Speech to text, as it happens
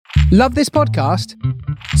Love this podcast?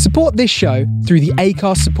 Support this show through the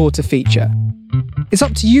Acast supporter feature. It's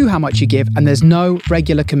up to you how much you give, and there's no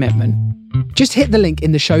regular commitment. Just hit the link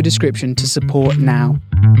in the show description to support now.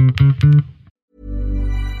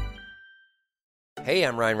 Hey,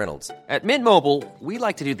 I'm Ryan Reynolds. At Mint Mobile, we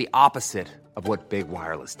like to do the opposite of what Big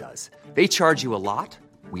Wireless does. They charge you a lot,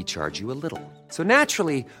 we charge you a little. So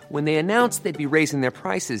naturally, when they announced they'd be raising their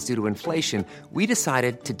prices due to inflation, we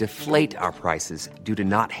decided to deflate our prices due to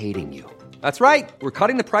not hating you. That's right. We're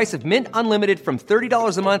cutting the price of Mint Unlimited from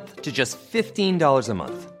 $30 a month to just $15 a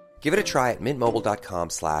month. Give it a try at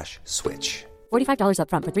mintmobile.com/switch. $45 up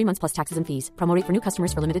front for 3 months plus taxes and fees. Promo rate for new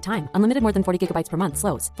customers for limited time. Unlimited more than 40 gigabytes per month.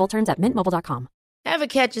 Slows full terms at mintmobile.com. Ever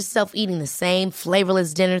catch yourself eating the same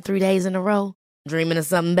flavorless dinner 3 days in a row? Dreaming of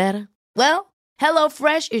something better? Well,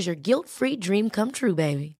 HelloFresh is your guilt-free dream come true,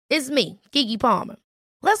 baby. It's me, Keke Palmer.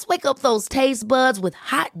 Let's wake up those taste buds with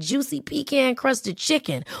hot, juicy pecan-crusted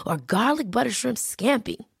chicken or garlic butter shrimp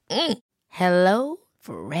scampi. Hello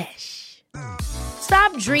Fresh.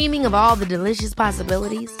 Stop dreaming of all the delicious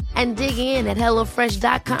possibilities and dig in at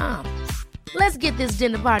HelloFresh.com. Let's get this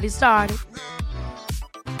dinner party started.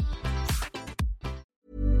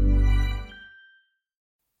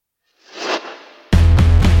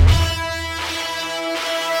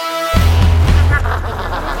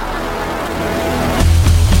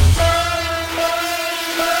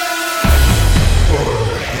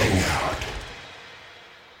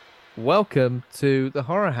 Welcome to the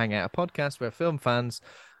Horror Hangout, a podcast where film fans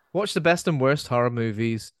watch the best and worst horror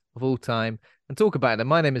movies of all time and talk about them.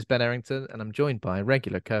 My name is Ben Errington, and I'm joined by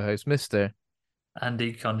regular co-host Mr.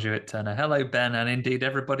 Andy Conduit Turner. Hello, Ben, and indeed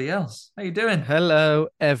everybody else. How you doing? Hello,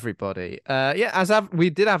 everybody. We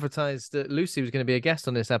did advertise that Lucy was going to be a guest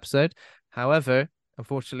on this episode. However,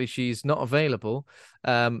 unfortunately, she's not available.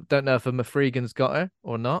 Don't know if a Mafregan's got her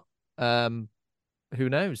or not. Who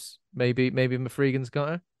knows? Maybe Mafregan's got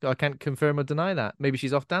her. I can't confirm or deny that. Maybe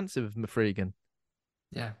she's off dancing with Mafregan.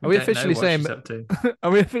 Yeah. Are we officially saying? Are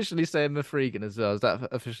we officially saying Mafregan as well? Is that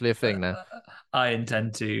officially a thing now? I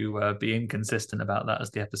intend to be inconsistent about that as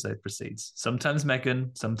the episode proceeds. Sometimes Megan,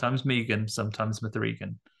 sometimes Megan, sometimes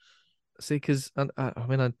Mafregan. See, because I'm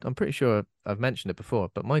pretty sure I've mentioned it before,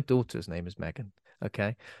 but my daughter's name is Megan.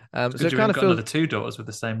 Okay, so it kind of got another two daughters with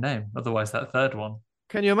the same name. Otherwise, that third one.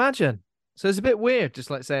 Can you imagine? So it's a bit weird, just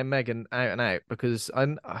like saying Megan out and out, because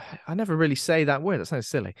I never really say that word. That sounds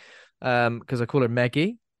silly. Because I call her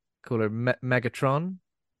Meggie, call her Megatron.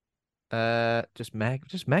 Just Meg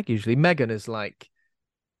usually. Megan is like,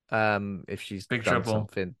 if she's Big done Trouble.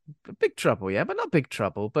 something, Big Trouble, yeah, but not Big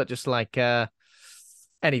Trouble, but just like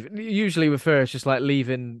usually with her, it's just like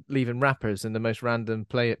leaving rappers in the most random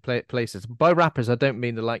places. By rappers, I don't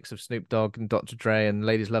mean the likes of Snoop Dogg and Dr. Dre and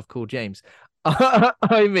Ladies Love Cool James.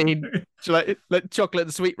 I mean, like chocolate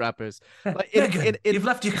and sweet rappers. Like Megan, you've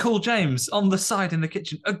left your Cool James on the side in the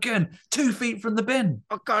kitchen again, 2 feet from the bin.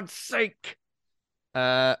 Oh God's sake!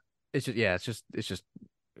 It's just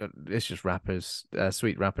rappers,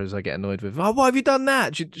 sweet rappers. I get annoyed with. Oh, why have you done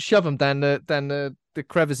that? You shove them down the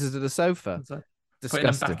crevices of the sofa. Putting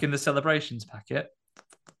them back in the celebrations packet.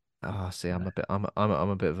 Oh, see, I'm a bit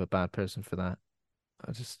of a bad person for that.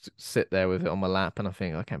 I just sit there with it on my lap and I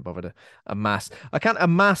think I can't bother to amass. I can't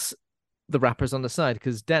amass the wrappers on the side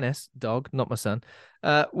because Dennis, dog, not my son,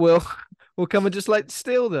 will come and just like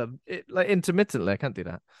steal them like intermittently. I can't do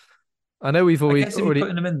that. I know we've already. I guess if you're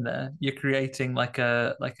putting them in there, you're creating like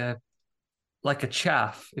a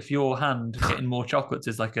chaff. If your hand getting more chocolates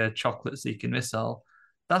is like a chocolate-seeking missile,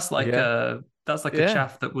 that's like a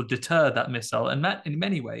chaff that will deter that missile. And that, in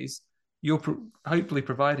many ways, you're hopefully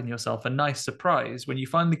providing yourself a nice surprise when you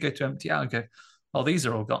finally go to empty out and go, oh, these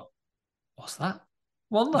are all gone. What's that?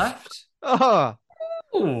 One left. Oh,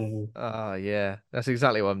 Ooh. Oh, yeah. That's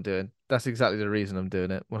exactly what I'm doing. That's exactly the reason I'm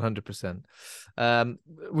doing it. 100%.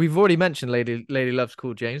 We've already mentioned Lady Loves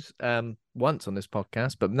Cool James once on this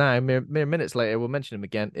podcast, but now, mere minutes later, we'll mention him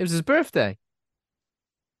again. It was his birthday.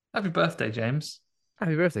 Happy birthday, James.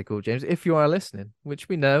 Happy birthday, Cool James. If you are listening, which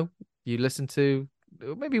we know you listen to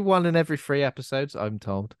maybe one in every 3 episodes, I'm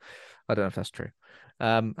told. I don't know if that's true.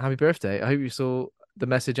 Happy birthday. I hope you saw the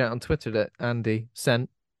message out on Twitter that Andy sent.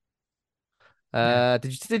 Did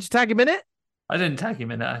you tag him in it? I didn't tag him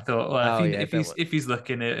in it. I thought, well, if he's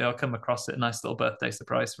looking, it'll come across a nice little birthday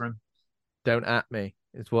surprise for him. Don't at me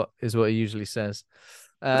is what he usually says.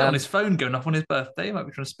 On his phone going off on his birthday, he might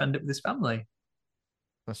be trying to spend it with his family.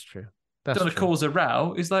 That's true. Don't want to cause a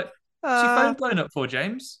row. He's like, what's your phone blown up for,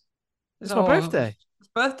 James? It's my birthday. It's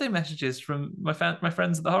birthday messages from my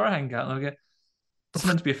friends at the Horror Hangout. And I go, it's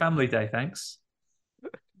meant to be a family day, thanks.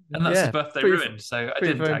 And that's his birthday ruined, so I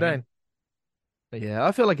didn't tag him. Yeah,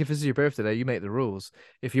 I feel like if this is your birthday day, you make the rules.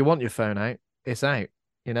 If you want your phone out, it's out.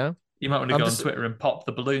 You know. You might want to I'm go on just. Twitter and pop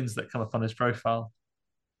the balloons that come up on his profile.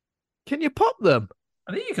 Can you pop them?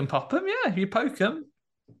 I think you can pop them. Yeah, if you poke them.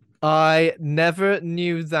 I never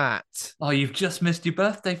knew that. Oh, you've just missed your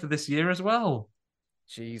birthday for this year as well.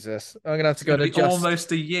 Jesus, I'm gonna have to It's go going and to be adjust.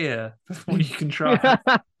 almost a year before you can try.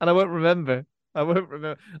 And I won't remember. I won't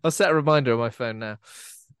remember. I'll set a reminder on my phone now.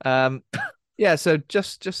 Um, yeah. So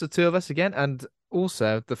just the two of us again, and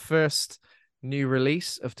also the first new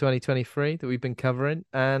release of 2023 that we've been covering.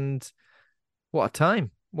 And what a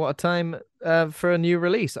time! What a time for a new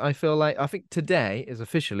release. I think today is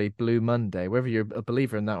officially Blue Monday, whether you're a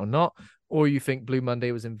believer in that or not, or you think Blue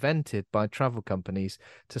Monday was invented by travel companies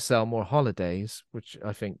to sell more holidays, which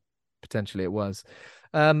I think potentially it was.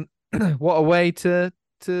 What a way to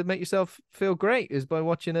make yourself feel great is by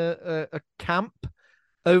watching a camp,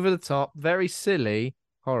 over the top, very silly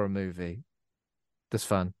horror movie. That's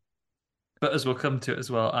fun. But as we'll come to it as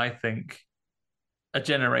well, I think a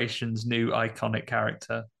generation's new iconic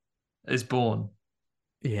character is born.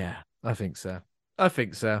 Yeah, I think so. I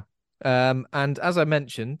think so. And as I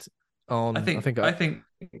mentioned on, I think I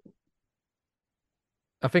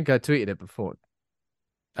tweeted it before.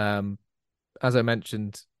 As I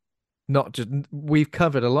mentioned, not just we've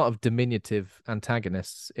covered a lot of diminutive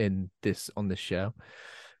antagonists on this show,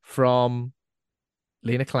 from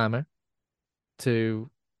Lena Klammer to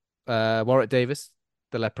Warwick Davis,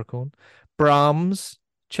 the Leprechaun, Brahms,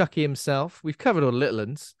 Chucky himself. We've covered all the little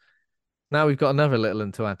ones. Now we've got another little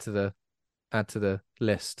one to add to the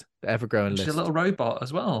list, the ever-growing list. She's a little robot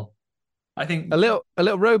as well. I think a little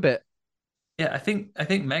robot. Yeah, I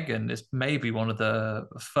think Megan is maybe one of the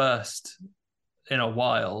first in a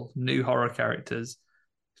while new horror characters.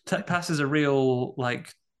 Passes a real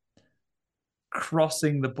like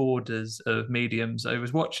crossing the borders of mediums. I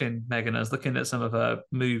was watching Megan. I was looking at some of her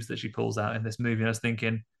moves that she pulls out in this movie, and I was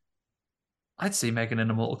thinking, I'd see Megan in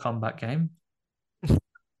a Mortal Kombat game.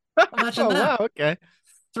 Imagine that. Wow, okay.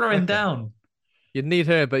 Throwing down. You'd need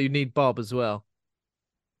her, but you need Bob as well.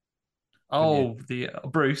 Oh, the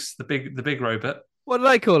Bruce, the big robot. What did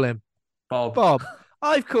I call him? Bob.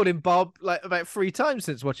 I've called him Bob like about 3 times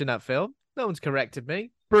since watching that film. No one's corrected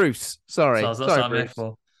me. Bruce. Sorry. That's Sorry, what I'm here Bruce.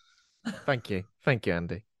 for. Thank you,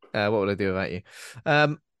 Andy. What would I do without you?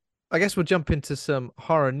 I guess we'll jump into some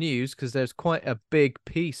horror news because there's quite a big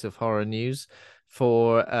piece of horror news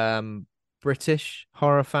for British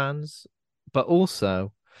horror fans, but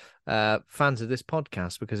also fans of this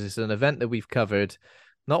podcast, because it's an event that we've covered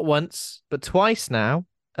not once but twice now,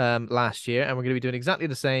 last year, and we're going to be doing exactly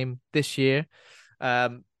the same this year.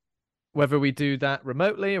 Whether we do that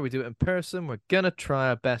remotely or we do it in person, we're going to try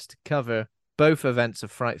our best to cover both events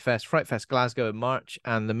of Fright Fest Glasgow in March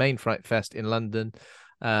and the main Fright Fest in London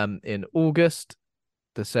in August.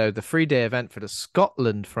 So the 3-day event for the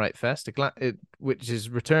Scotland Fright Fest, which is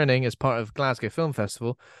returning as part of Glasgow Film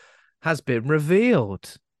Festival, has been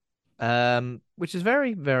revealed, which is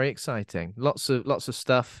very, very exciting. Lots of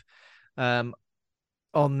stuff on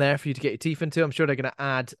there for you to get your teeth into. I'm sure they're going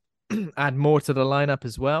to add more to the lineup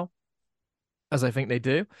as well, as I think they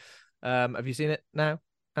do. Have you seen it now,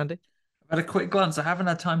 Andy? I've had a quick glance. I haven't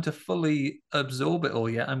had time to fully absorb it all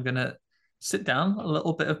yet. I'm going to sit down, a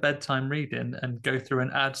little bit of bedtime reading, and go through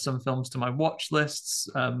and add some films to my watch lists.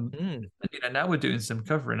 And, now we're doing some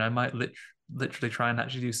covering. I might literally try and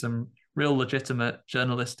actually do some real legitimate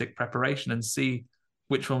journalistic preparation and see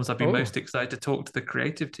which films I'd be most excited to talk to the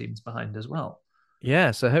creative teams behind as well.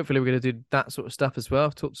 Yeah, so hopefully we're going to do that sort of stuff as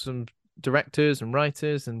well. Talk to some directors and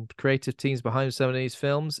writers and creative teams behind some of these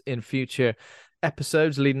films in future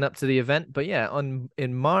episodes leading up to the event. But yeah,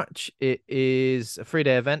 in March, it is a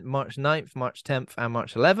 3-day event, March 9th, March 10th, and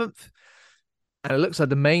March 11th. And it looks like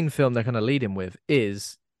the main film they're going to lead him with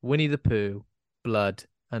is Winnie the Pooh, Blood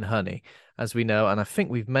and Honey, as we know. And I think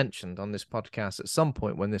we've mentioned on this podcast at some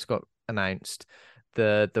point when this got announced,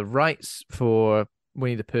 the rights for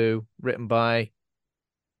Winnie the Pooh, written by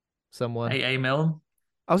someone. A.A. Milne.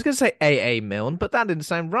 I was going to say A.A. Milne, but that didn't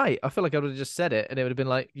sound right. I feel like I would have just said it and it would have been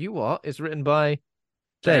like, you what? It's written by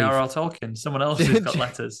J.R.R. Tolkien, someone else who's got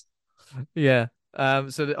letters. Yeah.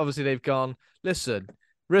 So obviously they've gone, listen,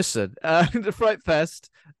 the Fright Fest.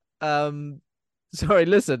 Listen,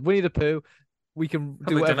 Winnie the Pooh, we can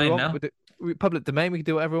do whatever we want with it. Public domain, we can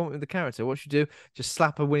do whatever we want with the character. What should you do? Just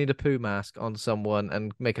slap a Winnie the Pooh mask on someone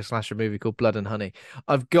and make a slasher movie called Blood and Honey.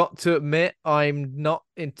 I've got to admit, I'm not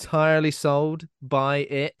entirely sold by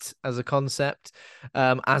it as a concept,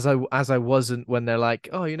 as I wasn't when they're like,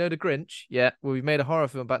 oh, you know the Grinch? Yeah, well, we made a horror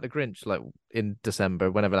film about the Grinch, like in December,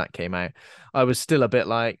 whenever that came out. I was still a bit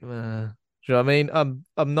like, Do you know what I mean?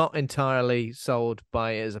 I'm not entirely sold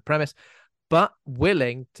by it as a premise, but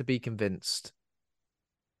willing to be convinced.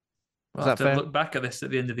 We'll have to look back at this at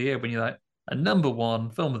the end of the year when you're like, a number one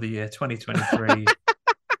film of the year, 2023.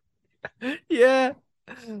 Yeah.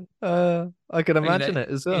 I can imagine it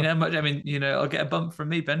as well. I'll get a bump from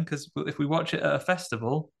me, Ben, because if we watch it at a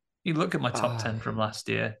festival, you look at my top 10 from last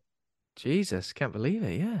year. Jesus, can't believe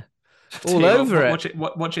it. Yeah. All over it.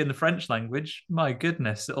 Watch it in the French language. My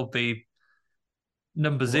goodness, it'll be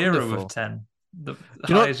number 0 of 10. The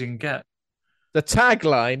highest you can get. The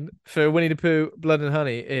tagline for Winnie the Pooh, Blood and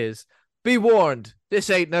Honey is, "Be warned, this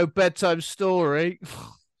ain't no bedtime story."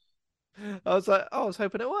 I was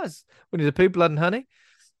hoping it was. Winnie the Pooh, Blood and Honey.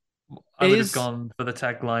 I would have gone for the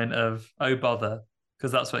tagline of "Oh bother,"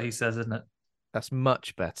 because that's what he says, isn't it? That's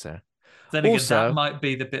much better. Then again, that might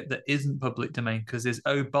be the bit that isn't public domain, because there's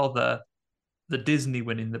 "Oh bother," the Disney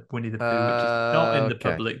Winnie the Pooh, which is not in the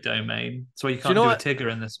public domain. So you can't do a Tigger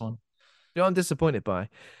in this one. You know what I'm disappointed by?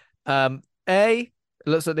 It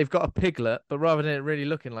looks like they've got a Piglet, but rather than it really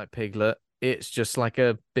looking like Piglet, it's just like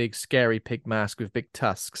a big scary pig mask with big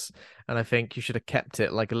tusks. And I think you should have kept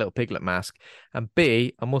it like a little Piglet mask. And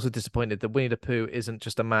B, I'm also disappointed that Winnie the Pooh isn't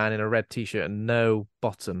just a man in a red t-shirt and no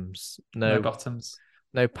bottoms. No bottoms.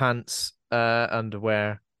 No pants,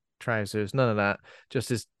 underwear, trousers, none of that. Just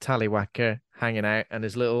his tallywhacker hanging out and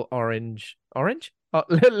his little orange?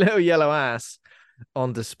 Little yellow ass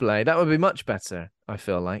on display. That would be much better, I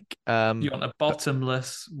feel like. You want a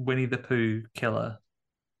bottomless Winnie the Pooh killer?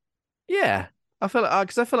 Yeah, I feel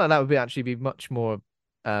like that would actually be much more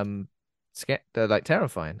terrifying.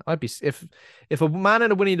 I'd be if a man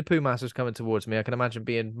in a Winnie the Pooh mask was coming towards me, I can imagine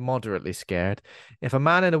being moderately scared. If a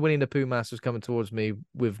man in a Winnie the Pooh mask was coming towards me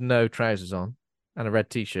with no trousers on and a red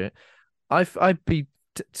t-shirt, I'd be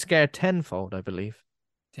scared tenfold, I believe.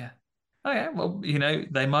 Yeah. Oh yeah, well,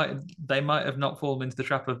 they might have not fallen into the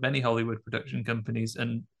trap of many Hollywood production companies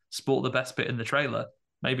and sport the best bit in the trailer.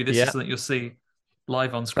 Maybe this is something you'll see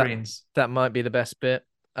live on screens. That might be the best bit.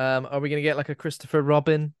 Are we going to get like a Christopher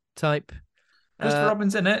Robin type? Christopher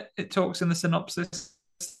Robin's in it. It talks in the synopsis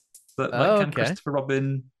that can Christopher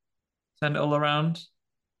Robin turn it all around?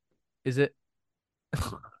 Is it?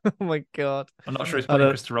 Oh my god! I'm not sure it's playing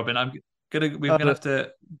Christopher Robin. We're gonna have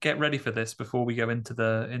to get ready for this before we go into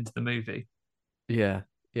the movie. Yeah,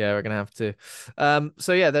 we're gonna have to.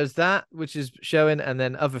 So yeah, there's that which is showing, and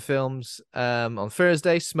then other films. On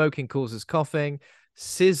Thursday, Smoking Causes Coughing.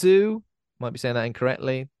 Sisu, might be saying that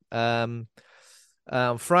incorrectly. On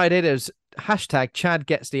Friday, there's hashtag Chad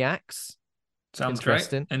Gets the Axe. Sounds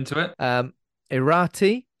interesting. Great. Into it.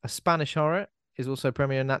 Irati, a Spanish horror, is also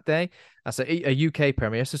premiering that day. That's a UK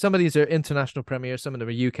premiere. So some of these are international premieres, some of them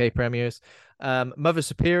are UK premieres. Mother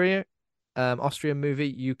Superior, Austrian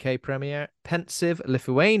movie, UK premiere. Pensive,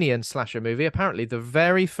 Lithuanian slasher movie. Apparently, the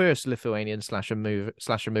very first Lithuanian slasher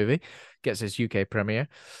movie gets its UK premiere.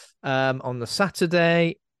 On the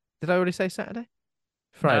Saturday, did I already say Saturday?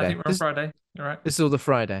 Friday. No, I think we're on Friday. All right. This is all the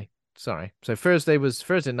Friday. Sorry. So Thursday was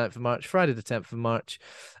Thursday 9th of March, Friday the 10th of March.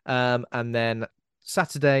 And then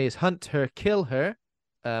Saturday is Hunt Her, Kill Her.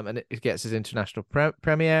 And it gets its international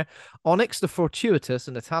premiere. Onyx the Fortuitous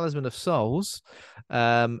and the Talisman of Souls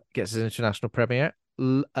gets its international premiere.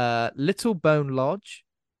 Little Bone Lodge,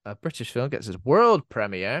 a British film, gets its world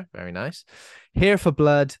premiere. Very nice. Here for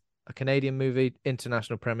Blood, a Canadian movie,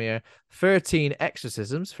 international premiere. 13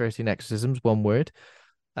 Exorcisms, one word.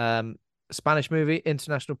 Spanish movie,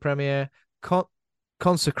 international premiere.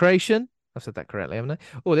 Consecration. I've said that correctly, haven't I?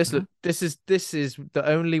 Oh, this is the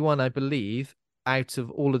only one I believe out of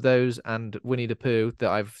all of those and Winnie the Pooh that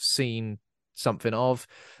I've seen something of.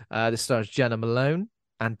 This stars Jenna Malone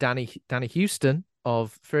and Danny Houston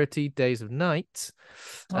of 30 Days of Night.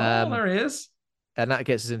 There he is. And that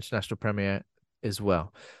gets his international premiere as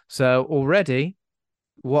well. So already,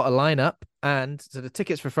 what a lineup. And so the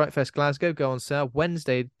tickets for Fright Fest Glasgow go on sale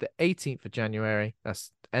Wednesday, the 18th of January. That's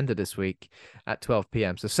the end of this week at 12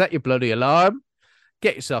 p.m. So set your bloody alarm.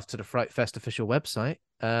 Get yourself to the Fright Fest official website.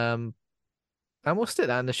 And we'll stick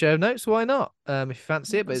that in the show notes. Why not? If you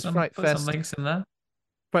fancy it, but it's Fright Fest. Some links in there.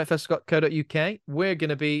 FrightFest.co.uk. We're going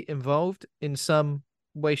to be involved in some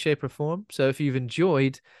way, shape, or form. So if you've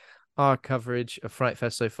enjoyed our coverage of Fright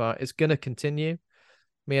Fest so far, it's going to continue.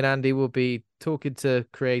 Me and Andy will be talking to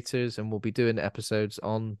creators, and we'll be doing episodes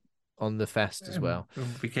on the fest as well. We'll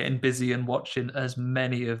be getting busy and watching as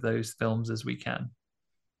many of those films as we can.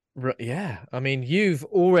 Yeah, I mean, you've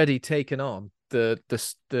already taken on the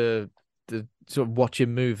sort of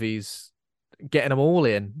watching movies, getting them all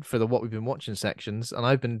in for the what we've been watching sections, and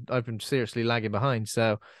I've been seriously lagging behind.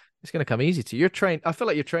 So it's going to come easy to you. I feel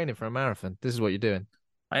like you're training for a marathon. This is what you're doing.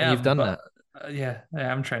 I And am. you've done but, that. Yeah, I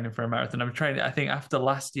am training for a marathon. I'm training. I think after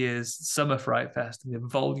last year's Summer Fright Fest and the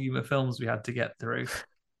volume of films we had to get through,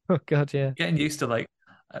 Oh God, yeah. getting used to like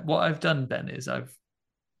what I've done, Ben, is I've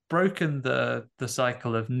broken the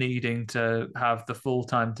cycle of needing to have the full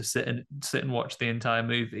time to sit and watch the entire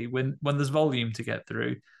movie. When there's volume to get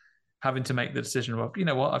through, having to make the decision of, you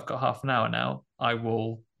know what, I've got half an hour now, I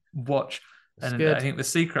will watch. That's And I good. think the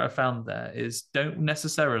secret I found there is don't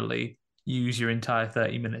necessarily use your entire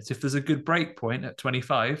 30 minutes. If there's a good break point at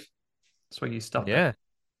 25, that's where you stop Yeah. it.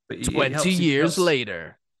 But 20 years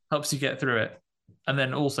later. Helps you get through it. And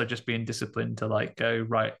then also just being disciplined to like go,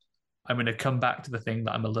 right, I'm going to come back to the thing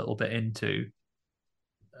that I'm a little bit into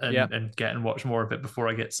and get and watch more of it before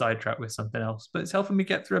I get sidetracked with something else. But it's helping me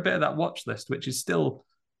get through a bit of that watch list, which is still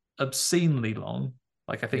obscenely long.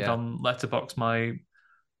 Like I think on Letterboxd, my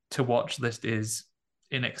to watch list is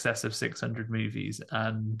in excess of 600 movies,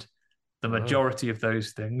 and the majority of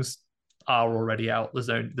those things are already out.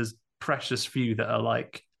 There's precious few that are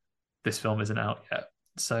like, this film isn't out yet.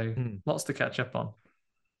 So lots to catch up on.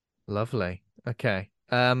 Lovely. Okay.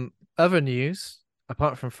 Other news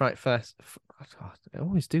apart from Fright Fest. God, I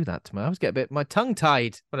always do that to me. I always get my tongue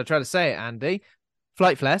tied when I try to say it, Andy.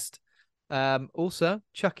 Fright Fest. Also,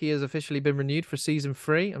 Chucky has officially been renewed for season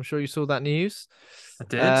 3. I'm sure you saw that news. I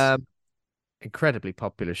did. Incredibly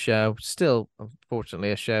popular show. Still,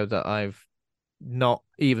 unfortunately, a show that I've not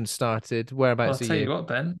even started. Whereabouts I'll tell you what,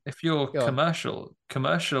 Ben. If you're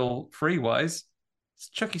commercial free wise,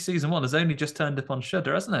 Chucky season 1 has only just turned up on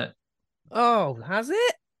Shudder, hasn't it? Oh, has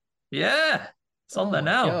it? Yeah, it's on there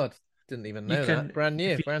now. God, didn't even know that. Brand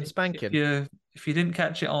new, brand spanking. If you didn't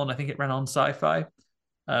catch it on, I think it ran on Sci-Fi.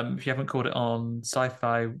 If you haven't caught it on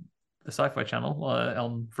Sci-Fi, the Sci-Fi channel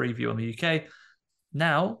on Freeview on the UK,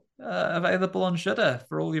 now available on Shudder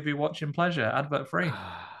for all of you watching pleasure, advert free.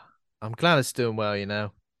 I'm glad it's doing well. You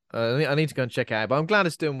know, I need to go and check it out, but I'm glad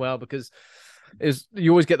it's doing well because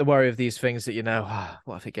you always get the worry of these things that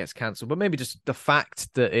what if it gets cancelled? But maybe just the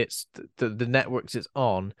fact that it's the networks it's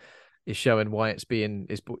on is showing why it's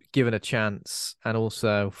given a chance and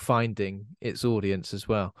also finding its audience as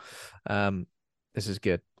well. This is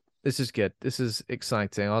good. This is good. This is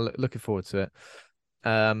exciting. I'm looking forward to it.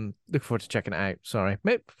 Looking forward to checking it out. Sorry.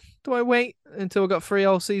 Do I wait until I've got 3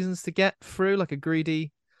 whole seasons to get through like a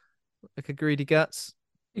greedy guts?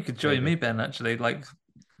 You could join me, Ben, actually. Like,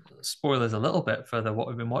 spoilers a little bit for the what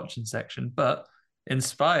we've been watching section, but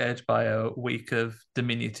inspired by a week of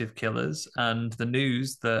diminutive killers and the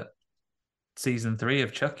news that season 3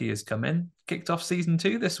 of Chucky is coming, kicked off season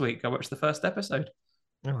 2 this week. I watched the first episode.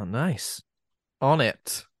 Oh, nice. On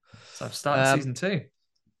it. So I've started season 2.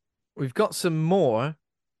 We've got some more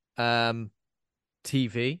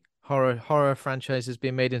TV horror franchises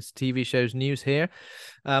being made into TV shows news here.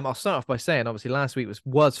 I'll start off by saying, obviously, last week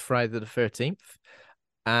was Friday the 13th,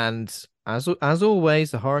 and as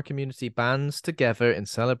always, the horror community bands together in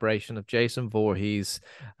celebration of Jason Voorhees,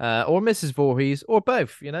 or Mrs. Voorhees, or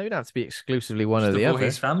both. You don't have to be exclusively one or the other.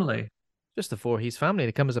 Voorhees family. Just the Voorhees family.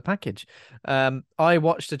 They come as a package. I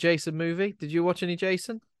watched a Jason movie. Did you watch any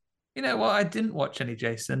Jason? You know what? I didn't watch any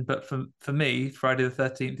Jason, but for me, Friday the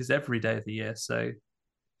 13th is every day of the year. So,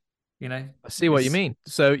 I see what you mean.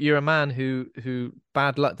 So you're a man who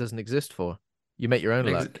bad luck doesn't exist for. You make your own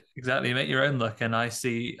luck. Exactly, you make your own luck, and I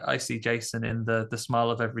see Jason in the smile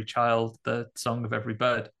of every child, the song of every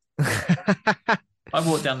bird. I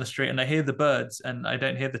walk down the street and I hear the birds, and I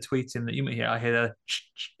don't hear the tweeting that you might hear. I hear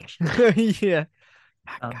the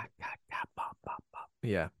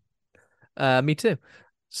yeah. Me too.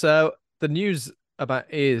 So the news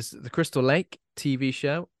is the Crystal Lake TV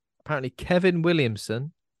show. Apparently Kevin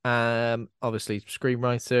Williamson, obviously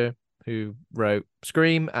screenwriter who wrote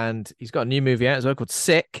Scream, and he's got a new movie out as well called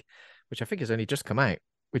Sick, which I think has only just come out,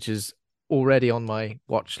 which is already on my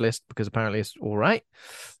watch list because apparently it's all right.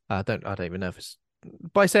 I don't even know if it's,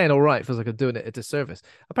 by saying all right, feels like I'm doing it a disservice.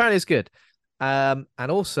 Apparently it's good. And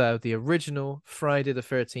also the original Friday the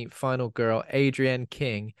 13th final girl, Adrienne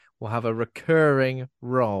King, will have a recurring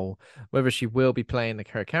role. Whether she will be playing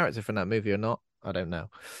her character from that movie or not, I don't know.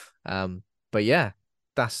 But yeah,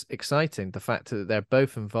 that's exciting. The fact that they're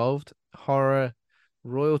both involved, horror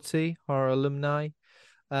royalty, horror alumni,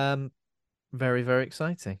 very, very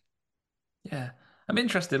exciting. Yeah, I'm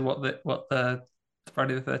interested what the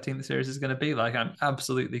Friday the 13th series is going to be like. I'm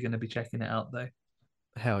absolutely going to be checking it out though.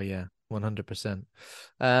 Hell yeah, 100%.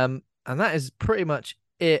 And that is pretty much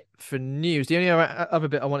it for news. The only other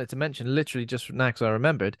bit I wanted to mention, literally just now because I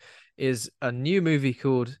remembered, is a new movie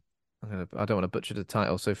called, I don't want to butcher the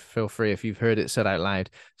title, so feel free if you've heard it said out loud,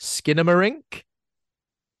 Skinamarink.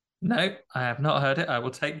 No, I have not heard it. I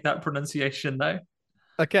will take that pronunciation though.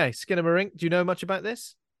 Okay, Skinamarink. Do you know much about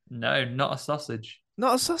this? No, not a sausage.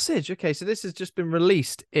 Not a sausage. Okay, so this has just been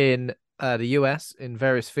released in the US in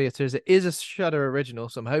various theaters. It is a Shudder original,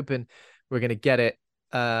 so I'm hoping we're going to get it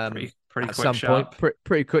Pretty at quick, some sharp. point,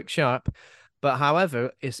 pretty quick, sharp. But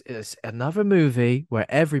however, it's another movie where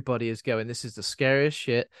everybody is going, this is the scariest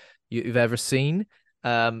shit you've ever seen.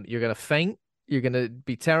 You're gonna faint. You're gonna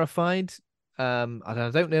be terrified. I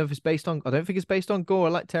don't know if it's based on. I don't think it's based on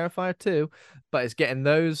gore like Terrifier 2, but it's getting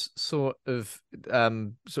those sort of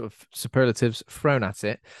superlatives thrown at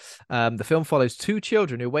it. The film follows two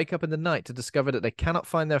children who wake up in the night to discover that they cannot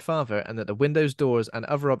find their father and that the windows, doors, and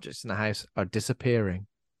other objects in the house are disappearing.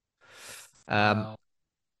 Wow.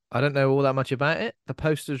 I don't know all that much about it. The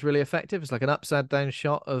poster's really effective. It's like an upside down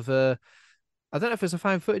shot of I don't know if it's a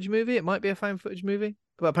found footage movie. It might be a found footage movie,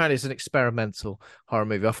 but apparently it's an experimental horror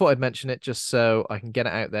movie. I thought I'd mention it just so I can get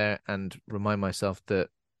it out there and remind myself that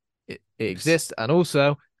it exists. And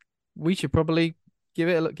also, we should probably give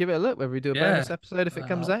it a look when we do a bonus episode if it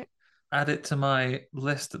comes out. Add it to my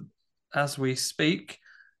list as we speak.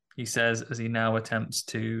 He says as he now attempts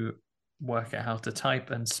to work out how to type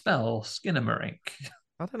and spell Skinamarink.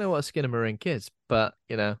 I don't know what a Skinamarink is, but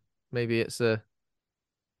maybe it's a.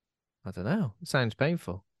 I don't know. It sounds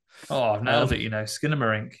painful. Oh, I've nailed it.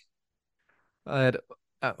 Skinamarink. I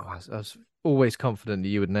was always confident that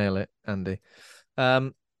you would nail it, Andy.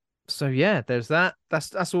 So yeah, there's that.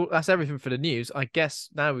 That's all. That's everything for the news. I guess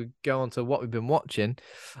now we go on to what we've been watching.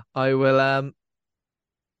 I will. I'm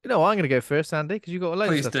going to go first, Andy, because you've got a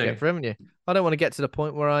load of stuff to get through, haven't you? I don't want to get to the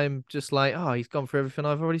point where I'm just like, oh, he's gone for everything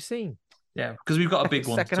I've already seen. Yeah, because we've got a big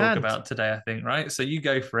one to talk about today, I think, right? So you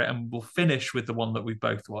go for it, and we'll finish with the one that we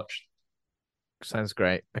both watched. Sounds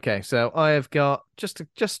great. Okay, so I have got just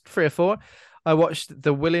 3 or 4. I watched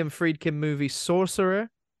the William Friedkin movie Sorcerer,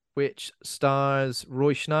 which stars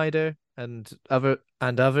Roy Schneider and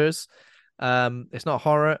others. It's not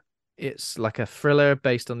horror. It's like a thriller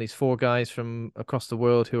based on these 4 guys from across the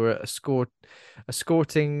world who are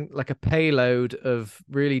escorting like a payload of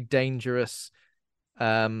really dangerous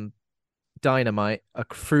dynamite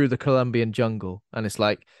through the Colombian jungle. And it's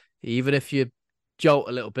like, even if you jolt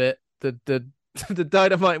a little bit, the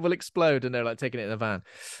dynamite will explode, and they're like taking it in a van.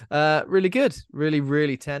 Really good,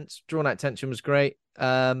 really tense. Drawn out tension was great.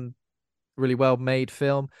 Really well made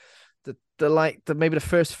film. Maybe the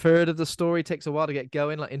first third of the story takes a while to get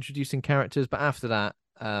going, like introducing characters, but after that,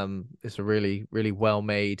 it's a really well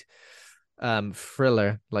made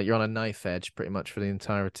thriller. Like you're on a knife edge pretty much for the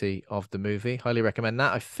entirety of the movie. Highly recommend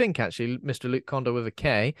that. I think actually Mr. Luke Condor with a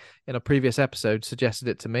K in a previous episode suggested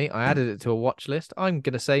it to me. I added it to a watch list. I'm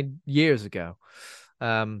gonna say years ago.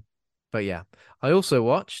 But yeah, I also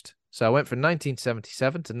watched. So I went from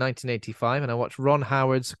 1977 to 1985, and I watched Ron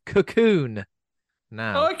Howard's Cocoon.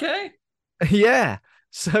 Now, okay, yeah.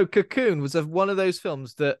 So Cocoon was one of those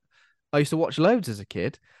films that I used to watch loads as a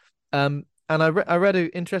kid. And I read an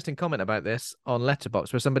interesting comment about this on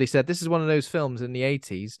Letterboxd where somebody said this is one of those films in the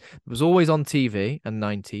 80s. It was always on TV and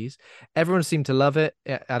 90s. Everyone seemed to love it.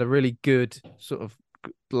 It had a really good sort of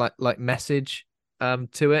like message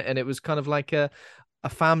to it. And it was kind of like a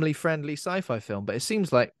family-friendly sci-fi film. But it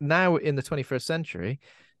seems like now in the 21st century,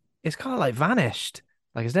 it's kind of like vanished.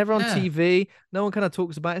 Like it's never on TV. No one kind of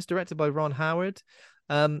talks about it. It's directed by Ron Howard.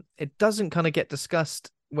 It doesn't kind of get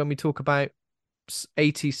discussed when we talk about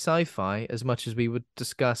 80s sci-fi as much as we would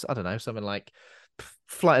discuss, I don't know, something like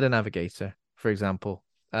Flight of the Navigator, for example.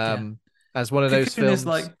 As one of those films is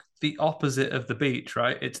like the opposite of The Beach,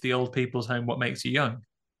 right? It's the old people's home. What makes you young?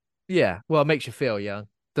 Yeah, well, it makes you feel young.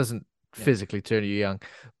 Doesn't physically turn you young,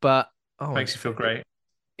 but makes you feel great.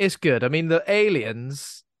 It's good. I mean, the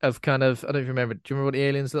aliens have kind of, I don't remember. Do you remember what the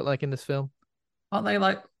aliens look like in this film? Aren't they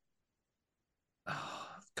like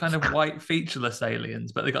kind of white featureless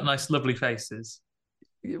aliens, but they got nice lovely faces?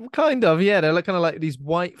 Kind of, yeah. They're kind of like these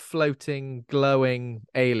white floating glowing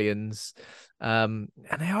aliens, and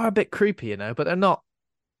they are a bit creepy, but they're not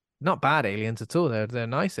bad aliens at all. They're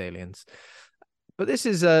nice aliens. But this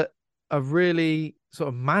is a really sort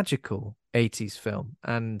of magical 80s film,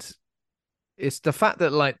 and it's the fact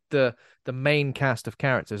that like the main cast of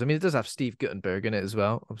characters, I mean, it does have Steve Guttenberg in it as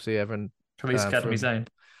well, obviously. Everyone, Police Academy's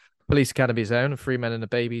own, Three Men and a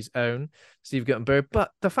Baby's own Steve Guttenberg.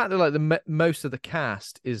 But the fact that like most of the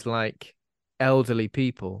cast is like elderly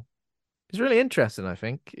people is really interesting. I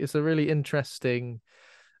think it's a really interesting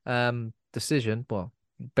decision. Well,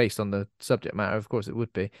 based on the subject matter, of course it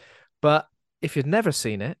would be. But if you'd never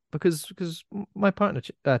seen it, because my partner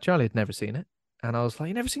Charlie had never seen it, and I was like,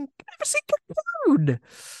 "You never seen Cocoon?"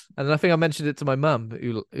 And then I think I mentioned it to my mum,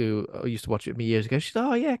 who used to watch it with me years ago. She's like,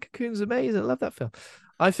 "Oh yeah, Cocoon's amazing. I love that film."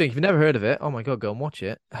 I think if you've never heard of it, oh my God, go and watch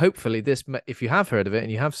it. Hopefully, if you have heard of it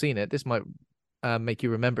and you have seen it, this might make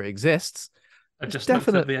you remember it exists. I just looked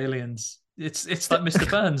at the aliens. It's like Mr.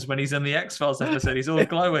 Burns when he's in the X-Files episode. He's all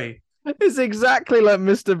glowy. It's exactly like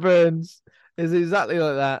Mr. Burns. It's exactly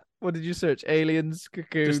like that. What did you search? Aliens,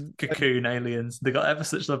 Cocoon. Just Cocoon aliens. They got ever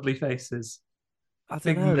such lovely faces. I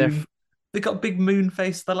don't know. They got big moon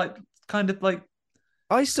face. They're like kind of like.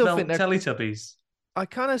 I still think they're Teletubbies. I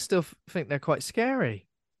kind of still think they're quite scary,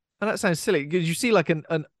 and that sounds silly because you see like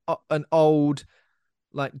an old,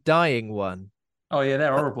 like dying one. Oh yeah,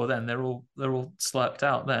 they're horrible. Then they're all slurped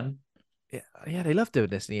out. Then yeah, they love doing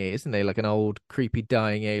this in the 80s, isn't they? Like an old creepy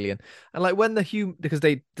dying alien, and like when because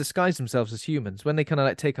they disguise themselves as humans, when they kind of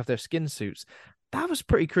like take off their skin suits, that was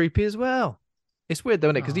pretty creepy as well. It's weird though,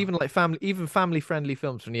 isn't it? Because even like family friendly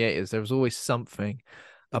films from the 80s, there was always something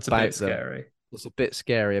about a bit them. Scary. It's a bit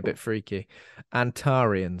scary, a bit freaky.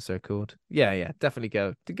 Antarians are called. Yeah, definitely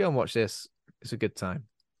go and watch this. It's a good time.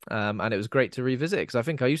 And it was great to revisit it because I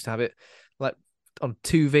think I used to have it like on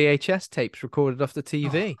 2 VHS tapes recorded off the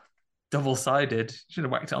TV. Oh, double-sided. Should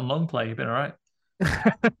have whacked it on long play. You've been all right.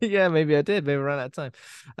 Yeah, maybe I did. Maybe I ran out of time.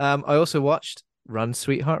 I also watched Run,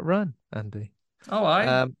 Sweetheart, Run, Andy. Oh,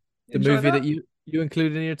 the movie that you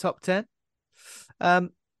included in your top 10. I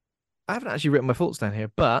haven't actually written my thoughts down here,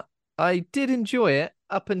 but I did enjoy it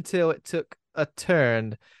up until it took a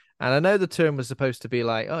turn. And I know the turn was supposed to be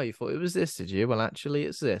like, oh, you thought it was this, did you? Well, actually,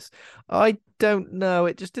 it's this. I don't know.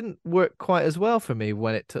 It just didn't work quite as well for me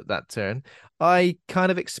when it took that turn. I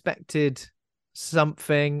kind of expected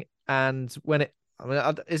something. And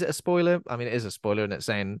is it a spoiler? I mean, it is a spoiler, and it's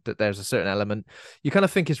saying that there's a certain element you kind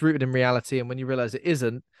of think is rooted in reality. And when you realize it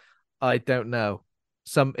isn't, I don't know.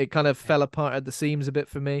 It kind of fell apart at the seams a bit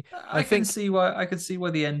for me. I could see why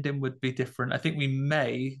the ending would be different. I think we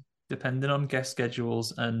may, depending on guest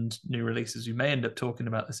schedules and new releases, we may end up talking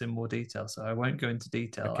about this in more detail. So I won't go into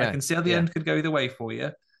detail. Okay. I can see how the end could go either way for you,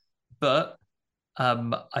 but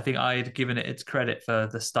I think I'd given it its credit for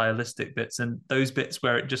the stylistic bits and those bits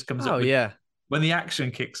where it just comes up. When the action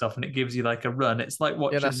kicks off and it gives you like a run, it's like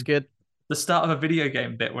watching. Yeah, that's good. The start of a video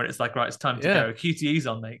game bit where it's like, right, it's time to go. QTE's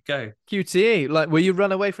on, mate. Go. QTE. Like, will you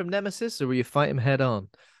run away from Nemesis or will you fight him head on?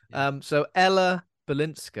 Yeah. So Ella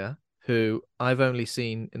Balinska, who I've only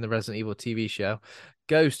seen in the Resident Evil TV show,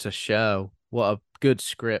 goes to show what a good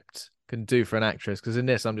script can do for an actress. Because in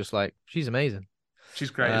this, I'm just like, she's amazing.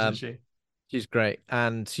 She's great, isn't she? She's great.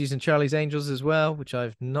 And she's in Charlie's Angels as well, which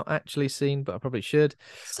I've not actually seen, but I probably should.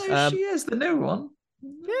 So she is the new one.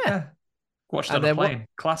 Yeah. Watched on a plane.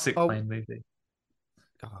 Classic plane movie.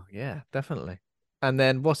 Oh, yeah, definitely. And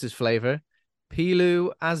then what's his flavor?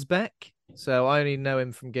 Pilu Asbeck. So I only know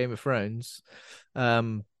him from Game of Thrones.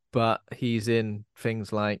 But he's in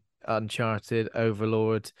things like Uncharted,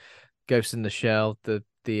 Overlord, Ghost in the Shell, the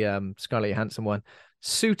Scarlett Johansson one.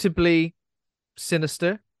 Suitably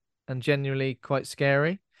sinister and genuinely quite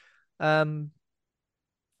scary. I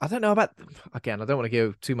don't know about... Again, I don't want to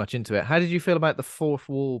go too much into it. How did you feel about the fourth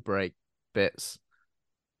wall break bits?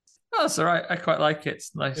 Oh, that's all right. I quite like it.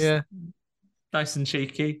 It's nice, nice and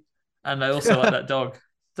cheeky. And I also like that dog.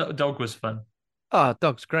 Dog was fun. Oh,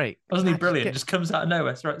 dog's great. Wasn't he brilliant? Just comes out of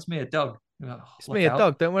nowhere. It's right. It's me, a dog. It's me, a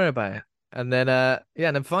dog. Don't worry about it. And then, and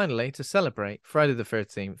then finally, to celebrate Friday the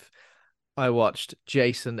 13th, I watched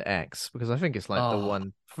Jason X because I think it's like the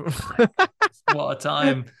one. What a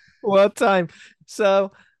time! What a time!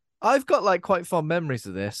 So I've got like quite fond memories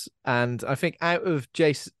of this, and I think out of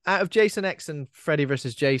Jason X and Freddy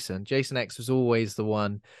versus Jason, Jason X was always the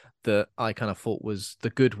one that I kind of thought was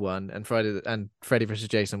the good one, and Freddy versus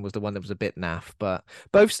Jason was the one that was a bit naff, but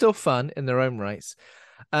both still fun in their own rights.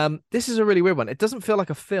 This is a really weird one. It doesn't feel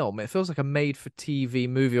like a film. It feels like a made-for-TV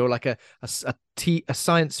movie or like a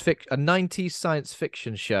science fiction, a 90s science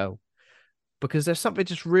fiction show, because there's something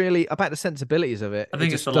just really about the sensibilities of it. I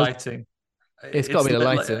think it's the lighting. It's got to be the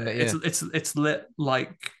lighting. It's lit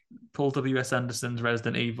like Paul W.S. Anderson's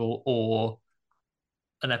Resident Evil or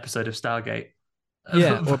an episode of Stargate.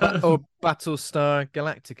 Yeah, or Battlestar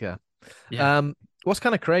Galactica. Yeah. What's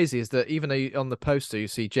kind of crazy is that even though on the poster you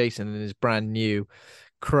see Jason in his brand new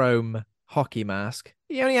chrome hockey mask,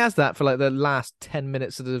 he only has that for like the last 10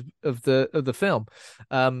 minutes of the film.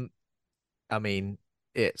 I mean,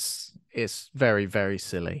 it's very, very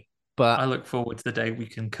silly. But I look forward to the day we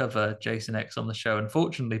can cover Jason X on the show.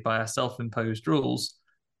 Unfortunately, by our self-imposed rules,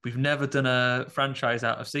 we've never done a franchise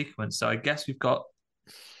out of sequence. So I guess we've got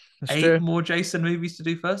eight more Jason movies to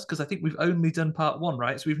do first, because I think we've only done part one,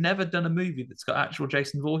 right? So we've never done a movie that's got actual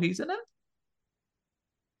Jason Voorhees in it.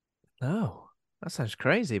 No, that sounds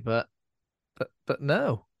crazy, but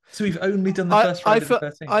no. So we've only done the first Friday the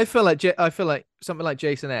 13th. I feel like something like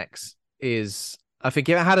Jason X is. I think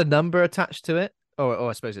if it had a number attached to it, or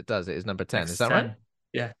I suppose it does. It is number 10. Is that right?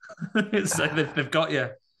 Yeah. So they've got you.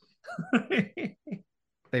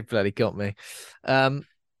 They bloody got me.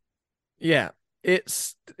 Yeah,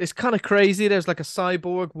 it's kind of crazy. There's like a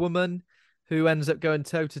cyborg woman who ends up going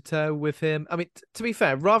toe to toe with him. I mean, to be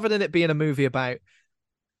fair, rather than it being a movie about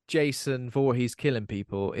Jason Voorhees killing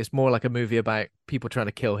people, it's more like a movie about people trying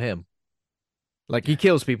to kill him. Like he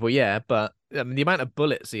kills people, yeah, but I mean the amount of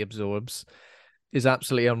bullets he absorbs is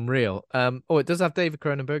absolutely unreal. It does have David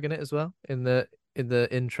Cronenberg in it as well in the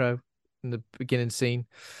intro, in the beginning scene.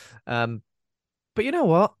 But you know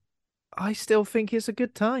what? I still think it's a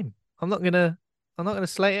good time. I'm not gonna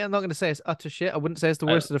slate it. I'm not gonna say it's utter shit. I wouldn't say it's the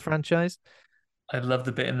worst of the franchise. I love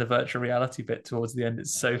the bit in the virtual reality bit towards the end.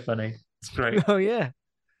 It's so funny. It's great. Oh yeah.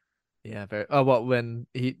 Yeah, very. Oh, what when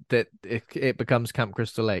it becomes Camp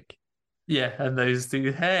Crystal Lake? Yeah, and those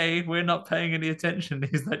two, hey, we're not paying any attention.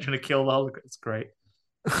 He's not trying to kill the hologram. It's great.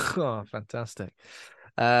 Oh, fantastic.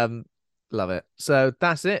 Love it. So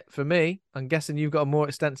that's it for me. I'm guessing you've got a more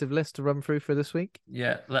extensive list to run through for this week.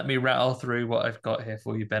 Yeah, let me rattle through what I've got here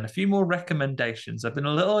for you, Ben. A few more recommendations. I've been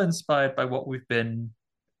a little inspired by what we've been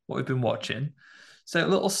watching. So a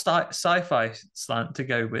little sci-fi slant to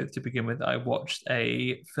go with to begin with. I watched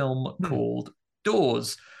a film called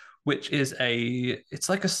Doors, which is it's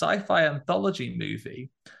like a sci-fi anthology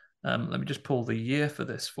movie. Let me just pull the year for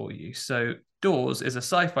this for you. So Doors is a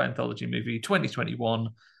sci-fi anthology movie, 2021,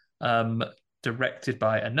 directed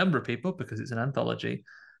by a number of people because it's an anthology.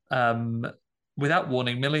 Without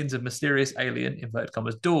warning, millions of mysterious alien, inverted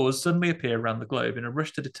commas, doors suddenly appear around the globe. In a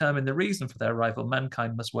rush to determine the reason for their arrival,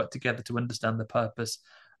 mankind must work together to understand the purpose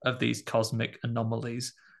of these cosmic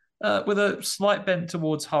anomalies. With a slight bent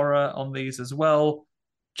towards horror on these as well.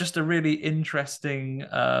 Just a really interesting,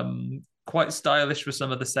 quite stylish for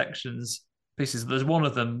some of the sections pieces. There's one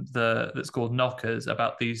of them that's called Knockers,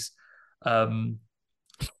 about these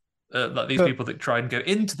like these people that try and go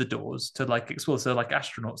into the doors to like explore. So like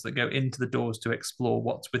astronauts that go into the doors to explore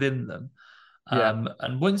what's within them.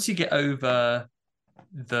 And once you get over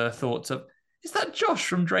the thoughts of, is that Josh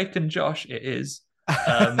from Drake and Josh? It is.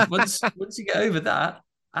 Once you get over that,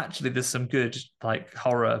 actually there's some good like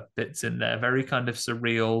horror bits in there, very kind of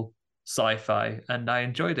surreal sci-fi, and I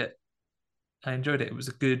enjoyed it. It was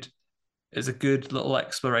a good little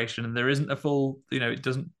exploration, and there isn't a full, it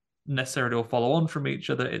doesn't necessarily all follow on from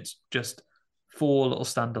each other. It's just 4 little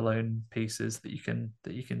standalone pieces that you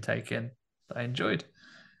can take in that I enjoyed.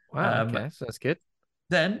 Wow, okay, so that's good.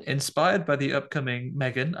 Then, inspired by the upcoming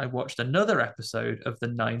Megan, I watched another episode of the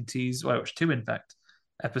 90s. Well, I watched 2, in fact,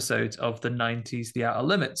 episodes of the 90s The Outer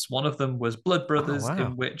Limits. One of them was Blood Brothers,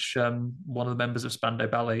 in which one of the members of Spandau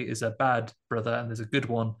Ballet is a bad brother and there's a good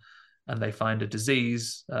one, and they find a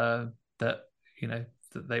disease that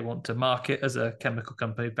they want to market as a chemical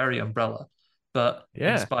company, very umbrella. But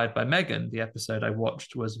inspired by Megan, the episode I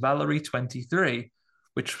watched was Valerie 23,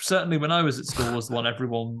 which certainly when I was at school was the one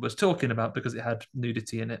everyone was talking about because it had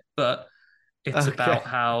nudity in it. But it's about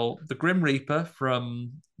how the Grim Reaper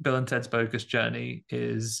from Bill and Ted's Bogus Journey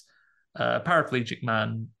is a paraplegic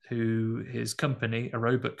man who his company, a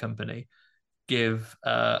robot company, give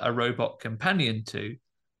a robot companion to,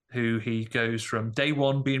 who he goes from day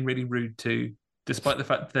one being really rude to, despite the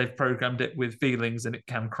fact that they've programmed it with feelings and it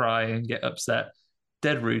can cry and get upset,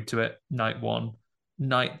 dead rude to it, night 1.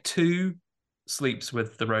 Night 2, sleeps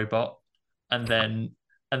with the robot, and then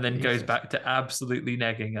goes back to absolutely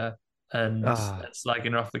negging her and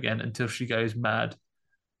slagging her off again until she goes mad.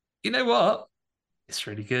 You know what? It's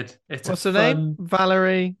really good. What's the name?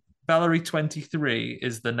 Valerie 23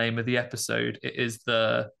 is the name of the episode. It is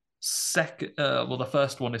the second, the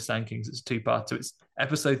first one is Sand Kings. It's 2-part, so it's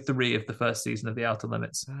episode 3 of the first season of The Outer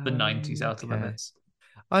Limits, the 90s Outer Limits.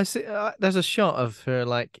 I see. There's a shot of her,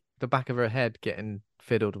 like the back of her head getting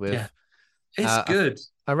fiddled with. Yeah. It's good.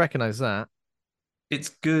 I recognize that. It's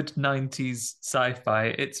good 90s sci-fi.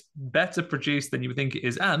 It's better produced than you would think it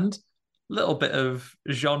is, and a little bit of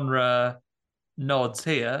genre nods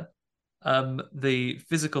here. The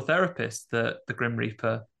physical therapist that the Grim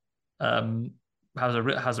Reaper has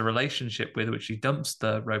a relationship with, which he dumps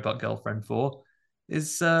the robot girlfriend for,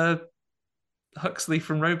 is Huxley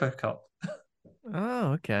from RoboCop.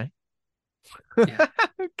 Oh, okay. Yeah.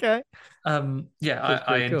 Okay. I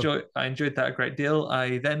enjoyed that a great deal.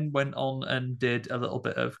 I then went on and did a little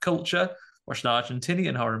bit of culture, watched an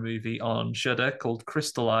Argentinian horror movie on Shudder called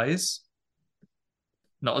Crystallize.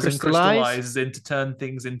 Not as in crystallize as in to turn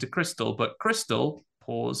things into crystal, but crystal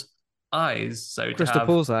pause eyes. So crystal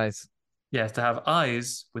pause eyes. Yeah, to have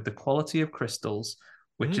eyes with the quality of crystals,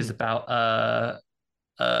 which is about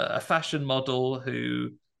a fashion model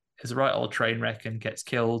who is a right old train wreck and gets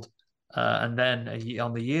killed. And then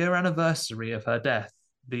on the year anniversary of her death,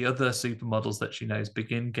 the other supermodels that she knows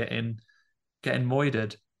begin getting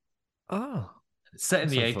moided. Oh, it's set in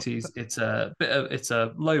the 80s. It's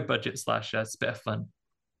a low budget slasher. It's a bit of fun.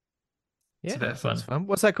 It's a bit of fun.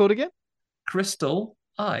 What's that called again? Crystal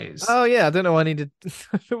Eyes. Oh yeah, I don't know why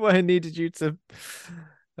I needed you to.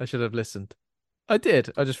 I should have listened. I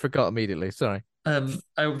did. I just forgot immediately. Sorry. Then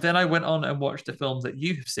I went on and watched a film that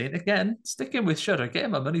you have seen. Again, sticking with Shudder,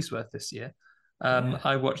 getting my money's worth this year.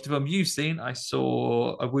 I watched a film you've seen. I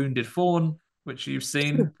saw A Wounded Fawn, which you've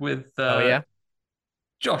seen with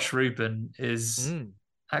Josh Rubin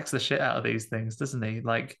acts the shit out of these things, doesn't he?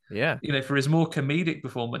 Like, for his more comedic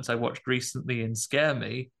performance I watched recently in Scare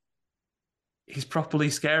Me, he's properly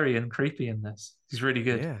scary and creepy in this. He's really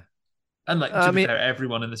good. Yeah. And to be fair,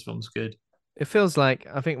 everyone in this film's good. It feels like,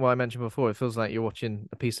 I think what I mentioned before, it feels like you're watching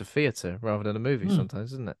a piece of theatre rather than a movie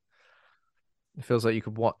sometimes, isn't it? It feels like you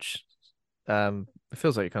could watch, it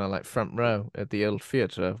feels like you're kind of like front row at the old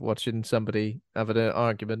theatre, watching somebody have an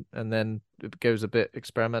argument, and then it goes a bit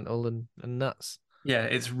experimental and nuts. Yeah,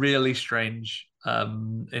 it's really strange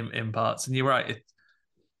in parts. And you're right,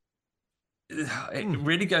 it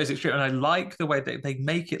really goes extreme. And I like the way they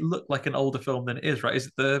make it look like an older film than it is, right?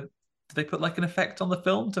 Do they put like an effect on the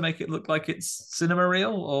film to make it look like it's cinema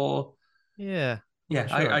real, or? Yeah. Yeah,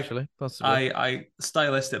 sure, actually, possibly. I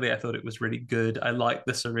stylistically, I thought it was really good. I liked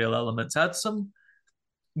the surreal elements. Had some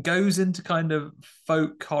goes into kind of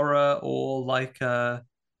folk horror or like an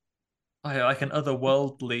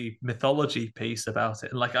otherworldly mythology piece about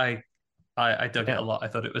it. And like I dug it a lot. I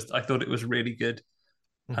thought it was really good,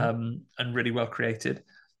 and really well created.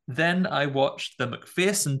 Then I watched the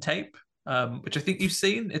McPherson tape, which I think you've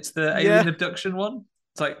seen. It's the alien abduction one.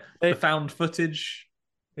 It's like the found footage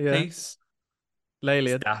piece.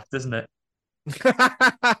 Lalien. It's daft, isn't it?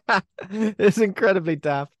 It's incredibly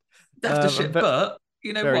daft. Daft as shit, but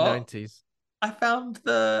you know very what? 90s. I found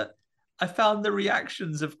the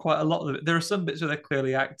reactions of quite a lot of it. There are some bits where they're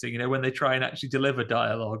clearly acting, when they try and actually deliver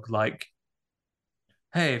dialogue, like,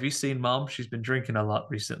 "Hey, have you seen Mom? She's been drinking a lot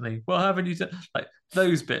recently. Well, haven't you done?" Like,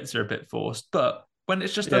 those bits are a bit forced, but when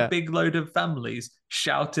it's just a big load of families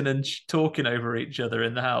shouting and talking over each other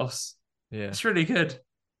in the house, it's really good.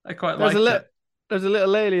 I quite like it. There's a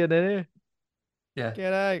little alien in here. Yeah.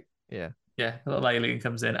 Get out. Yeah. Yeah, a little alien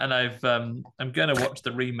comes in. And I'm going to watch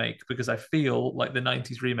the remake because I feel like the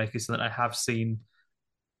 90s remake is something I have seen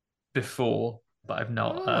before, but I've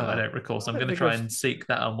not, I don't recall. So I'm going to try and seek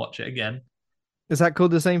that and watch it again. Is that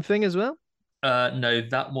called the same thing as well? No,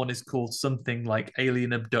 that one is called something like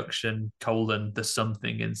Alien Abduction: the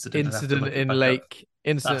something incident. Incident in Lake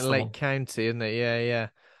County, isn't it? Yeah.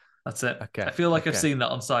 That's it. Okay. I feel like I've seen that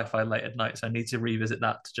on Sci-Fi late at night, so I need to revisit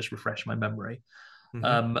that to just refresh my memory.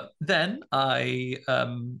 Then I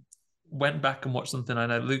went back and watched something. I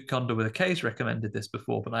know Luke Condor with a K's recommended this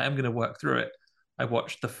before, but I am going to work through it. I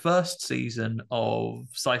watched the first season of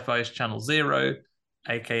Sci-Fi's Channel Zero,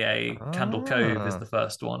 aka Candle Cove is the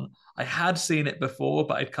first one. I had seen it before,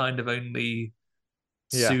 but I'd kind of only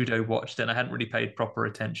pseudo watched it, and I hadn't really paid proper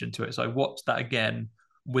attention to it. So I watched that again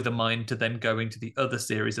with a mind to then go into the other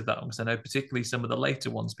series of that one, because I know particularly some of the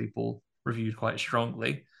later ones people reviewed quite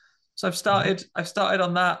strongly. So I've started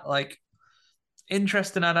on that, like,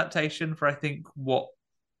 interesting adaptation for, I think, what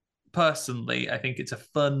personally I think it's a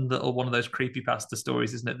fun little one of those creepypasta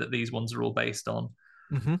stories, isn't it, that these ones are all based on.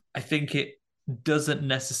 I think it doesn't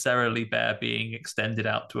necessarily bear being extended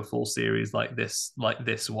out to a full series like this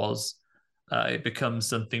was. It becomes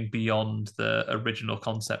something beyond the original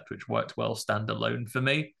concept, which worked well standalone for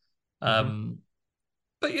me.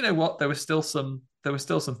 But you know what? There were still some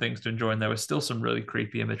things to enjoy, and there was still some really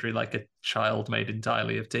creepy imagery, like a child made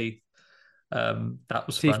entirely of teeth. That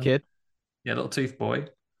was teeth fun. Kid. Yeah, little tooth boy.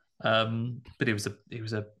 But he was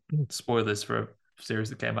a spoilers for a series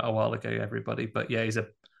that came out a while ago, everybody. But yeah, he's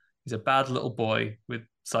a bad little boy with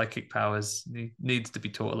psychic powers. He needs to be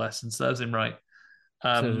taught a lesson. Serves him right.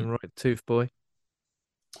 Tooth boy,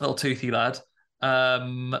 little toothy lad.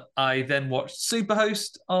 I then watched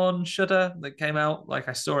Superhost on Shudder that came out. Like,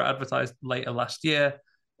 I saw it advertised later last year.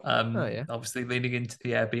 Obviously leaning into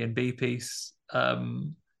the Airbnb piece. A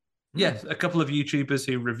couple of YouTubers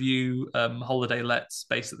who review holiday lets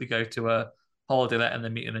basically go to a holiday let and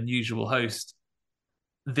then meet an unusual host.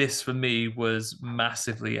 This for me was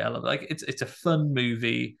massively elevated. Like, it's a fun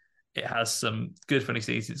movie. It has some good funny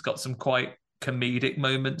scenes. It's got some quite comedic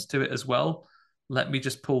moments to it as well. Let me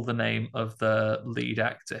just pull the name of the lead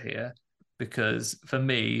actor here, because for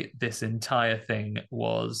me, this entire thing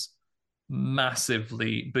was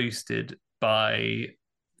massively boosted by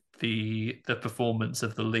the performance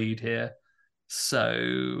of the lead here.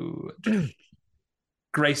 So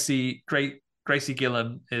Gracie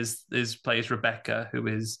Gillam plays Rebecca, who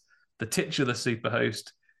is the titular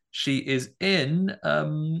superhost. She is in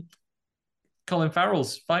Colin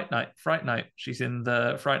Farrell's Fright Night. She's in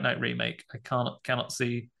the Fright Night remake. I cannot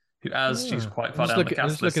see who as. She's quite far down the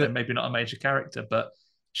cast list, so maybe not a major character, but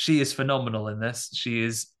she is phenomenal in this. She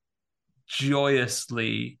is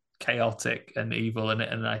joyously chaotic and evil in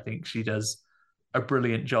it, and I think she does a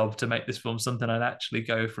brilliant job to make this film something I'd actually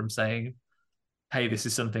go from saying, hey, this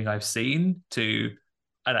is something I've seen, to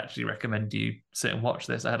I'd actually recommend you sit and watch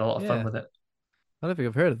this. I had a lot of fun with it. I don't think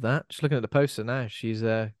I've heard of that. Just looking at the poster now, she's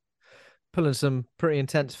pulling some pretty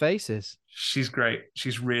intense faces. She's great.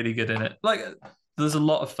 She's really good in it. Like, there's a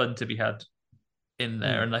lot of fun to be had in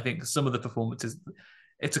there, and I think some of the performances,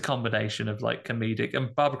 it's a combination of like comedic,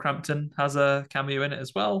 and Barbara Crampton has a cameo in it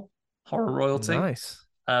as well. Horror royalty. Nice.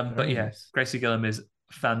 But yeah, nice. Gracie Gillam is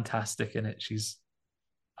fantastic in it.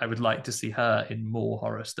 I would like to see her in more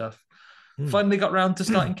horror stuff. Finally got round to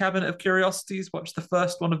starting Cabinet of Curiosities. Watched the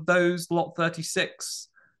first one of those, Lot 36.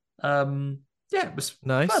 It was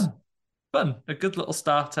nice. Fun. A good little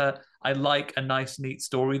starter. I like a nice, neat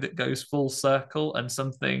story that goes full circle and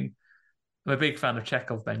something. I'm a big fan of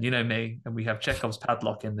Chekhov, Ben. You know me, and we have Chekhov's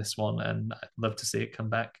Padlock in this one, and I'd love to see it come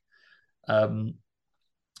back.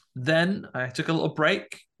 Then I took a little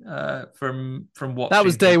break from watching. That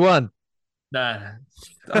was day one. No.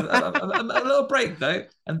 A little break though,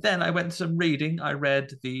 and then I went to some reading. I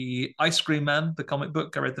read the Ice Cream Man, the comic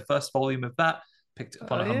book. I read the first volume of that. Picked it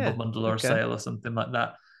up on a Humble Bundle or a sale or something like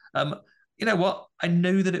that. You know what? I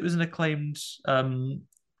knew that it was an acclaimed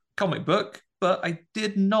comic book, but I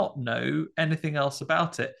did not know anything else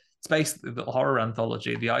about it. It's basically the horror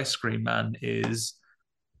anthology. The Ice Cream Man is.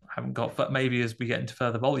 I haven't got, but maybe as we get into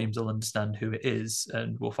further volumes, I'll understand who it is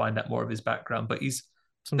and we'll find out more of his background. But he's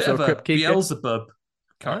some sort of a Beelzebub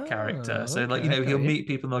character. So, he'll meet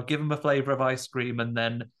people and they'll give him a flavor of ice cream, and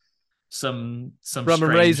then some rum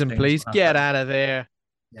and raisin, please get out of there.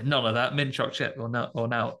 Yeah, none of that. Mint chocolate or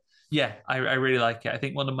now. Yeah, I really like it. I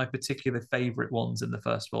think one of my particular favorite ones in the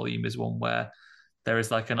first volume is one where there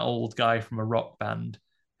is like an old guy from a rock band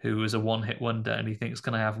who was a one-hit wonder, and he thinks,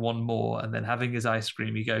 can I have one more? And then having his ice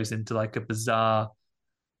cream, he goes into like a bizarre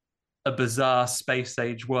space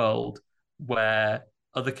age world where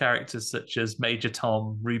other characters such as Major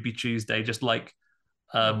Tom, Ruby Tuesday, just like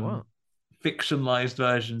fictionalized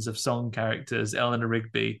versions of song characters. Eleanor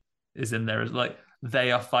Rigby is in there as like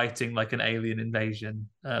they are fighting like an alien invasion,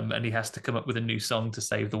 and he has to come up with a new song to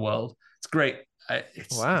save the world. It's great.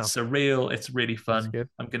 It's surreal. It's really fun.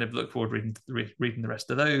 I'm going to look forward to reading the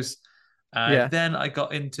rest of those. Then I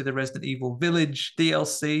got into the Resident Evil Village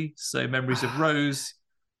DLC, so Memories of Rose.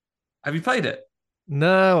 Have you played it?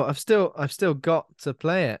 No, I've still got to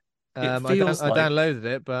play it. I downloaded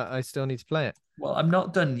it, but I still need to play it. Well, I'm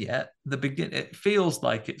not done yet. It feels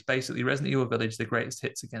like it's basically Resident Evil Village, the greatest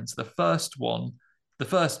hits again. So the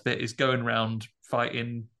first bit is going around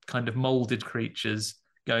fighting kind of molded creatures,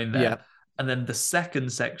 going there. Yeah. And then the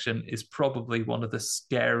second section is probably one of the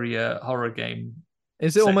scarier horror game.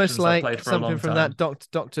 Is it almost like something from that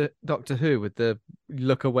Doctor Who with the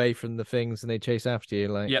look away from the things and they chase after you?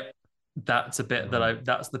 Like, yep, that's the bit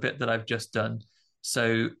that I've just done.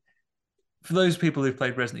 So for those people who've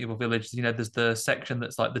played Resident Evil Village, there's the section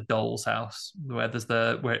that's like the doll's house where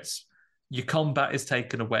it's your combat is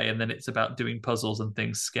taken away, and then it's about doing puzzles and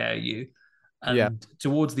things scare you. And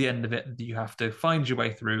towards the end of it, you have to find your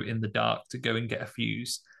way through in the dark to go and get a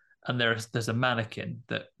fuse. And there's a mannequin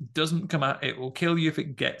that doesn't come out. It will kill you if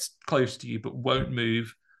it gets close to you, but won't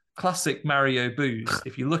move. Classic Mario boos.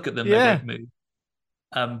 If you look at them, they don't move.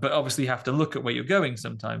 But obviously you have to look at where you're going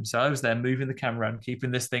sometimes. So I was there moving the camera and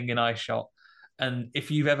keeping this thing in eye shot. And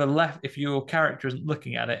if your character isn't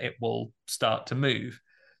looking at it, it will start to move.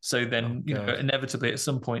 So then, inevitably at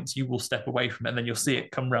some points you will step away from it, and then you'll see it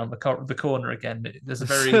come around the corner again. There's a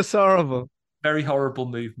very it's horrible, very horrible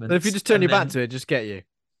movement. But if you just turn your back to it, just get you.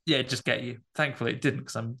 Yeah, just get you. Thankfully, it didn't,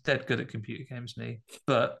 because I'm dead good at computer games, me.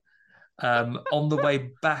 But on the way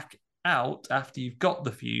back out, after you've got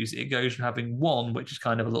the fuse, it goes from having one, which is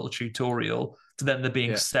kind of a little tutorial, to then there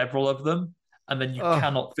being several of them, and then you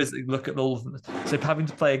cannot physically look at all of them. So having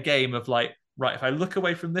to play a game of like, right, if I look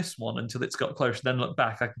away from this one until it's got closer, then look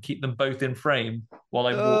back, I can keep them both in frame while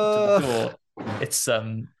I walk to the door.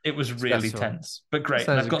 It was really tense, but great.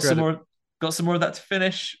 And I've got some more of that to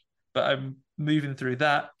finish, but I'm moving through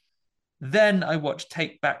that. Then I watched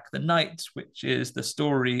Take Back the Night, which is the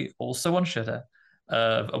story also on Shudder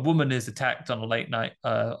A woman is attacked on a late night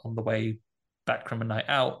on the way back from a night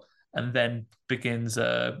out, and then begins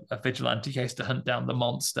a vigilante case to hunt down the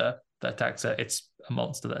monster that attacks her. It's a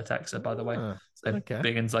monster that attacks her, by the way. So it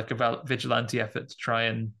begins like a vigilante effort to try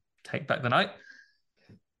and take back the night.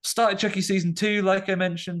 Started Chucky season 2, like I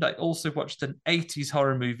mentioned. I also watched an 80s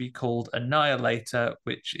horror movie called Annihilator,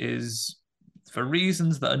 which is, for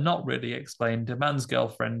reasons that are not really explained, a man's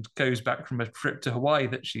girlfriend goes back from a trip to Hawaii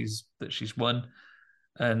that she's won,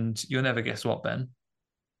 and you'll never guess what, Ben.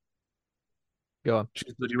 Go on.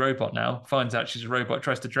 She's a bloody robot now. Finds out she's a robot,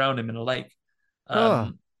 tries to drown him in a lake.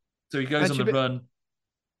 So he goes on the run.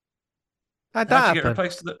 How'd that get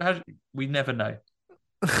replaced? We never know.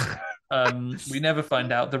 We never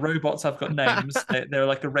find out. The robots have got names. They're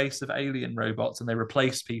like a race of alien robots, and they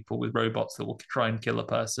replace people with robots that will try and kill a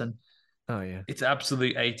person. Oh yeah, it's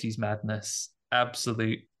absolute 80s madness,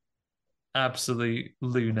 absolute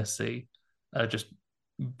lunacy. Just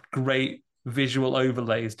great visual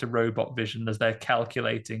overlays to robot vision as they're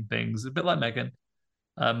calculating things, a bit like Megan.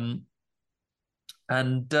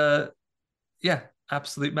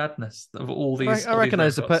 Absolute madness of all these. I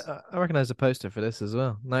recognize a poster for this as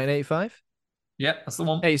well. 1985. Yeah, that's the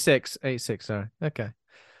one. 86. Sorry. Okay.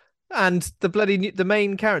 And the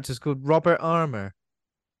main character is called Robert Armour.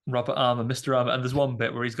 Mr. Armour, and there's one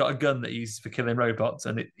bit where he's got a gun that he uses for killing robots,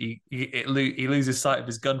 and he loses sight of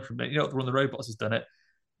his gun from it. You know what? One of the robots has done it,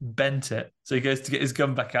 bent it, so he goes to get his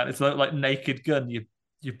gun back out. It's like Naked Gun. Your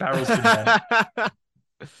barrel's been bent.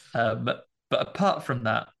 But apart from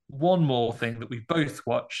that, one more thing that we've both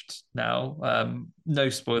watched now. No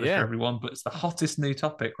spoilers for everyone, but it's the hottest new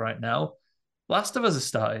topic right now. Last of Us has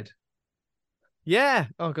started. Yeah.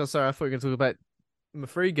 Oh god, sorry. I thought you were going to talk about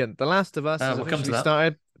Mafregan. The Last of Us has officially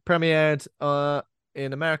started. Premiered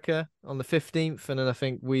in America on the 15th, and then I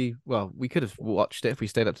think we could have watched it if we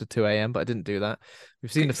stayed up to 2 a.m, but I didn't do that.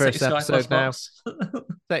 We've seen the first episode now. Set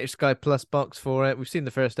your Sky Plus box for it. We've seen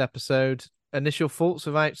the first episode. Initial thoughts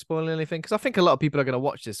without spoiling anything, because I think a lot of people are going to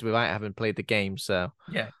watch this without having played the game. So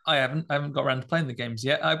yeah, I haven't got around to playing the games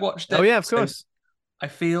yet. I watched it. Oh yeah, of course. I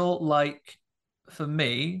feel like, for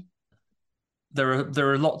me, there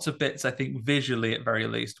are lots of bits, I think, visually at very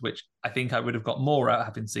least, which I think I would have got more out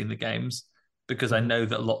having seen the games, because I know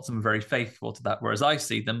that lots of them are very faithful to that. Whereas I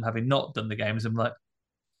see them having not done the games, I'm like,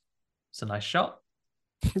 it's a nice shot.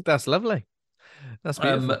 That's lovely. That's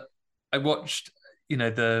beautiful. I watched,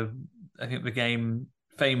 I think the game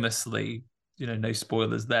famously, no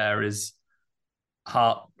spoilers there, is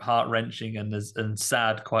heart-wrenching and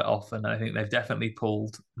sad quite often. I think they've definitely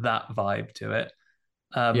pulled that vibe to it.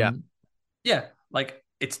 Like,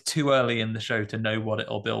 it's too early in the show to know what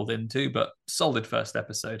it'll build into, but solid first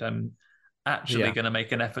episode. I'm actually going to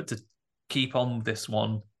make an effort to keep on this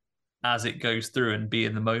one as it goes through and be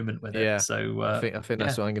in the moment with it. So I think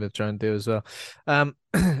that's what I'm going to try and do as well.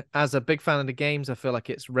 As a big fan of the games, I feel like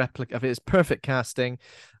it's perfect casting,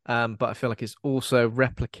 but I feel like it's also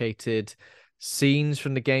replicated scenes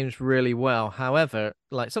from the games really well. However,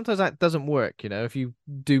 like, sometimes that doesn't work. If you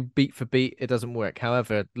do beat for beat, it doesn't work.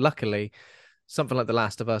 However, luckily, something like The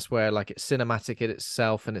Last of Us, where like it's cinematic in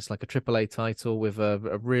itself and it's like a AAA title with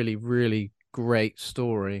a really, really great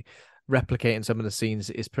story, replicating some of the scenes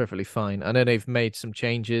is perfectly fine. I know they've made some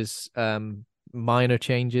changes, minor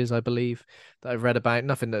changes, I believe, that I've read about.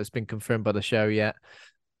 Nothing that has been confirmed by the show yet.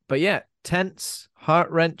 But yeah, tense,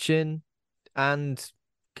 heart-wrenching, and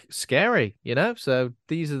scary, So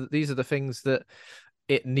these are the things that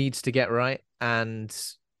it needs to get right. And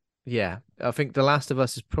yeah, I think The Last of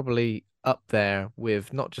Us is probably up there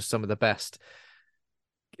with not just some of the best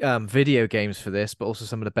video games for this, but also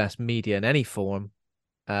some of the best media in any form.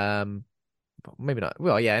 Maybe not.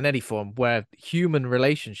 Well, yeah, in any form where human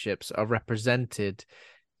relationships are represented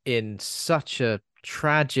in such a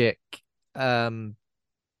tragic,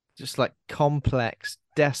 just like complex,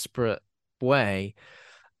 desperate way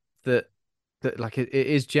that like it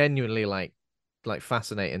is genuinely like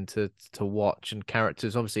fascinating to watch. And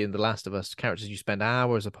characters, obviously, in The Last of Us, characters you spend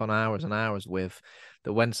hours upon hours and hours with,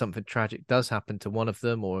 that when something tragic does happen to one of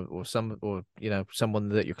them or someone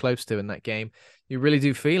that you're close to in that game, you really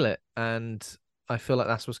do feel it. And I feel like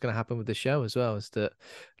that's what's going to happen with the show as well, is that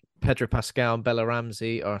Pedro Pascal and Bella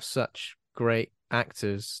Ramsey are such great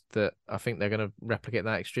actors that I think they're going to replicate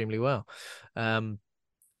that extremely well.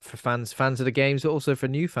 For fans of the games, but also for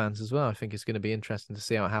new fans as well. I think it's going to be interesting to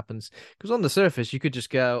see how it happens, because on the surface you could just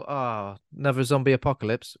go, another zombie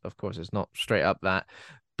apocalypse. Of course, it's not straight up that,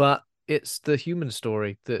 but it's the human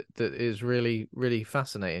story that is really, really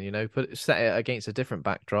fascinating. Set it against a different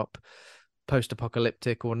backdrop,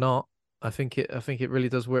 post-apocalyptic or not. I think it really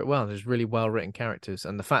does work well. There's really well written characters,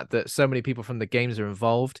 and the fact that so many people from the games are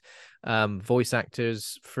involved, voice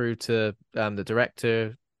actors through to the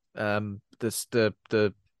director,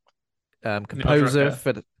 the composer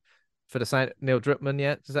for the sign, Neil Druckmann.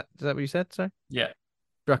 Yeah, is that what you said? Sorry. Yeah.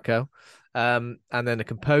 Drucko. And then the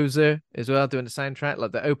composer as well doing the soundtrack.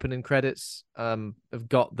 Like the opening credits have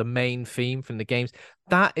got the main theme from the games.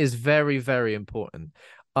 That is very, very important.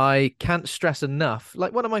 I can't stress enough.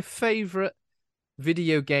 Like one of my favorite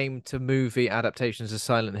video game to movie adaptations is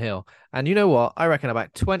Silent Hill. And you know what? I reckon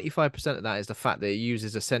about 25% of that is the fact that it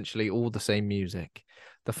uses essentially all the same music.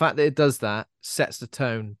 The fact that it does that sets the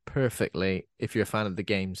tone perfectly if you're a fan of the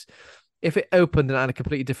games. If it opened and had a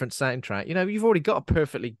completely different soundtrack, you've already got a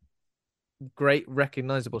perfectly great,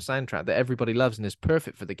 recognizable soundtrack that everybody loves and is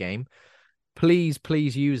perfect for the game. Please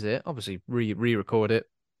use it. Obviously, re-record it.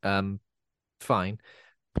 Fine.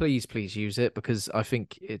 Please use it, because I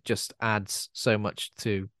think it just adds so much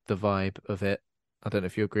to the vibe of it. I don't know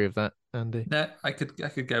if you agree with that, Andy. No, I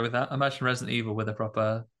could go with that. Imagine Resident Evil with a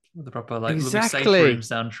proper like exactly. safe room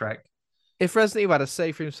soundtrack. If Resident Evil had a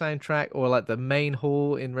safe room soundtrack, or like the main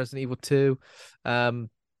hall in Resident Evil 2, do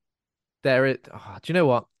you know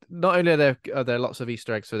what? Not only are there lots of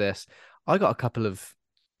Easter eggs for this, I got a couple of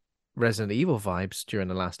Resident Evil vibes during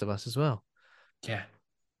The Last of Us as well. Yeah.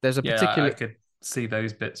 There's a particular... I could see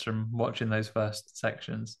those bits from watching those first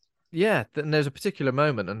sections. Yeah, and there's a particular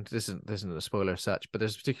moment, and this isn't a spoiler as such, but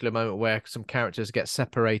there's a particular moment where some characters get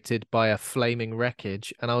separated by a flaming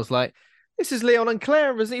wreckage, and I was like, this is Leon and Claire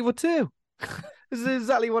in Resident Evil 2. This is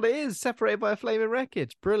exactly what it is, separated by a flaming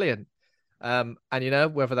wreckage. Brilliant. And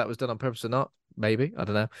whether that was done on purpose or not, maybe, I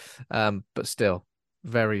don't know. But still,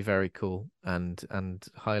 very, very cool, and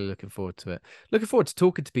highly looking forward to it. Looking forward to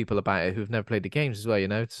talking to people about it who've never played the games as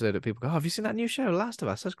well, so that people go, oh, have you seen that new show, Last of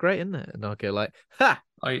Us? That's great, isn't it? And I'll go like, ha!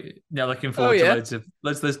 Looking forward to loads of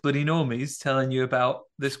those bloody normies telling you about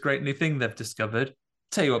this great new thing they've discovered.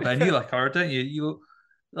 Tell you what, Ben, you like horror, don't you?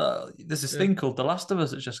 There's this thing called The Last of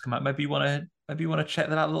Us that's just come out. Maybe you want to check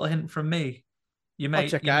that out. A little hint from me. I'll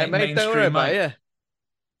check it out, mate. Don't worry about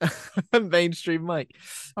it. Mainstream Mike.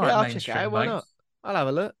 All right, I'll check it out. Why not? I'll have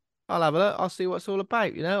a look. I'll see what it's all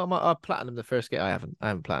about. I'll platinum the first game. I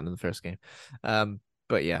haven't platinum the first game.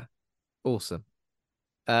 But yeah, awesome.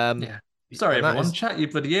 Yeah. Sorry, everyone. Chat your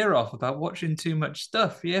bloody ear off about watching too much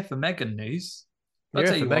stuff. Yeah, for Megan news. I'll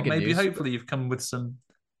tell you what. Maybe hopefully you've come with some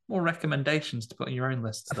more recommendations to put on your own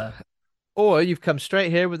lists there. Or you've come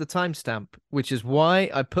straight here with a timestamp, which is why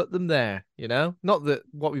I put them there. Not that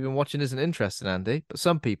what we've been watching isn't interesting, Andy, but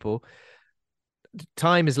some people,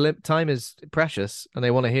 time is precious, and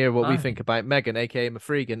they want to hear what we think about Megan, aka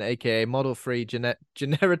Mafregan, aka model-free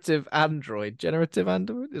generative android. Generative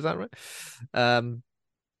android, is that right?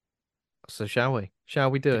 So shall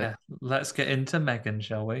we do it? Let's get into Megan,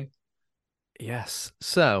 shall we? Yes.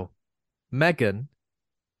 So Megan,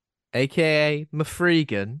 aka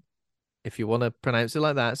Mafregan, if you want to pronounce it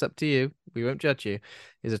like that, it's up to you. We won't judge you.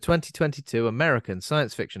 Is a 2022 American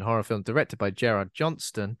science fiction horror film directed by Gerard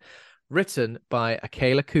Johnston, written by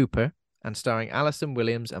Akela Cooper, and starring Alison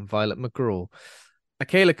Williams and Violet McGraw.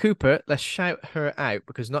 Akela Cooper, let's shout her out,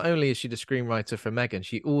 because not only is she the screenwriter for Megan,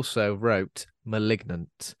 she also wrote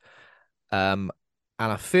Malignant. And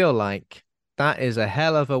I feel like that is a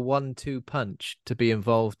hell of a 1-2 punch to be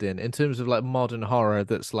involved in terms of like modern horror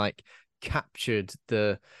that's like captured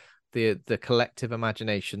the collective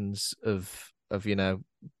imaginations of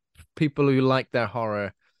people who like their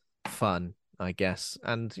horror fun, I guess.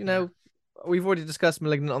 And we've already discussed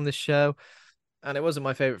Malignant on this show, and it wasn't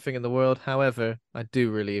my favorite thing in the world. However, I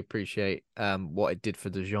do really appreciate what it did for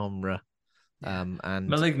the genre. And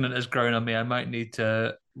Malignant has grown on me. I might need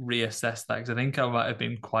to reassess that, because I think I might have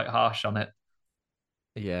been quite harsh on it.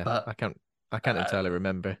 Yeah, but I can't entirely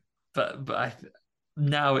remember. But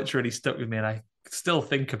now it's really stuck with me, and I still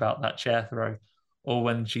think about that chair throw, or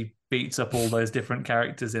when she beats up all those different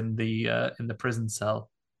characters in the prison cell.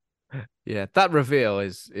 Yeah, that reveal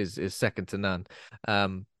is second to none.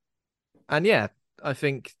 And yeah, I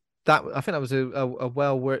think that was a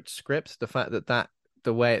well worked script. The fact that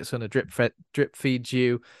the way it's going to drip feeds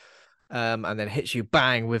you, and then hits you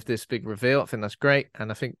bang with this big reveal, I think that's great.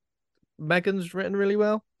 And I think Megan's written really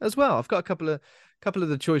well as well. I've got a couple of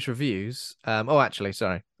the choice reviews. Actually,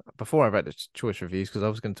 sorry. Before I read the choice reviews, because I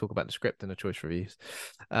was going to talk about the script and the choice reviews.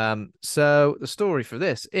 So the story for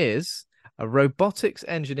this is: a robotics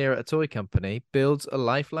engineer at a toy company builds a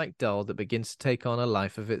lifelike doll that begins to take on a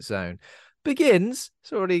life of its own. It's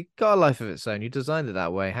already got a life of its own. You designed it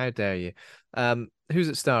that way. How dare you? Who's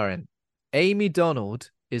it starring? Amy Donald,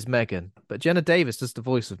 is Megan, but Jenna Davis does the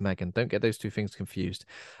voice of Megan. Don't get those two things confused.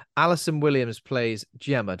 Alison Williams plays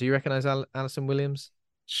Gemma. Do you recognize Alison Williams?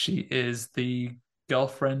 She is the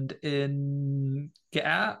girlfriend in Get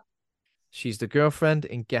Out. She's the girlfriend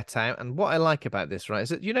in Get Out. And what I like about this, right, is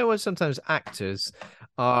that what sometimes actors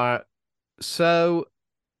are so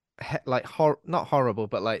not horrible,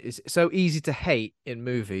 but like it's so easy to hate in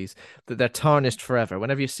movies that they're tarnished forever.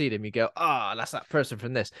 Whenever you see them, you go, that's that person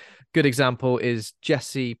from this. Good example is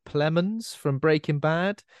Jesse Plemons from Breaking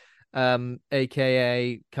Bad,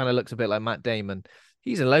 aka kind of looks a bit like Matt Damon.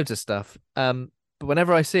 He's in loads of stuff. But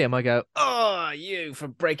whenever I see him, I go, you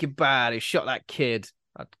from Breaking Bad who shot that kid.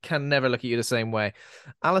 I can never look at you the same way.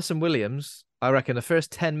 Alison Williams, I reckon the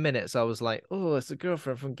first 10 minutes I was like, it's the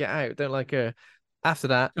girlfriend from Get Out, don't like her. After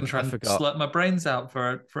that, I'm trying I forgot. to slurp my brains out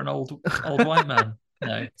for an old white man.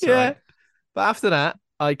 No, yeah. Right. But after that,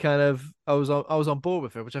 I was on board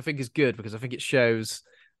with her, which I think is good because I think it shows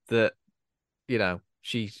that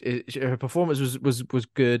her performance was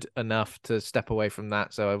good enough to step away from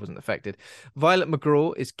that, so I wasn't affected. Violet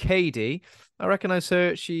McGraw is Katie. I recognize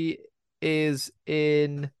her. She is she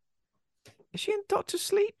in Doctor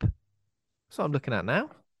Sleep? That's what I'm looking at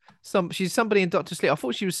now. She's somebody in Doctor Sleep. I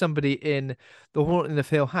thought she was somebody in The Haunting of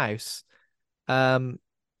Hill House. Yeah,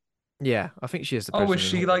 I think she is the person. Is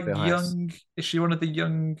she like young? House. Is she one of the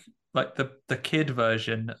young, like the kid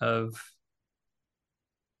version of?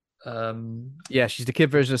 Yeah, she's the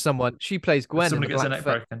kid version of someone. She plays Gwen. Someone gets her neck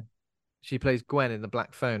broken. She plays Gwen in The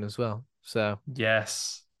Black Phone as well. So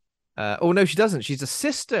yes. No, she doesn't. She's a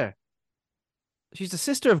sister. She's the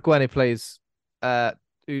sister of Gwen who plays of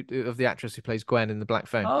the actress who plays Gwen in The Black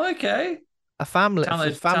Phone. Oh, okay. A family,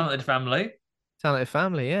 talented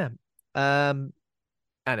family, yeah. And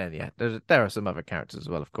then there are some other characters as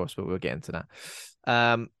well, of course, but we'll get into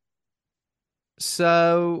that.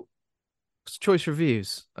 So choice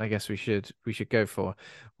reviews, I guess we should go for.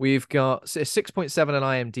 We've got 6.7 on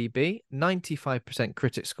IMDb, 95%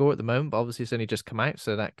 critic score at the moment, but obviously it's only just come out,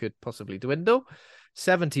 so that could possibly dwindle.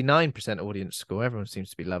 79% audience score. Everyone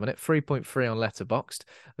seems to be loving it. 3.3 on Letterboxd.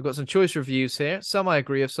 I've got some choice reviews here. Some I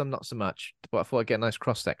agree with, some not so much. But I thought I'd get a nice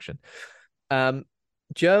cross section.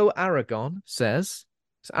 Joe Aragon says,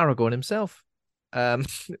 it's Aragorn himself.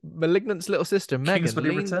 Malignant's little sister Megan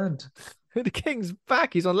returned. The King's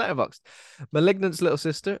back. He's on Letterboxd. Malignant's little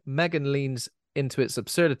sister Megan leans into its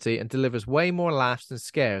absurdity and delivers way more laughs than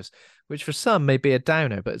scares, which for some may be a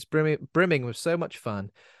downer, but it's brimming with so much fun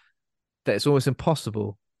that it's almost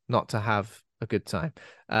impossible not to have a good time.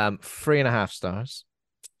 3.5 stars.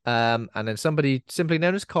 And then somebody simply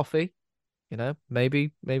known as Coffee,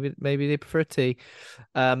 maybe they prefer tea.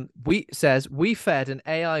 We fed an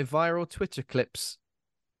AI viral Twitter clips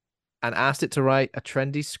and asked it to write a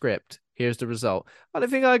trendy script. Here's the result. I don't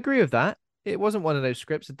think I agree with that. It wasn't one of those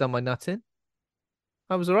scripts that done my nut in.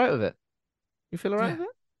 I was all right with it. You feel all right with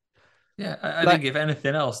it? Yeah, I think if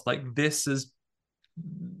anything else, like this is...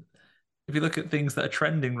 If you look at things that are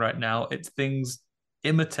trending right now, it's things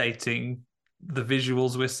imitating the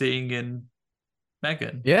visuals we're seeing in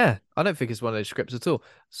Megan. Yeah, I don't think it's one of those scripts at all.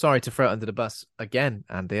 Sorry to throw it under the bus again,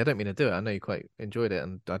 Andy. I don't mean to do it. I know you quite enjoyed it,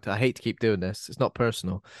 and I hate to keep doing this. It's not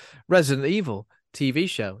personal. Resident Evil TV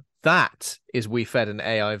show. That is we fed an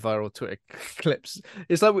AI viral Twitter clips.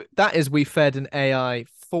 It's like that is we fed an AI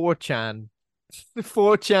 4chan and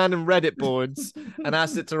Reddit boards and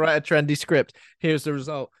asked it to write a trendy script. Here's the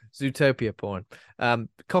result. Zootopia porn.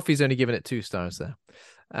 Coffee's only given it 2 stars there.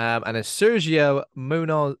 And then Sergio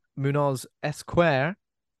Munoz Esquire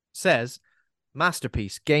says,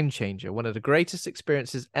 masterpiece, game changer, one of the greatest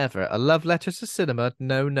experiences ever. A love letter to cinema,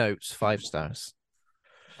 no notes, 5 stars.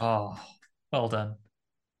 Oh, well done.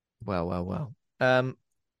 Well.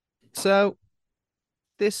 So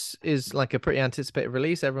this is like a pretty anticipated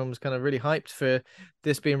release. Everyone was kind of really hyped for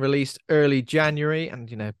this being released early January,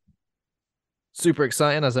 and super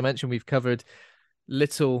exciting. As I mentioned, we've covered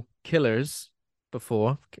Little Killers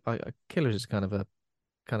before. Killers is kind of a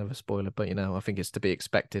spoiler, but I think it's to be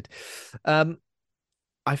expected.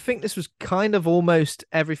 I think this was kind of almost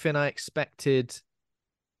everything I expected.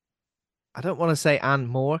 I don't want to say and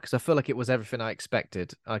more, because I feel like it was everything I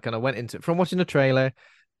expected. I kind of went into it from watching the trailer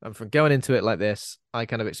and from going into it like this. I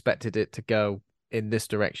kind of expected it to go in this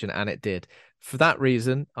direction, and it did. For that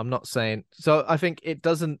reason, I'm not saying so. I think it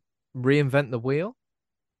doesn't reinvent the wheel.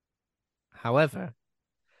 However,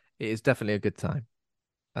 it is definitely a good time.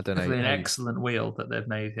 I don't know. Definitely an excellent wheel that they've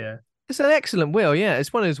made here. It's an excellent wheel, yeah.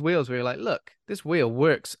 It's one of those wheels where you're like, look, this wheel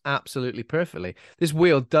works absolutely perfectly. This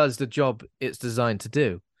wheel does the job it's designed to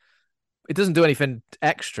do. It doesn't do anything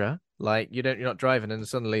extra. Like you're not driving and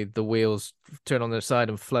suddenly the wheels turn on their side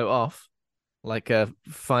and float off. like a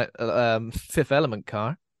Fifth Element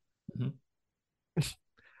car. Mhm.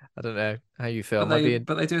 I don't know how you feel. But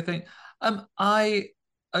they do a thing. I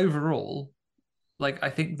overall, like, I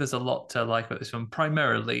think there's a lot to like about this one.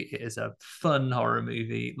 Primarily, it is a fun horror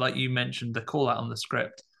movie. Like you mentioned, the call out on the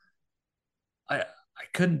script. I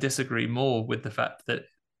couldn't disagree more with the fact that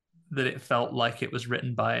it felt like it was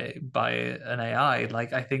written by an AI.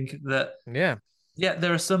 Like, I think that, Yeah. yeah,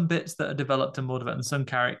 there are some bits that are developed and more developed, and some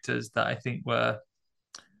characters that I think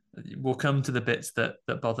will come to the bits that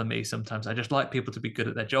bother me sometimes. I just like people to be good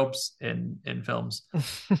at their jobs in films,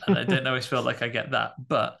 and I don't always feel like I get that.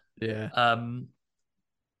 But Yeah.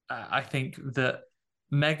 I think that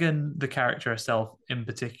Megan, the character herself in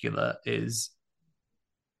particular, is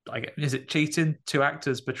it cheating? Two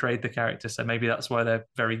actors portrayed the character, so maybe that's why they're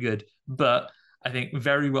very good. But I think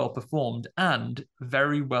very well performed and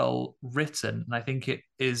very well written. And I think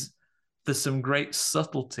there's some great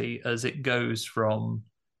subtlety as it goes from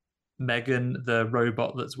Megan, the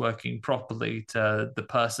robot that's working properly, to the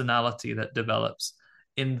personality that develops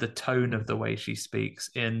in the tone of the way she speaks,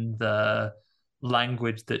 in the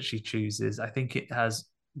language that she chooses. I think it has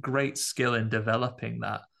great skill in developing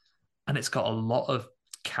that. And it's got a lot of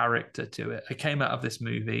character to it. I came out of this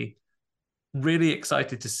movie really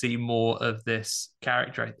excited to see more of this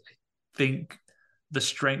character. I think the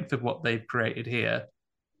strength of what they've created here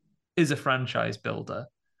is a franchise builder.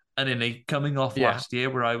 And in a coming off last year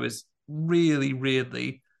where I was really,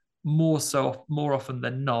 really more often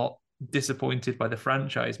than not disappointed by the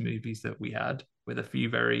franchise movies that we had, with a few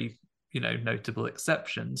very, notable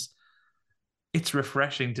exceptions, it's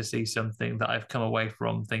refreshing to see something that I've come away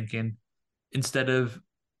from thinking, instead of,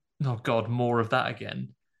 oh God, more of that again,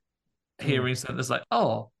 hearing something that's like,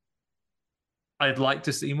 oh, I'd like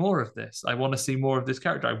to see more of this. I want to see more of this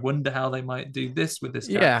character. I wonder how they might do this with this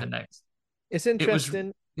character next. It's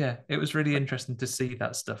interesting. It was really interesting to see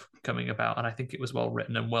that stuff coming about, and I think it was well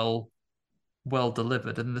written and well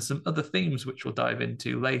delivered. And there's some other themes which we'll dive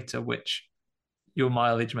into later, which your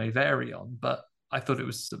mileage may vary on, but I thought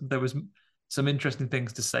there was some interesting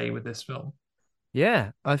things to say with this film.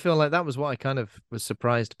 Yeah, I feel like that was what I kind of was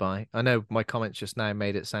surprised by. I know my comments just now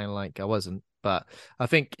made it sound like I wasn't, but I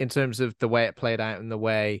think in terms of the way it played out and the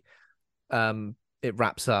way it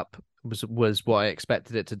wraps up was what I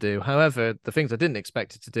expected it to do. However, the things I didn't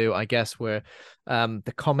expect it to do, I guess, were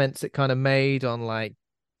the comments it kind of made on like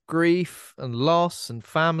grief and loss and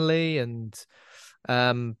family and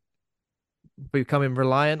becoming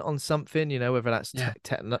reliant on something, whether that's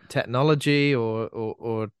technology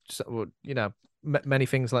or many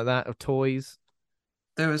things like that, or toys.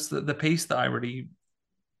 There was the piece that I really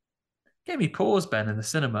gave me pause, Ben, in the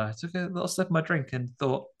cinema. I took a little sip of my drink and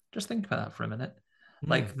thought, just think about that for a minute.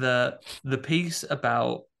 Like the piece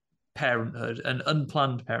about parenthood and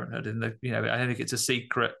unplanned parenthood in the, I don't think it's a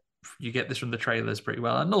secret. You get this from the trailers pretty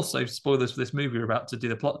well. And also spoilers for this movie we're about to do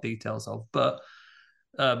the plot details of. But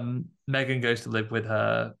Megan goes to live with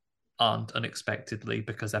her aunt unexpectedly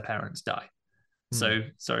because her parents die. So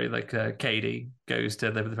sorry, Katie goes to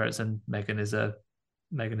live with her parents, and Megan is a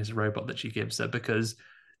robot that she gives her, because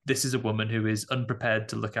this is a woman who is unprepared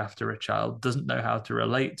to look after a child, doesn't know how to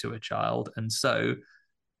relate to a child, and so,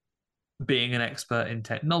 being an expert in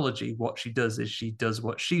technology, what she does is she does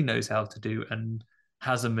what she knows how to do and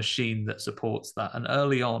has a machine that supports that. And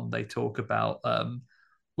early on, they talk about,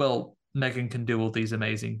 Megan can do all these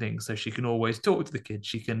amazing things, so she can always talk to the kid.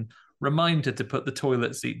 She can remind her to put the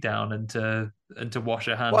toilet seat down and to wash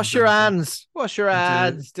her hands. Wash your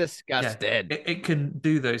hands. Disgusting. Yeah, it can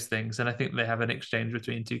do those things, and I think they have an exchange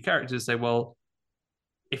between two characters. Say, well,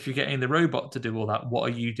 if you're getting the robot to do all that, what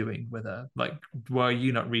are you doing with her? Like, why are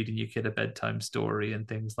you not reading your kid a bedtime story and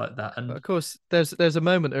things like that? And of course, there's a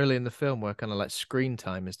moment early in the film where kind of like screen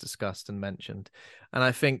time is discussed and mentioned, and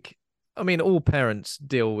I think, all parents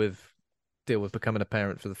deal with becoming a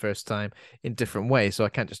parent for the first time in different ways. So I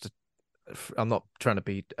can't I'm not trying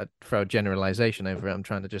to throw a generalization over it. I'm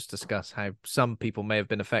trying to just discuss how some people may have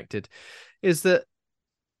been affected. Is that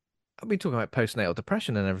I've been talking about postnatal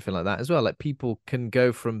depression and everything like that as well. Like, people can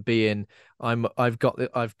go from being I've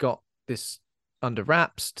got this under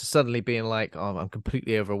wraps to suddenly being like, oh, I'm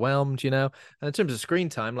completely overwhelmed, And in terms of screen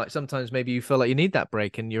time, like, sometimes maybe you feel like you need that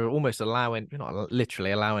break, and you're not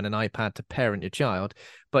literally allowing an iPad to parent your child,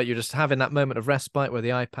 but you're just having that moment of respite where the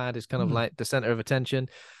iPad is kind of like the center of attention.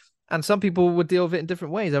 And some people would deal with it in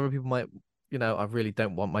different ways. Other people might, I really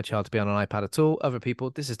don't want my child to be on an iPad at all. Other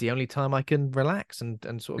people, this is the only time I can relax and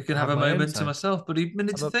sort of. We can have a moment to myself, but a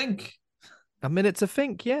minute to think. A minute to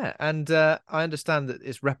think, yeah. And I understand that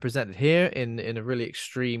it's represented here in a really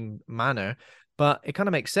extreme manner, But it kind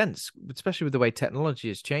of makes sense, especially with the way technology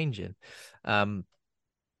is changing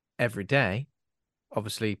every day.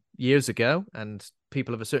 Obviously, years ago, and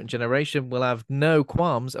people of a certain generation will have no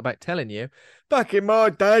qualms about telling you, back in my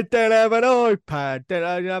day, didn't have an iPad,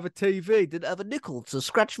 didn't have a TV, didn't have a nickel to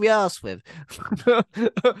scratch my ass with.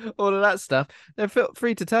 All of that stuff. They're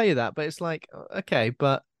free to tell you that, but it's like, okay,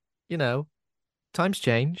 but, you know, times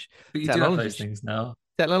change. But you do have those things now.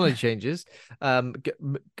 Technology changes.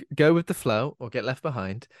 Go with the flow or get left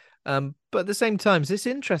behind. But at the same time, it's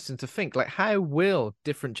interesting to think, like, how will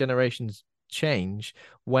different generations change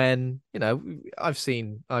when, you know,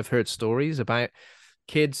 I've heard stories about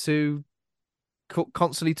kids who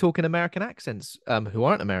constantly talk in American accents who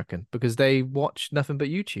aren't American because they watch nothing but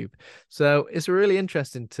YouTube. So it's really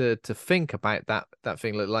interesting to think about that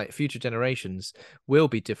thing. Like future generations will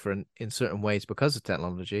be different in certain ways because of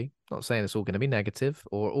technology. Not saying it's all going to be negative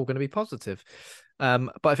or all going to be positive,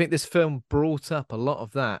 but I think this film brought up a lot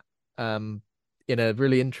of that in a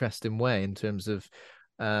really interesting way in terms of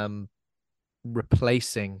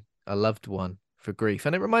replacing a loved one for grief.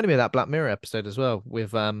 And it reminded me of that Black Mirror episode as well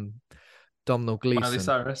with Domhnall Gleeson. Miley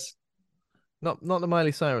Cyrus. Not the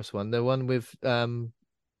Miley Cyrus one, the one with Domhnall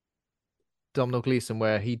Gleeson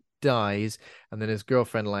where he dies and then his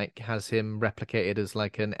girlfriend like has him replicated as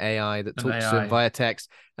like an AI that talks to him via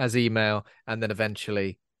text, as email, and then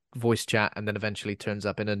eventually voice chat, and then eventually turns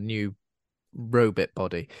up in a new robot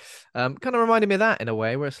body. Kind of reminded me of that in a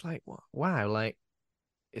way where it's like, wow, like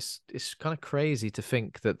it's kind of crazy to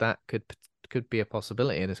think that could be a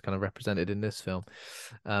possibility, and it's kind of represented in this film.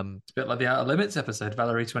 It's a bit like the Outer Limits episode,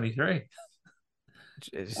 Valerie 23.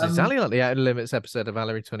 It's exactly like the Outer Limits episode of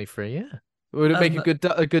Valerie 23. Yeah, would it make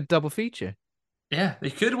a good double feature? Yeah,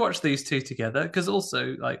 you could watch these two together because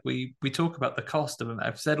also, like we talk about the cost of them.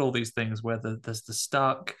 I've said all these things where there's the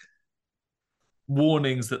stark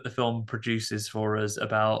warnings that the film produces for us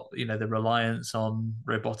about, you know, the reliance on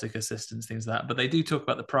robotic assistants, things like that. But they do talk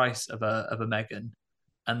about the price of a Megan,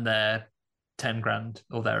 and they're 10 grand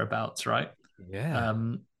or thereabouts, right? Yeah.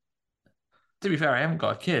 To be fair, I haven't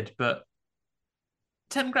got a kid, but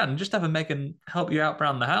 10 grand, just have a Megan help you out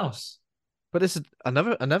around the house. But this is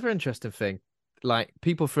another interesting thing. Like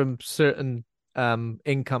people from certain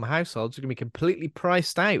income households are going to be completely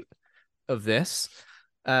priced out of this.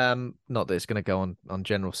 Not that it's going to go on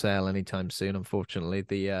general sale anytime soon. Unfortunately,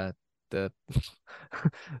 the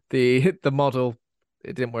model,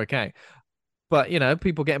 it didn't work out. But you know,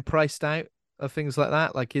 people getting priced out of things like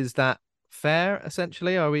that. Like, is that fair?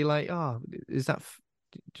 Essentially, are we like, oh, is that?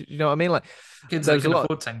 Do you know what I mean? Like, kids that can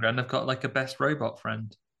afford 10 grand have got like a best robot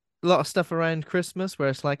friend. A lot of stuff around Christmas where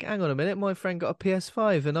it's like, hang on a minute, my friend got a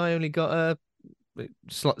PS5 and I only got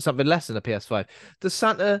something less than a PS5. Does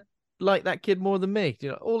Santa like that kid more than me? You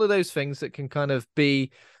know, all of those things that can kind of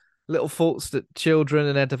be little faults that children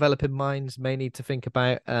and their developing minds may need to think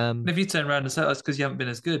about. And if you turn around and say that's because you haven't been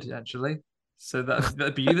as good, actually, so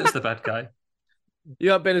that'd be you that's the bad guy.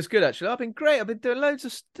 You haven't been as good, actually. I've been great. I've been doing loads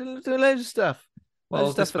of stuff.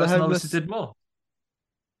 Well, this person obviously did more.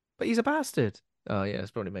 But he's a bastard. Oh yeah, this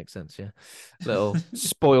probably makes sense. Yeah, little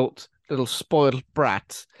spoiled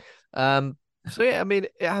brat. So yeah, I mean,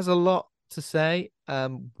 it has a lot to say.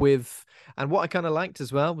 And what I kind of liked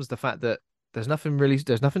as well was the fact that there's nothing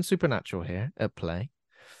supernatural here at play.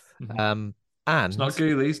 Mm-hmm. And it's not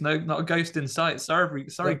Ghoulies, not a ghost in sight. Sorry,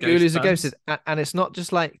 Ghoulies are ghosted, and it's not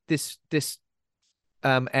just like this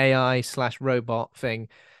AI/robot thing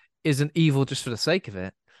isn't evil just for the sake of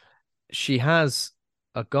it. She has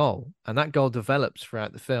a goal, and that goal develops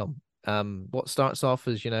throughout the film. What starts off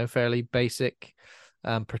as, you know, fairly basic,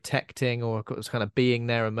 protecting or kind of being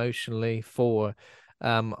there emotionally for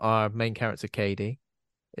our main character Katie,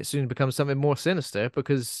 it soon becomes something more sinister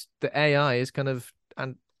because the AI is kind of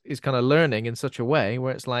learning in such a way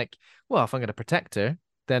where it's like, well, if I'm going to protect her,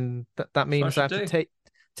 then that means I have to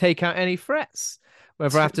take out any threats.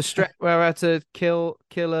 Whether I have to kill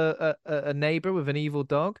a neighbor with an evil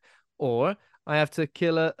dog, or I have to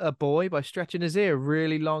kill a boy by stretching his ear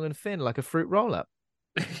really long and thin like a fruit roll-up.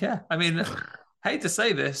 Yeah, I mean, I hate to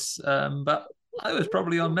say this, but I was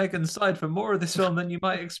probably on Megan's side for more of this film than you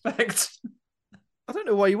might expect. I don't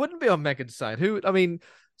know why you wouldn't be on Megan's side.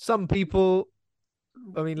 Some people,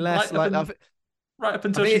 I mean, less right up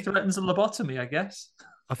until she threatens a lobotomy, I guess.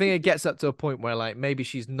 I think it gets up to a point where, like, maybe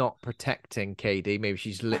she's not protecting KD. Maybe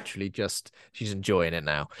she's literally she's enjoying it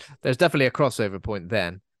now. There's definitely a crossover point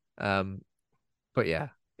then. But yeah,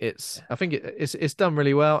 I think it's done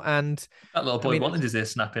really well. And that little boy wanted his ear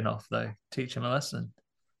snapping off, though. Teach him a lesson.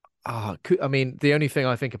 The only thing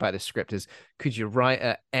I think about this script is, could you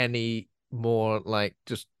write any more like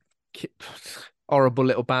just horrible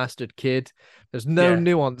little bastard kid. There's no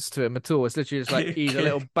nuance to him at all. It's literally just like, he's a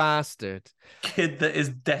little bastard. Kid that is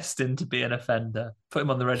destined to be an offender. Put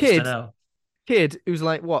him on the register now. Kid who's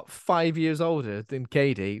like, what, 5 years older than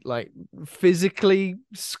Katie, like physically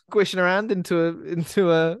squishing around into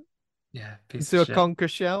a conker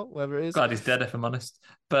shell, whatever it is. Glad he's dead, if I'm honest.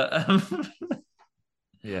 But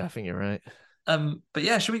yeah, I think you're right. But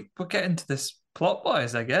yeah, we'll get into this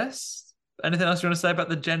plot-wise, I guess. Anything else you want to say about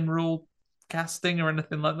the general casting or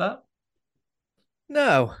anything like that?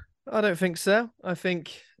 No, I don't think so. I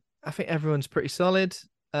think everyone's pretty solid.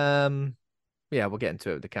 Yeah, we'll get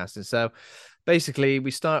into it with the casting. So basically, we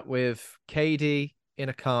start with Katie in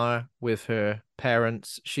a car with her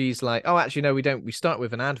parents. She's like, oh, actually, no, we don't. We start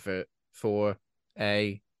with an advert for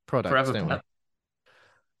a product, Forever don't Pet.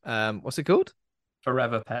 we? What's it called?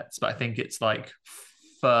 Forever Pets, but I think it's like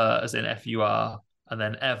fur as in FUR, and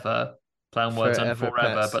then ever, play on words on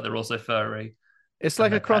forever, but they're also furry. It's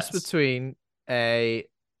like a cross between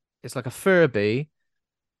it's like a Furby.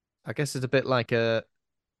 I guess it's a bit like a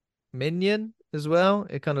Minion as well.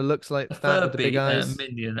 It kind of looks like that with the big eyes.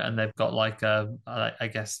 Minion, and they've got like I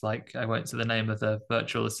guess like I won't say the name of the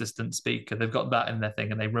virtual assistant speaker. They've got that in their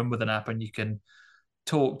thing, and they run with an app, and you can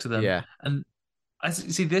talk to them. Yeah. And I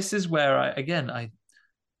see. This is where I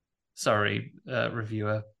sorry,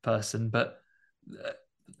 reviewer person, but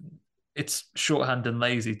it's shorthand and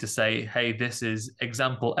lazy to say, hey, this is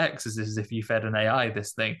example X, as if you fed an AI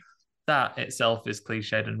this thing. That itself is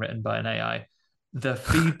cliched and written by an AI. The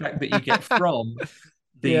feedback that you get from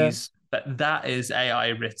these, that is AI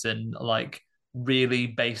written, like really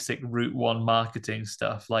basic route one marketing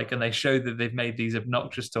stuff. Like, and they show that they've made these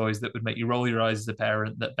obnoxious toys that would make you roll your eyes as a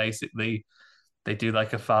parent, that basically they do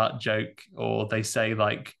like a fart joke, or they say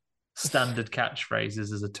like standard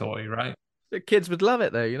catchphrases as a toy, right? The kids would love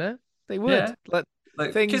it though, you know? They would. Yeah.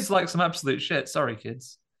 Like kids like some absolute shit. Sorry,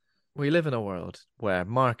 kids. We live in a world where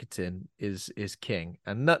marketing is king,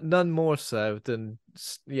 and none more so than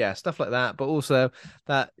stuff like that, but also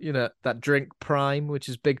that, you know, that drink Prime, which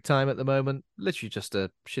is big time at the moment, literally just a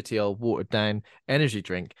shitty old watered down energy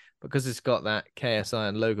drink, because it's got that KSI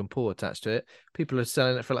and Logan Paul attached to it. People are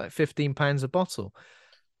selling it for like £15 a bottle.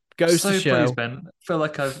 Goes to show. Please, Ben, feel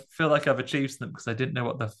like I've achieved something because I didn't know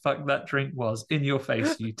what the fuck that drink was. In your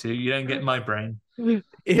face, you two. You don't get my brain.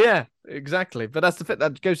 Yeah, exactly. But that's the fit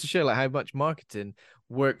that goes to show like how much marketing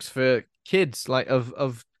works for kids, like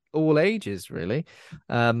of all ages, really.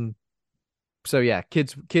 So yeah,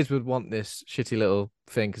 kids would want this shitty little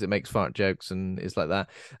thing because it makes fart jokes and is like that.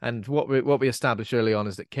 And what we established early on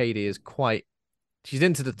is that Katie is she's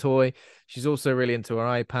into the toy. She's also really into her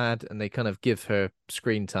iPad, and they kind of give her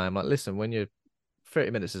screen time. Like, listen, when your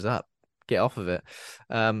 30 minutes is up, get off of it.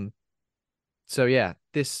 So yeah,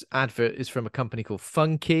 this advert is from a company called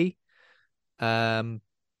Funky. And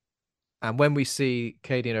when we see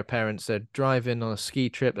Katie and her parents, they're driving on a ski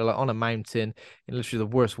trip. They're like on a mountain in literally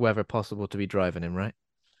the worst weather possible to be driving in, right?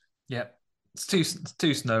 Yeah, it's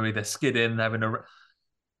too snowy. They're skidding, they're having a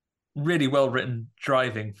really well-written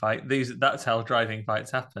driving fight. That's how driving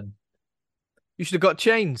fights happen. You should have got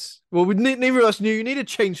chains. Well, neither of us knew you needed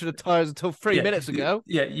chains for the tires until 3 minutes ago.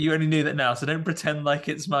 Yeah, you only knew that now, so don't pretend like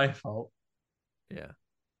it's my fault. Yeah.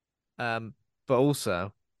 But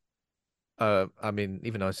also, I mean,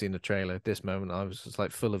 even though I've seen the trailer at this moment, I was just like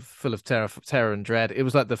full of terror and dread. It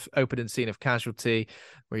was like the opening scene of Casualty,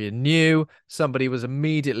 where you knew somebody was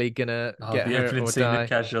immediately gonna get hurt or die. The opening scene of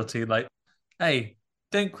Casualty, like, hey,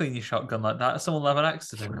 don't clean your shotgun like that. Someone will have an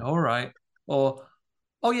accident. All right. Or,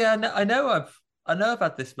 oh yeah, I know I've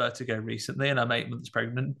had this vertigo recently, and I'm 8 months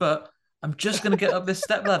pregnant, but I'm just gonna get up this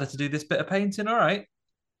step ladder to do this bit of painting. All right.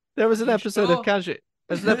 There was an episode of Casualty.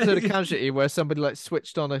 There's an episode of Casualty where somebody like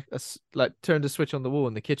switched on turned a switch on the wall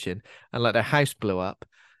in the kitchen, and like their house blew up.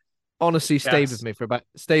 Honestly, stayed with me for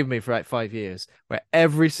like 5 years, where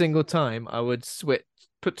every single time I would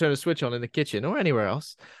turn a switch on in the kitchen or anywhere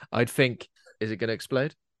else, I'd think, is it going to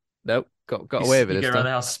explode? Nope, got away with it. You go around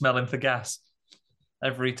the house smelling for gas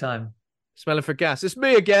every time. Smelling for gas. It's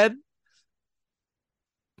me again.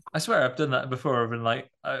 I swear I've done that before. I've been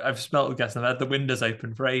like, I've smelled gas and I've had the windows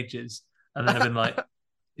open for ages, and then I've been like,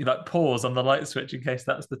 you like pause on the light switch in case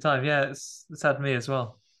that's the time. Yeah, it's had me as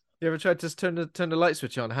well. You ever tried to turn the light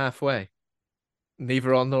switch on halfway?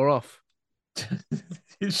 Neither on nor off.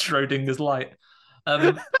 It's Schrodinger's light.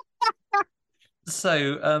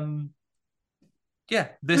 Yeah,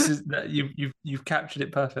 this is you've captured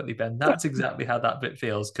it perfectly, Ben. That's exactly how that bit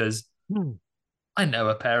feels, because I know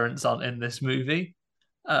her parents aren't in this movie.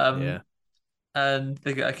 And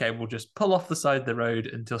they go, okay, we'll just pull off the side of the road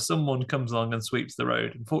until someone comes along and sweeps the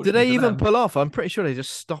road. Did they even pull off? I'm pretty sure they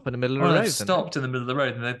just stop in the middle of the road. They stopped in the middle of the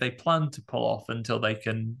road, and they plan to pull off until they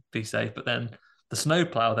can be safe. But then the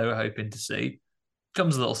snowplow they were hoping to see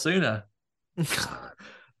comes a little sooner.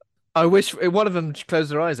 I wish one of them closed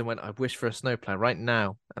their eyes and went, I wish for a snowplow right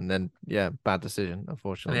now. And then, yeah, bad decision,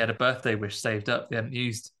 unfortunately. And they had a birthday wish saved up they hadn't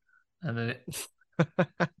used. And then it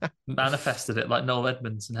manifested it like Noel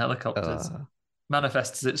Edmonds in Helicopters.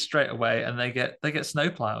 Manifests it straight away, and they get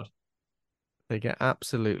snowplowed. They get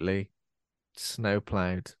absolutely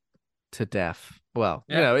snowplowed to death. Well,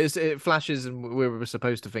 it flashes, and we were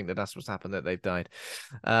supposed to think that that's what's happened, that they've died.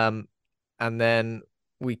 And then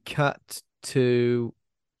we cut to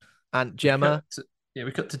Aunt Gemma.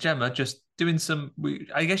 We cut to Gemma just doing some.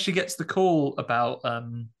 I guess she gets the call about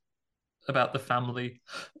the family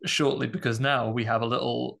shortly, because now we have a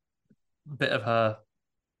little bit of her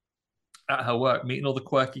at her work, meeting all the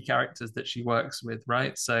quirky characters that she works with,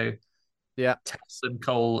 right? So yeah, Tess and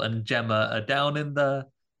Cole and Gemma are down in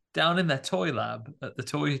their toy lab at the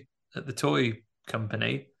toy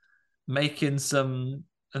company, making some,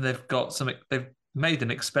 and they've made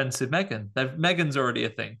an expensive Megan. Megan's already a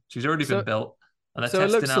thing. She's already been built, and they're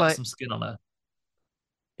testing out some skin on her.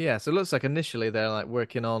 Yeah, so it looks like initially they're like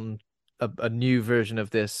working on a new version of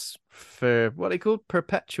this for what they called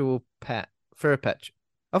perpetual pet.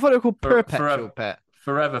 I thought they were called perpetual pet.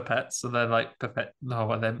 Forever pets. So they're like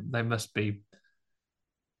they must be.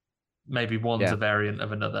 Maybe one's a variant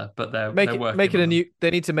of another, but they're working a new. They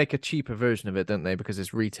need to make a cheaper version of it, don't they? Because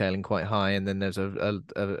it's retailing quite high, and then there's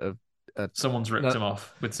someone's ripped them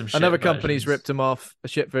off with some shit another company's ripped them off a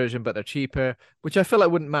shit version, but they're cheaper, which I feel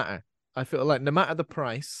like wouldn't matter. I feel like no matter the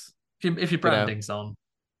price, if your branding's on,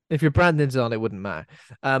 it wouldn't matter.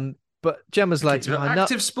 But Gemma's like,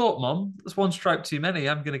 active sport, Mom. That's one stripe too many.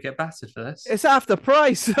 I'm going to get battered for this. It's half the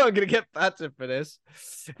price. I'm going to get battered for this.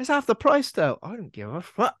 It's half the price, though. I don't give a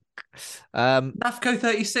fuck. NAFCO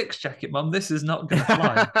 36 jacket, Mum. This is not going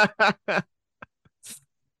to fly.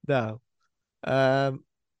 No.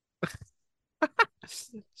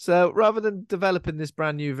 So rather than developing this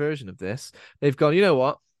brand new version of this, they've gone, you know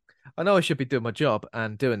what? I know I should be doing my job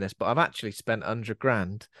and doing this, but I've actually spent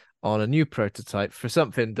 $100,000 on a new prototype for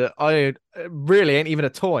something that I really ain't even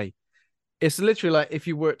a toy. It's literally like if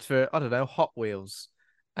you worked for, I don't know, Hot Wheels,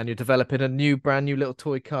 and you're developing a brand new little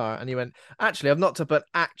toy car, and you went, actually, I've knocked up an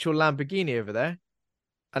actual Lamborghini over there.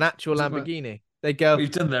 An actual Lamborghini. They go, what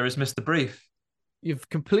you've done there is missed the brief. You've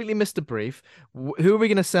completely missed the brief. Who are we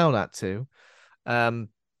going to sell that to?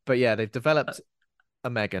 But yeah, they've developed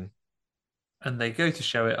a Megan. And they go to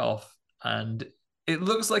show it off, and it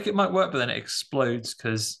looks like it might work, but then it explodes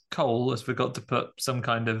because Cole has forgot to put some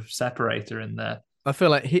kind of separator in there. I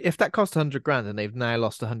feel like if that cost $100,000 and they've now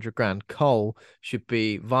lost $100,000, Cole should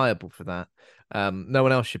be viable for that. No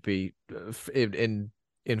one else should be in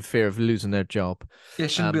fear of losing their job. Yeah,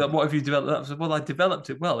 it shouldn't be like, what have you developed? Well, I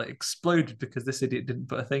developed it well. It exploded because this idiot didn't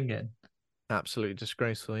put a thing in. Absolutely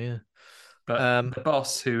disgraceful, yeah. But the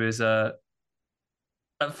boss, who is at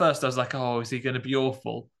first I was like, oh, is he going to be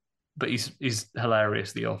awful? But he's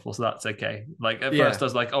hilariously awful, so that's okay. Like at first I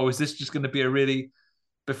was like, oh, is this just going to be a really...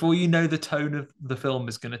 Before you know the tone of the film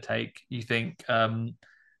is going to take, you think,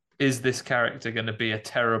 is this character going to be a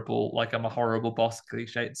terrible, like I'm a horrible boss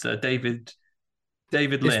cliche? It's David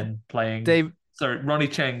Lynn playing... Ronnie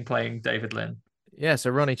Cheng playing David Lynn. Yeah,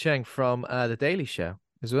 so Ronnie Cheng from The Daily Show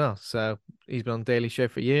as well. So he's been on Daily Show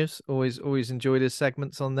for years. Always enjoyed his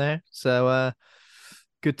segments on there. So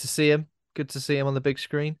good to see him. Good to see him on the big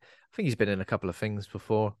screen. I think he's been in a couple of things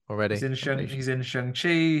before already. He's in Shang-Chi. He's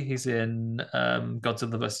in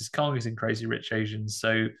Godzilla vs. Kong. He's in Crazy Rich Asians.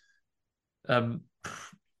 So they're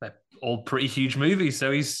all pretty huge movies. So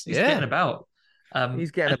he's getting about.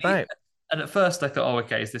 He's getting about. And at first I thought, oh,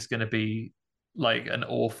 okay, is this going to be like an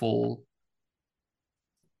awful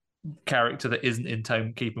character that isn't in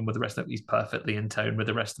tone keeping with the rest of it? He's perfectly in tone with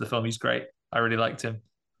the rest of the film. He's great. I really liked him.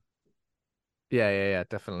 Yeah,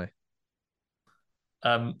 definitely.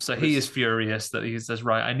 So he is furious that he says,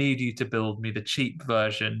 right, I need you to build me the cheap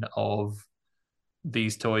version of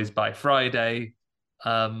these toys by Friday.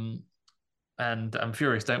 And I'm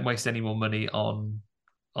furious. Don't waste any more money on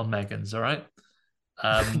Megan's, all right?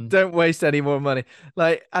 Don't waste any more money.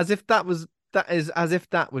 Like as if that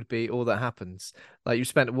would be all that happens. Like you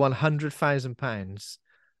spent £100,000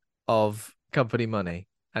 of company money,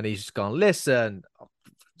 and he's just gone, listen,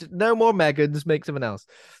 no more Megans, make something else.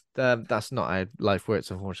 That's not how life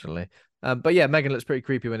works, unfortunately. But yeah, Megan looks pretty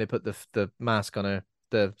creepy when they put the mask on her,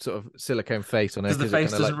 the sort of silicone face on her. Because the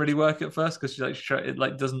face doesn't really work at first, because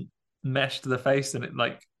it doesn't mesh to the face, and it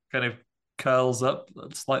like kind of curls up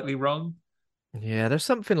slightly wrong. Yeah, there's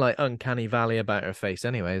something like uncanny valley about her face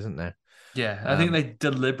anyway, isn't there? Yeah, I think they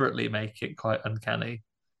deliberately make it quite uncanny.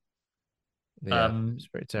 Yeah, it's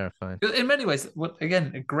pretty terrifying. In many ways,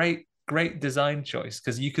 again, a great design choice,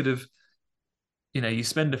 because you could have, you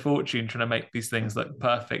spend a fortune trying to make these things look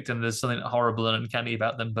perfect, and there's something horrible and uncanny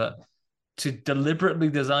about them, but to deliberately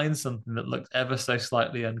design something that looks ever so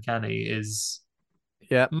slightly uncanny is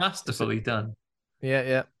masterfully done.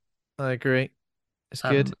 Yeah, I agree. It's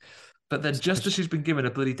good. But then, just as she's been given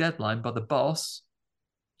a bloody deadline by the boss,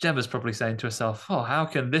 Gemma's probably saying to herself, "Oh, how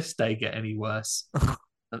can this day get any worse?"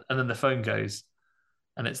 And then the phone goes,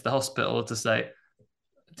 and it's the hospital to say,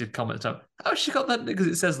 did comment on, "Oh, she got that," because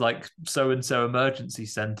it says like so and so emergency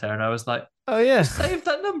center, and I was like, "Oh yeah, save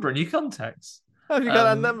that number in your contacts." Oh, have you got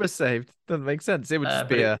that number saved? Doesn't make sense. It would just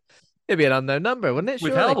be it'd be an unknown number, wouldn't it?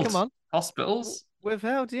 Withheld. Surely, come on. Hospitals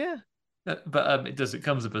withheld, yeah. But it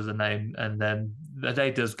comes up as a name, and then the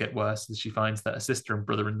day does get worse as she finds that her sister and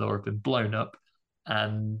brother-in-law have been blown up,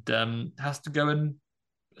 and has to go and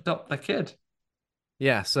adopt their kid.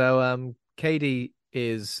 Yeah, so Katie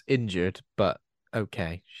is injured, but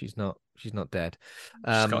okay, she's not dead.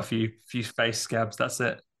 She's got a few face scabs. That's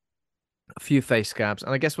it. A few face scabs,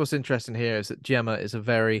 and I guess what's interesting here is that Gemma is a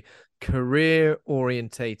very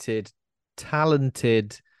career-orientated,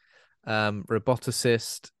 talented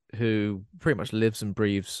roboticist who pretty much lives and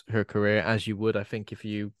breathes her career, as you would, I think, if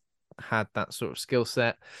you had that sort of skill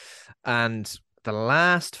set. And the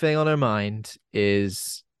last thing on her mind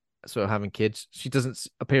is sort of having kids. She doesn't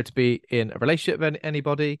appear to be in a relationship with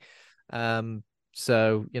anybody.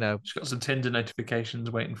 So, she's got some Tinder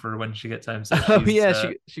notifications waiting for her when she gets home. So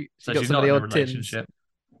she got some of the odd relationship.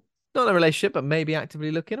 Not in a relationship, but maybe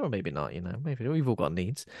actively looking, or maybe not. Maybe we've all got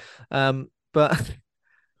needs.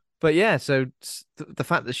 But yeah. So the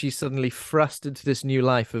fact that she's suddenly thrust into this new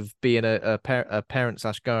life of being a parent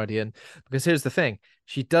 / guardian, because here's the thing: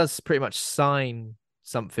 she does pretty much sign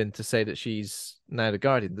something to say that she's now the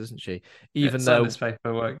guardian, doesn't she? Even though this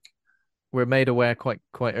paperwork. We're made aware quite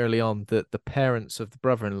early on that the parents of the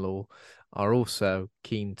brother-in-law are also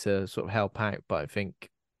keen to sort of help out, but I think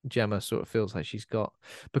Gemma sort of feels like she's got,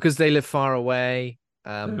 because they live far away.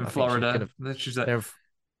 In Florida, she's like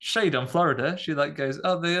shade on Florida. She goes,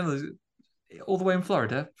 "Oh, they're all the way in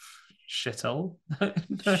Florida, shithole,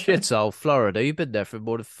 shithole, Florida. You've been there for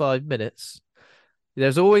more than 5 minutes.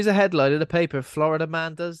 There's always a headline in the paper: Florida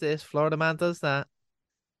man does this, Florida man does that."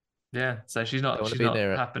 Yeah, so she's not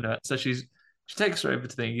happy to it. So she takes her over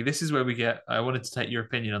to thingy. This is where we get. I wanted to take your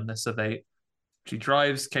opinion on this. So she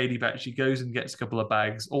drives Katie back. She goes and gets a couple of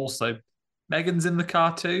bags. Also, Megan's in the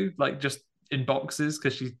car too, just in boxes,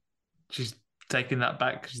 because she's taking that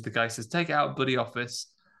back because the guy says, "Take it out, bloody office."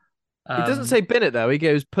 He doesn't say bin it though. He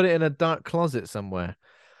goes, "Put it in a dark closet somewhere."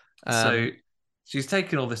 So she's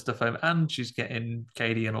taking all this stuff home, and she's getting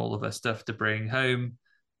Katie and all of her stuff to bring home.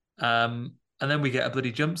 And then we get a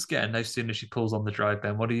bloody jump scare no sooner as she pulls on the drive,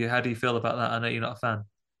 Ben. How do you feel about that? I know you're not a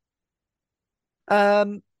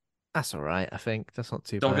fan. That's all right, I think. That's not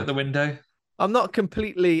too bad. Dog at the window? I'm not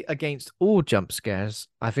completely against all jump scares.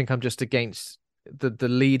 I think I'm just against the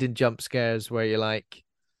lead in jump scares where you're like,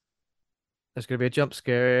 there's going to be a jump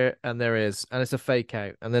scare, and there is, and it's a fake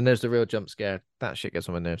out, and then there's the real jump scare. That shit gets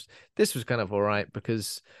on my nerves. This was kind of all right,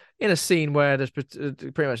 because in a scene where there's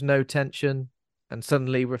pretty much no tension, and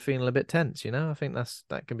suddenly we're feeling a bit tense, I think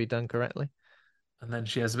that can be done correctly. And then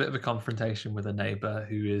she has a bit of a confrontation with a neighbor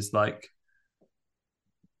who is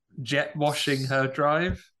jet washing her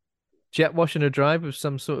drive. Jet washing her drive with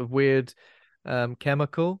some sort of weird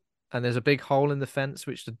chemical, and there's a big hole in the fence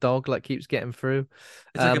which the dog keeps getting through.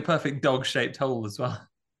 It's like a perfect dog-shaped hole as well.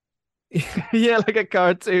 Yeah, like a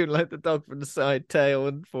cartoon, like the dog from the side, tail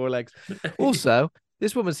and 4 legs. Also,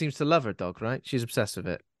 this woman seems to love her dog, right? She's obsessed with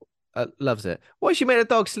it. Loves it. Why she made a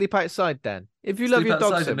dog sleep outside then? If you love your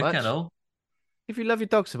dog so much, if you love your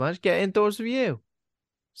dog so much, get indoors with you.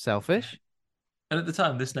 Selfish. And at the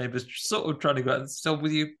time, this neighbour's sort of trying to go out. So will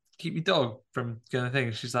you keep your dog from going to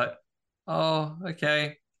thing? She's like, "Oh,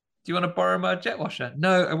 okay. Do you want to borrow my jet washer?"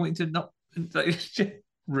 "No, I want you to not."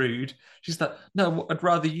 Rude. She's like, "No, I'd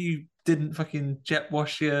rather you didn't fucking jet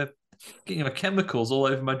wash your chemicals all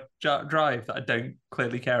over my drive that I don't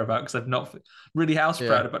clearly care about, because I'm not really house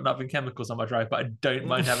proud about not having chemicals on my drive, but I don't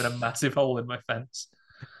mind having a massive hole in my fence."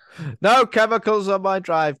 No chemicals on my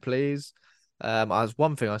drive, please. That's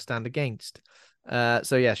one thing I stand against.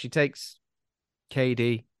 So yeah, she takes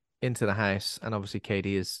Katie into the house, and obviously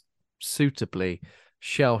Katie is suitably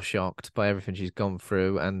shell-shocked by everything she's gone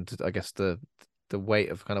through, and I guess the weight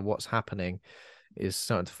of kind of what's happening is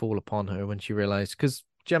starting to fall upon her when she realized, because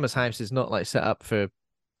Gemma's house is not set up for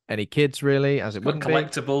any kids really, as it wouldn't be.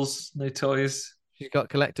 Collectibles, no toys. She's got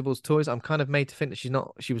collectibles, toys. I'm kind of made to think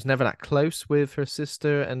that she was never that close with her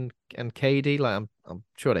sister and Katie. Like I'm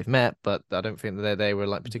sure they've met, but I don't think that they were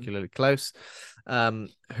like particularly close.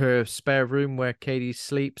 Her spare room where Katie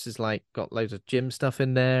sleeps is like got loads of gym stuff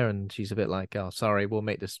in there, and she's a bit like, oh, sorry, we'll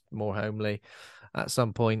make this more homely at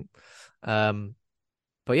some point.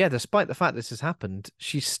 But yeah, despite the fact this has happened,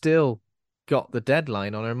 she's still got the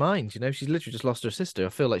deadline on her mind. You know, she's literally just lost her sister. I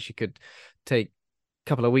feel like she could take a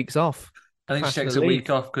couple of weeks off. I think she takes a week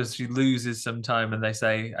off because she loses some time, and they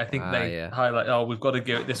say, I think they highlight, oh, we've got to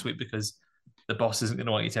go it this week because the boss isn't going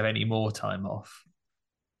to want you to have any more time off.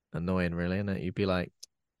 Annoying, really, isn't it? You'd be like,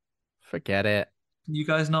 forget it. Can you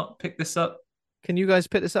guys not pick this up? Can you guys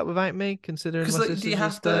pick this up without me? Considering my sister's do you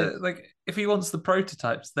have to, like, if he wants the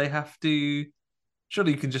prototypes, they have to.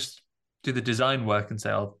 Surely you can just do the design work and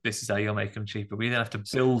say, oh, this is how you'll make them cheaper. We then have to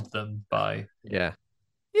build them by.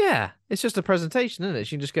 Yeah, it's just a presentation, isn't it?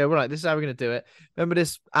 You can just go, right, this is how we're going to do it. Remember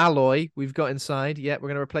this alloy we've got inside? Yeah, we're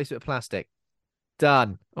going to replace it with plastic.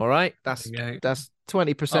 Done. All right, that's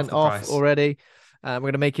 20% off already. We're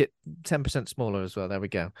going to make it 10% smaller as well. There we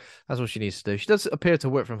go. That's what she needs to do. She does appear to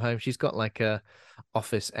work from home. She's got like a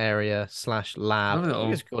office area / lab. A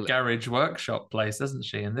little garage workshop place, doesn't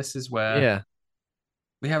she? And this is where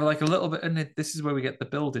we have like a little bit, and this is where we get the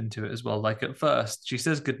build into it as well. Like at first, she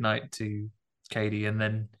says goodnight to Katie, and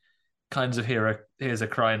then kind of hears her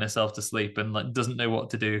crying herself to sleep, and like doesn't know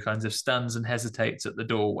what to do. Kind of stands and hesitates at the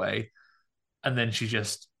doorway, and then she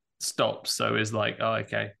just stops. So is like, oh,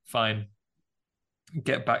 okay, fine,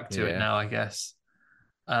 get back to it now, I guess.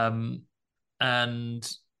 And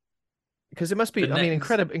because it must be,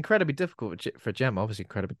 incredibly difficult for Gemma. Obviously,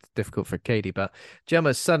 incredibly difficult for Katie, but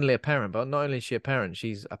Gemma's suddenly a parent. But not only is she a parent,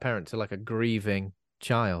 she's a parent to like a grieving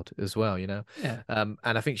child as well, you know. And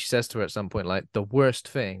I think she says to her at some point, like, the worst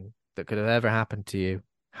thing that could have ever happened to you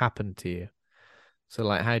happened to you. So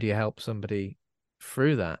like, how do you help somebody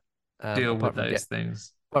through that? Deal with those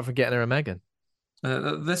things. Apart from getting her a Megan.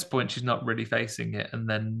 At this point, she's not really facing it, and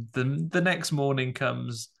then the next morning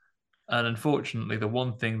comes, and unfortunately, the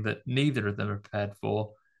one thing that neither of them are prepared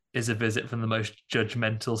for is a visit from the most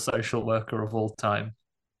judgmental social worker of all time.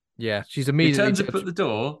 Yeah, she's immediately turns up at the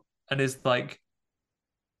door and is like,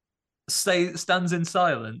 stands in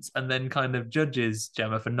silence, and then kind of judges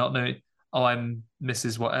Gemma for not knowing. Oh, I'm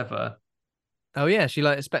Mrs. Whatever. Oh yeah, she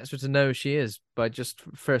like expects her to know who she is by just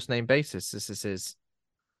first name basis. This is his.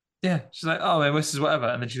 Yeah, she's like, oh, I'm Mrs. Whatever,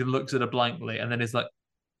 and then she looks at her blankly, and then is like,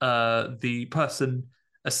 the person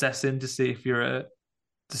assessing to see if you're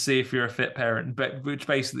a fit parent, but which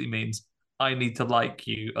basically means I need to like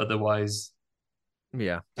you, otherwise.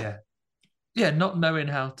 Yeah. Not knowing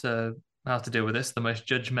how to deal with this, the most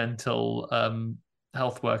judgmental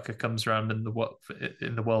health worker comes around in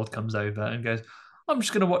the world comes over and goes, I'm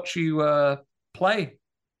just going to watch you play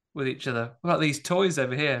with each other. What about these toys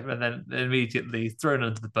over here? And then immediately thrown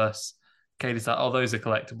under the bus. Katie's like, oh, those are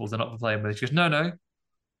collectibles. They're not for playing with. She goes, no.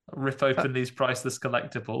 Rip open these priceless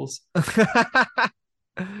collectibles.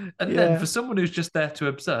 And then for someone who's just there to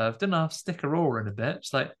observe, didn't have to stick a roar in a bit.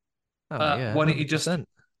 It's like, why don't you just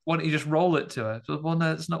roll it to her? So, well,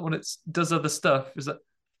 no, it's not when it does other stuff. Is that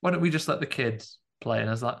why don't we just let the kids play? And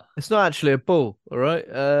I was like, it's not actually a ball, all right?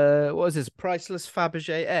 What is this? Priceless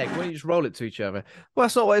Fabergé egg? Why don't you just roll it to each other? Well,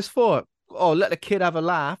 that's not what it's for. Oh, let the kid have a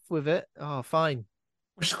laugh with it. Oh, fine.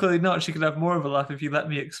 Which clearly not. She could have more of a laugh if you let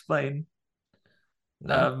me explain.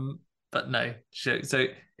 No. But no. So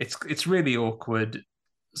it's really awkward.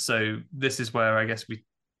 So this is where I guess we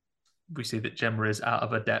see that Gemma is out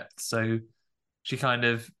of her depth. So she kind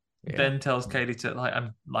of then tells Katie to like,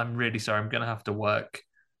 I'm really sorry, I'm gonna have to work.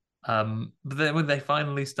 But then when they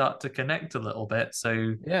finally start to connect a little bit,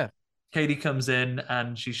 so Katie comes in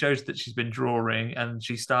and she shows that she's been drawing, and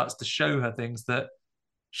she starts to show her things that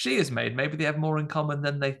she has made. Maybe they have more in common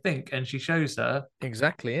than they think, and she shows her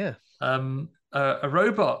exactly a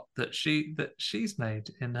robot that she's made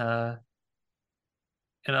in her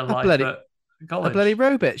life at college. A bloody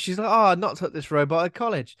robot. She's like, oh, not took this robot at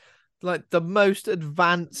college. Like the most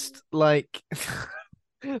advanced, like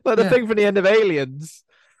the thing from the end of Aliens.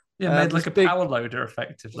 Yeah, made like a power loader,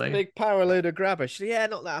 effectively. Big power loader grabber. She's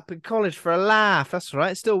like, not that up in college for a laugh. That's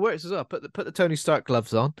right. It still works as well. Put the Tony Stark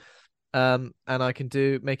gloves on, and I can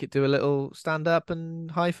make it do a little stand up and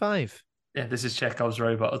high five. Yeah, this is Chekhov's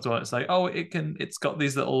robot as well. It's like, oh, it's got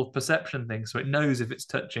these little perception things, so it knows if it's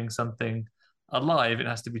touching something alive, it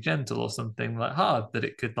has to be gentle, or something like hard that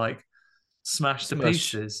it could like smash to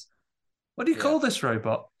pieces. What do you call this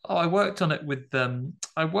robot? Oh, I worked on it with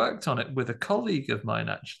a colleague of mine,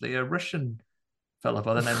 actually, a Russian fellow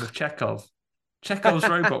by the name of Chekhov. Chekhov's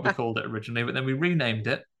robot, we called it originally, but then we renamed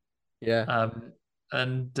it. Yeah.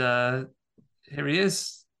 And here he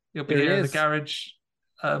is. He'll be Here he here in the is. garage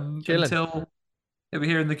Chilling. until he'll be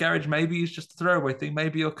here in the garage. Maybe he's just a throwaway thing.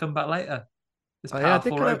 Maybe he'll come back later. This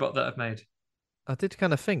powerful robot that I've made. I did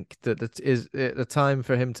kind of think that the time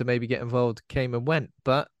for him to maybe get involved came and went,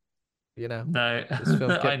 but no, this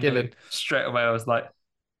film kept giving. Straight away, I was like,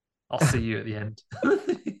 "I'll see you at the end."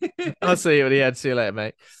 I'll see you at the end. See you later,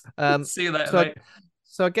 mate. See you later, mate.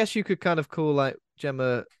 So I guess you could kind of call like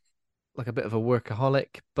Gemma like a bit of a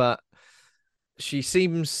workaholic, but she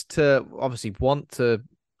seems to obviously want to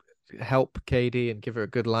help Katie and give her a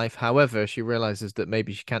good life. However, she realizes that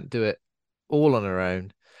maybe she can't do it all on her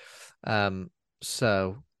own.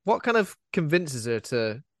 So what kind of convinces her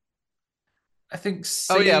to? I think.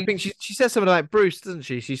 I think she says something like Bruce, doesn't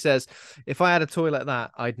she? She says, "If I had a toy like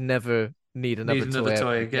that, I'd never need another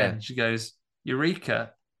toy again." She goes,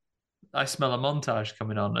 "Eureka! I smell a montage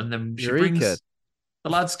coming on," and then she Eureka. brings the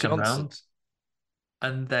lads come round,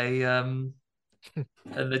 and they and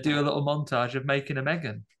they do a little montage of making a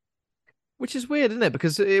Megan, which is weird, isn't it?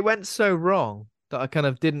 Because it went so wrong that I kind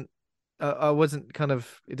of didn't.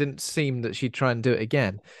 It didn't seem that she'd try and do it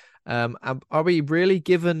again. Are we really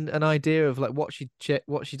given an idea of like what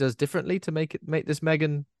she does differently to make this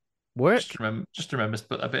Megan work? Just remember to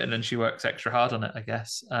put a bit in, and she works extra hard on it, I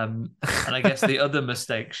guess. And I guess the other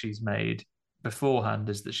mistake she's made beforehand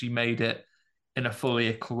is that she made it in a fully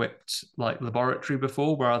equipped like laboratory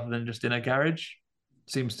before, rather than just in a garage.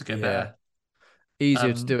 Seems to go better.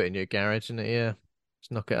 Easier to do it in your garage, isn't it? Yeah,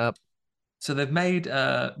 just knock it up. So they've made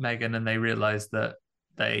Megan, and they realise that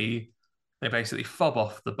they basically fob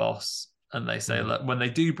off the boss, and they say, look, when they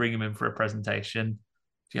do bring him in for a presentation,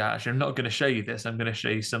 yeah, actually, I'm not going to show you this. I'm going to show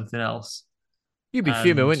you something else. You'd be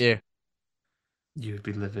fuming, wouldn't you? You'd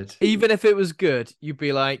be livid. Even if it was good, you'd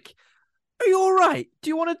be like, are you all right? Do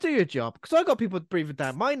you want to do your job? Because I got people breathing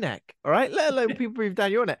down my neck, all right? Let alone people breathing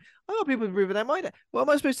down your neck. I got people breathing down my neck. What am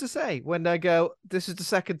I supposed to say when I go, this is the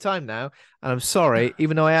second time now, and I'm sorry,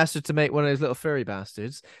 even though I asked her to make one of those little furry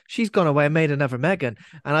bastards, she's gone away and made another Megan.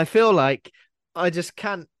 And I feel like I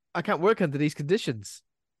can't work under these conditions.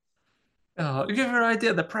 Oh, you have an idea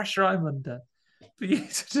of the pressure I'm under for you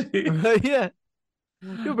to do. Yeah.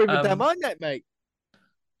 You're breathing down my neck, mate.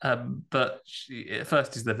 But at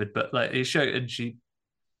first he's livid, but like he showed, and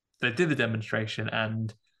they did the demonstration,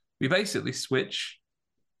 and we basically switch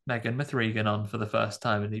Megan Mithrigan on for the first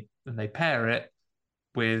time, and they pair it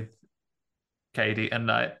with Katie, and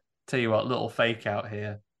I tell you what, little fake out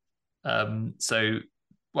here. So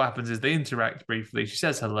what happens is they interact briefly. She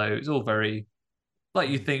says hello. It's all very like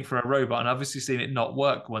you think for a robot, and obviously seen it not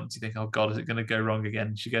work once. You think, oh God, is it going to go wrong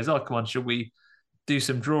again? She goes, oh, come on, shall we do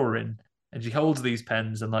some drawing? And she holds these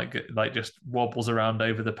pens and like just wobbles around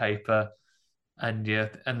over the paper, and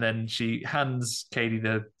then she hands Katie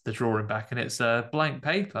the drawing back, and it's a blank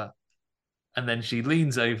paper. And then she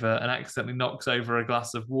leans over and accidentally knocks over a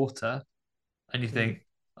glass of water, and you think,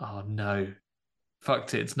 oh no,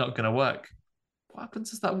 fucked it, it's not going to work. What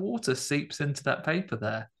happens as that water seeps into that paper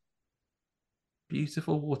there?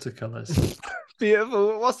 Beautiful watercolors.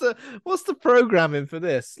 Beautiful. What's the programming for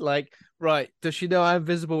this? Like, right, does she know how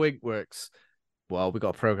invisible ink works? Well, we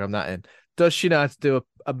got to program that in. Does she know how to do an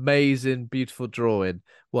amazing, beautiful drawing?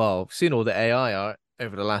 Well, I've seen all the AI art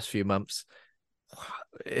over the last few months.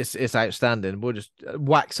 It's outstanding. We'll just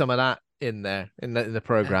whack some of that in there in the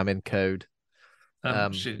programming code.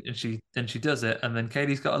 She does it, and then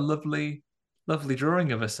Katie's got a lovely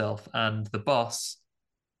drawing of herself, and the boss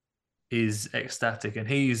is ecstatic, and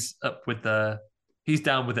he's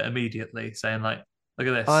down with it immediately, saying like, look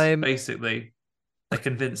at this. Basically, they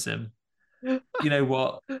convince him, you know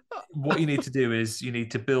what you need to do is you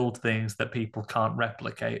need to build things that people can't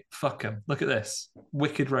replicate. Fuck them. Look at this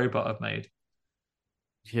wicked robot I've made.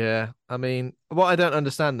 Yeah, I mean, what I don't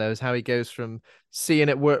understand though is how he goes from seeing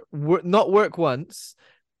it not work once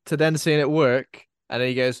to then seeing it work, and then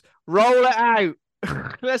he goes, roll it out.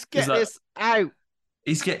 Let's get this out.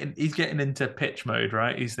 He's getting into pitch mode,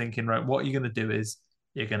 right? He's thinking, right, what you're going to do is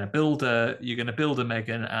you're going to build a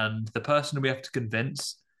Megan, and the person we have to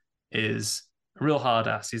convince is a real hard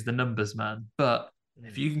ass. He's the numbers man. But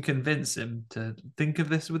if you can convince him to think of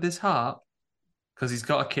this with his heart, because he's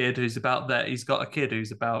got a kid who's about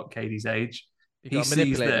Katie's age. He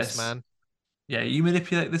sees this man. Yeah, you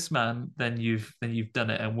manipulate this man, then you've done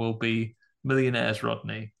it, and we'll be millionaires,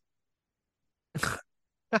 Rodney.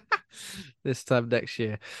 This time next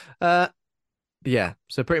year. Yeah,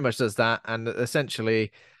 so pretty much does that, and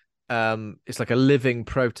essentially it's like a living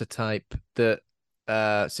prototype that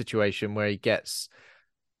situation where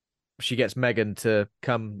she gets Megan to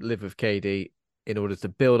come live with Katie, in order to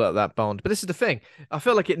build up that bond. But this is the thing. I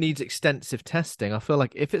feel like it needs extensive testing. I feel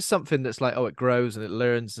like if it's something that's like, oh, it grows and it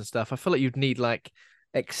learns and stuff, I feel like you'd need like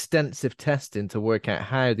extensive testing to work out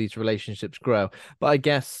how these relationships grow. But I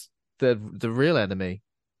guess the real enemy,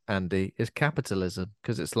 Andy, is capitalism,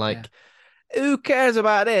 because it's like, who cares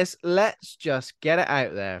about this? Let's just get it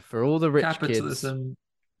out there for all the rich kids.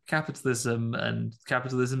 Capitalism and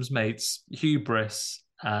capitalism's mates, hubris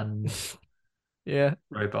and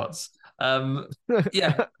robots.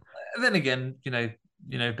 Yeah. Then again,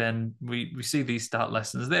 Ben, we see these start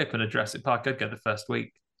lessons. They open a Jurassic Park. I'd go the first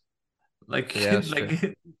week. Like, that's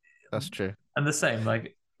true. That's true. And the same,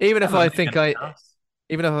 like, even if I think I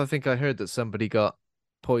heard that somebody got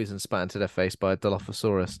poison spat into their face by a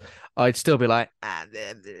Dilophosaurus, I'd still be like,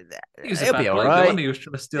 it'll be all right. The one who was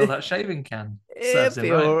trying to steal that shaving can. It'll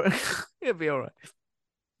be all right. It'll be all right.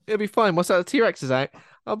 It'll be fine. What's that? The T-Rex is out.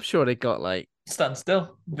 I'm sure they got like stand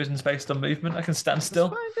still. Vision's based on movement. I can stand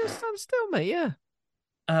still. Just stand still, mate. Yeah.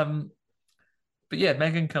 But yeah,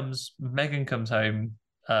 Megan comes home,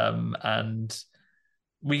 and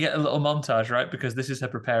we get a little montage, right? Because this is her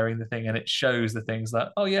preparing the thing, and it shows the things that,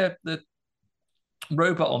 oh yeah, the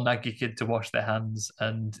robot will nag your kid to wash their hands,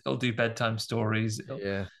 and it'll do bedtime stories.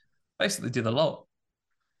 It'll basically do the lot.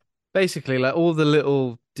 Basically, like all the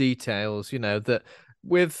little details, that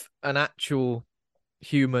with an actual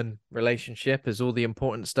human relationship is all the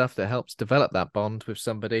important stuff that helps develop that bond with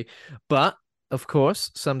somebody. But of course,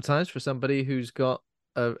 sometimes for somebody who's got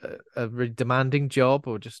a really demanding job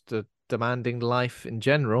or just a demanding life in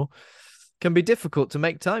general, can be difficult to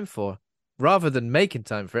make time for. Rather than making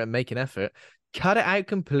time for it and making effort, cut it out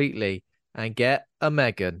completely and get a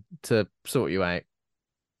Megan to sort you out.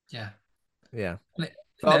 Yeah.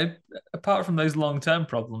 Apart from those long-term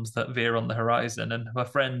problems that veer on the horizon, and her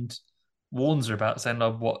friend warns her about, saying,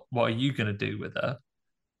 "Oh, what are you going to do with her?"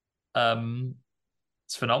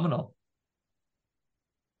 It's phenomenal.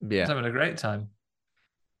 Yeah, she's having a great time.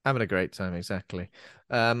 Having a great time, exactly.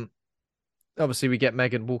 Obviously, we get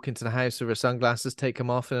Megan walk into the house with her sunglasses, take them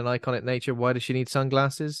off in an iconic nature. Why does she need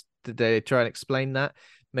sunglasses? Did they try and explain that?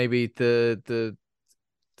 Maybe the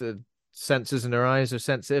sensors in her eyes are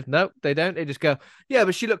sensitive. No, they don't. They just go, yeah,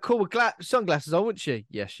 but she looked cool with sunglasses on, wouldn't she?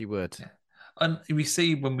 Yes, she would. Yeah. And we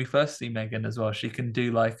see when we first see Megan as well, she can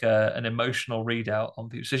do like an emotional readout on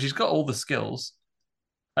people. So she's got all the skills.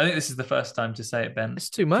 I think this is the first time to say it, Ben. It's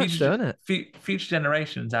too much, isn't it? Future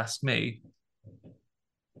generations ask me.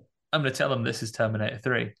 I'm going to tell them this is Terminator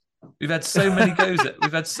 3. We've had so many goes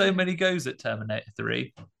at Terminator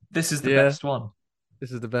 3. This is the best one.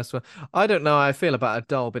 This is the best one. I don't know how I feel about a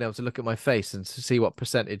doll being able to look at my face and to see what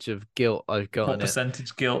percentage of guilt I've got. What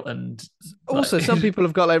percentage guilt, and also some people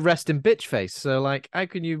have got like resting bitch face. So like, how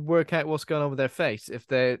can you work out what's going on with their face if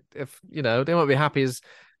they won't be happy as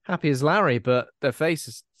Larry, but their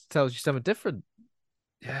face tells you something different.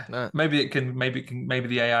 Yeah, nah. Maybe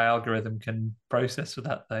the AI algorithm can process for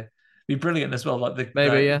that though. Be brilliant as well. Like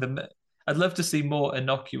I'd love to see more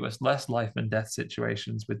innocuous, less life and death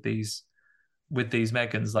situations with these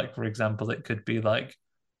Megans. Like, for example, it could be like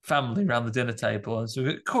family around the dinner table, and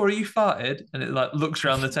so Corey, you farted, and it like looks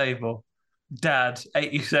around the table. Dad,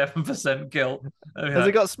 87% guilt. Has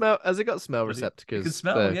it got smell receptacles? It can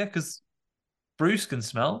smell, yeah, because Bruce can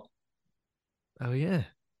smell. Oh yeah.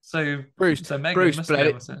 So Bruce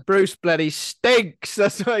bloody stinks.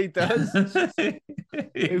 That's what he does. Who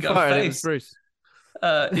fired him? Bruce.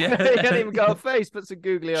 Yeah, he hasn't even got a face. Put some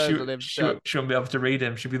googly eyes on him. She won't be able to read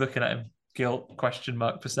him. She'll be looking at him. Guilt ?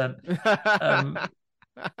 %.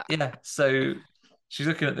 Yeah. So she's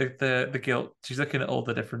looking at the guilt. She's looking at all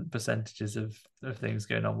the different percentages of things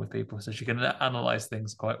going on with people. So she can analyze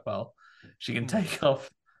things quite well. She can take off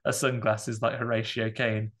her sunglasses like Horatio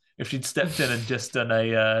Caine. If she'd stepped in and just done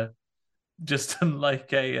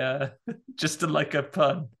like a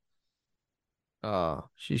pun. Oh,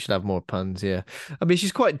 she should have more puns, yeah. I mean,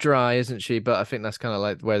 she's quite dry, isn't she? But I think that's kind of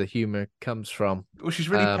like where the humor comes from. Well, she's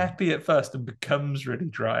really peppy at first and becomes really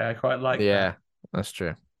dry. I quite like that. Yeah, that's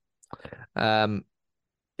true. Yeah,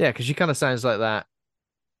 because she kind of sounds like that.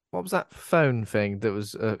 What was that phone thing that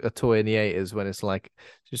was a toy in the 80s when it's like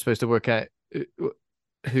you're supposed to work out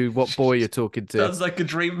what boy you're talking to? Sounds like a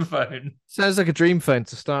dream phone. Sounds like a dream phone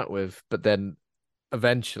to start with, but then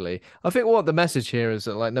eventually, I think what the message here is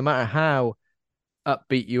that, like, no matter how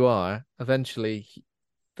upbeat you are, eventually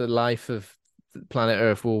the life of planet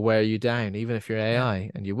Earth will wear you down, even if you're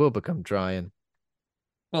AI, and you will become dry. And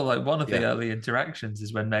well, like one of the early interactions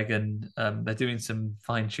is when Megan, they're doing some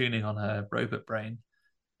fine tuning on her robot brain,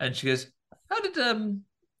 and she goes, "How did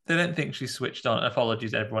they don't think she's switched on?"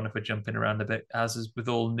 Apologies, everyone, if we're jumping around a bit, as is with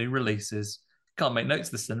all new releases. can't make notes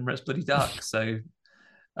of the cinema. It's bloody dark. So,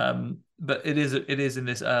 but it is in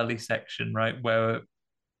this early section, right,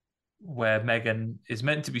 where Megan is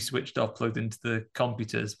meant to be switched off, plugged into the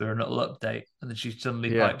computers for a little update, and then she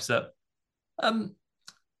suddenly pipes up,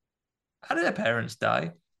 how did her parents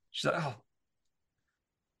die? She's like, oh,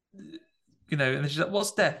 and then she's like,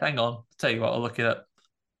 what's death? Hang on, I'll tell you what, I'll look it up.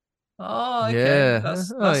 Oh, okay. Yeah.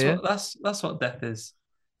 That's what death is.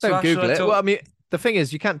 Don't Google it. Well, I mean, the thing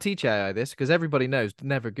is, you can't teach AI this because everybody knows to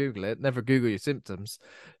never Google it, never Google your symptoms.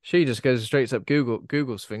 She just goes straight up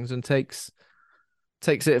Google's things and takes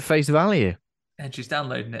it at face value. And she's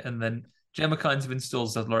downloading it, and then Gemma kind of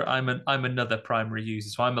installs that. I'm another primary user,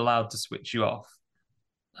 so I'm allowed to switch you off.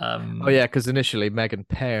 Because initially Megan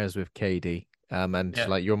pairs with Katie, and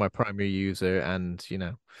like, you're my primary user, and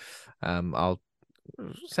I'll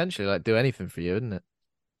essentially like do anything for you, isn't it?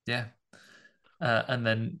 Yeah. And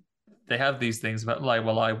then they have these things about like,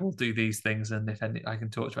 well, I will do these things, and if any, I can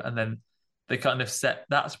talk to it. And then they kind of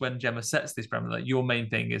that's when Gemma sets this parameter. Like, your main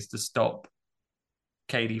thing is to stop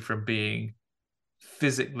Katie from being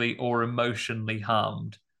physically or emotionally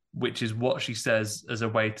harmed, which is what she says as a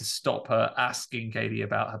way to stop her asking Katie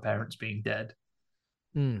about her parents being dead.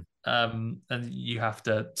 And you have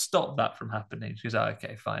to stop that from happening. She goes, oh,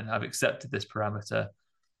 okay, fine, I've accepted this parameter,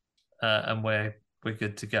 and we're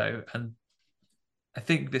good to go. And I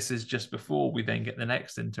think this is just before we then get the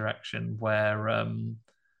next interaction where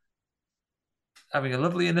having a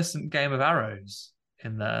lovely innocent game of arrows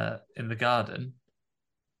in the garden,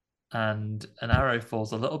 and an arrow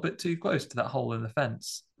falls a little bit too close to that hole in the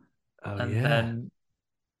fence. Then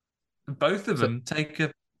both of them take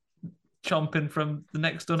a chomping from the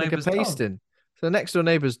next door neighbor's dog. So the next door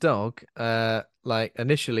neighbor's dog, like,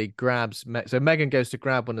 initially grabs. So Megan goes to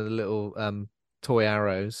grab one of the little toy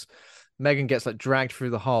arrows. Megan gets like dragged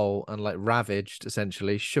through the hole and like ravaged,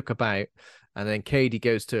 essentially shook about. And then Katie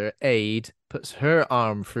goes to her aid, puts her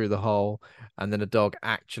arm through the hole, and then a dog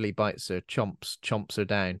actually bites her, chomps her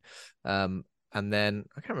down. And then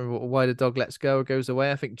I can't remember why the dog lets go or goes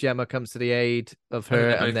away. I think Gemma comes to the aid of her,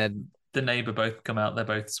 and then the neighbor both come out. They're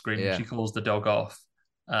both screaming. Yeah. She calls the dog off.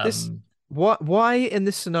 Why in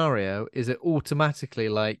this scenario is it automatically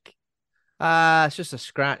like, it's just a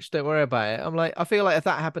scratch, don't worry about it? I'm like, I feel like if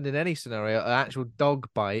that happened in any scenario, an actual dog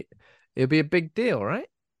bite, it'd be a big deal, right?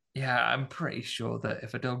 Yeah, I'm pretty sure that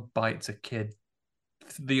if a dog bites a kid,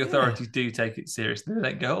 the authorities do take it seriously. They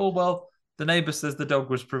don't go, oh, well, the neighbor says the dog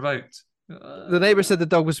was provoked. The neighbor said the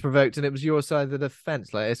dog was provoked and it was your side of the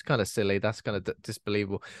fence. Like, it's kind of silly. That's kind of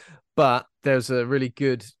disbelievable. But there's a really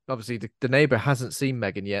good, obviously, the neighbor hasn't seen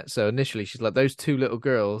Megan yet. So initially she's like, those two little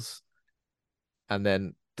girls. And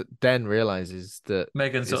then realizes that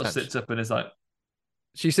Megan sort of sits up and is like,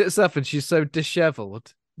 she sits up and she's so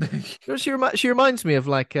disheveled. She reminds me of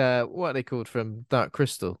like what are they called from Dark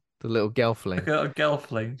Crystal, the little gelfling. Like a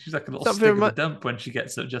gelfling. She's like a little stick of the dump when she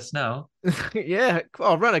gets up just now. Yeah,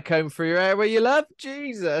 I'll run a comb through your hair where you love.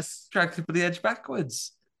 Jesus, dragged her for the edge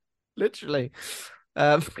backwards. Literally,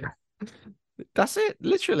 that's it.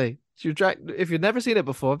 Literally, she dragged. If you've never seen it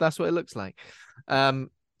before, that's what it looks like.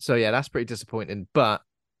 So yeah, that's pretty disappointing. But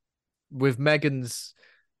with Megan's,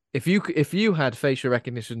 if you had facial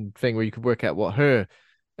recognition thing where you could work out what her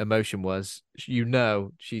emotion was,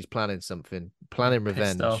 she's planning something, planning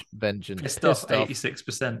revenge, vengeance. Pissed off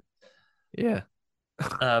 86%. Yeah.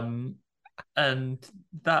 And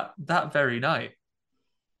that very night,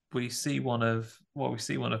 we see one of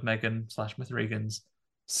Megan / Miss Regan's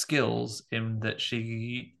skills in that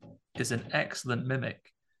she is an excellent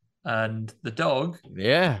mimic, and the dog.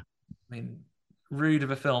 Yeah. I mean, rude of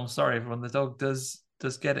a film. Sorry, everyone. The dog does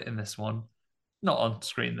get it in this one. Not on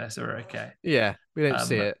screen though, so we're okay. Yeah, we don't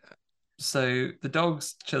see it. So the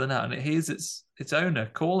dog's chilling out, and it hears its owner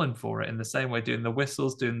calling for it in the same way, doing the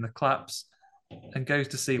whistles, doing the claps, and goes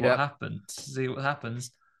to see what happens.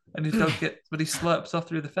 And his dog he slurps off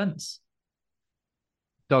through the fence.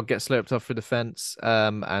 Dog gets slurped off through the fence,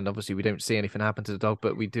 and obviously we don't see anything happen to the dog,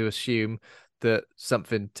 but we do assume that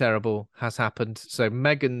something terrible has happened. So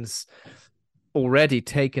Megan's already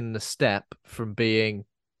taken the step from being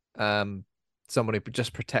someone who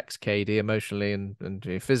just protects Katie emotionally and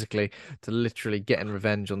physically to literally getting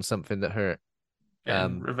revenge on something that hurt.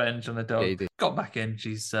 Revenge on the dog. Katie got back in.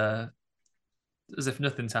 She's as if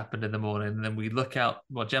nothing's happened in the morning. And then we look out.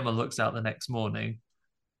 Well, Gemma looks out the next morning,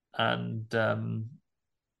 and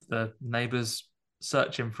the neighbour's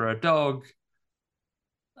searching for a dog.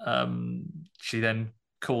 She then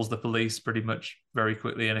calls the police pretty much very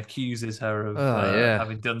quickly and accuses her of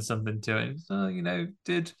having done something to it. So,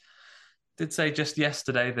 did did say just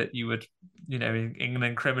yesterday that you would, in an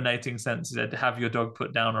incriminating sense, said, have your dog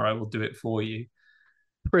put down or I will do it for you.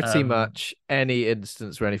 Pretty much any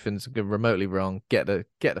instance where anything's remotely wrong, get the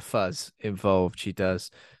fuzz involved. She does.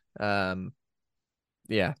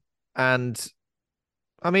 Yeah. And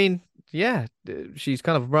I mean, yeah, she's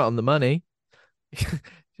kind of right on the money.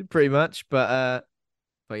 Pretty much. But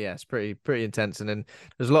yeah, it's pretty intense. And then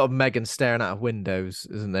there's a lot of Megan staring out of windows,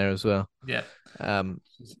 isn't there, as well? Yeah.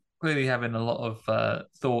 She's clearly having a lot of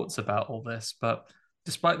thoughts about all this, but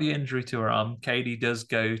despite the injury to her arm, Katie does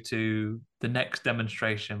go to the next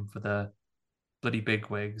demonstration for the bloody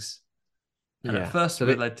bigwigs. And at first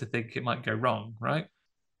we're led to think it might go wrong, right?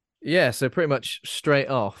 Yeah, so pretty much straight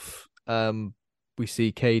off, we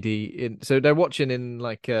see Katie so they're watching in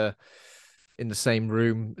in the same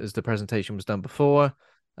room as the presentation was done before.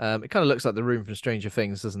 It kind of looks like the room from Stranger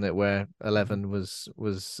Things, doesn't it? Where Eleven was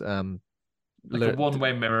like a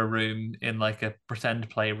one-way mirror room in like a pretend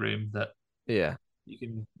playroom that you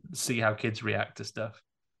can see how kids react to stuff.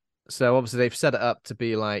 So obviously they've set it up to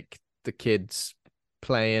be like the kids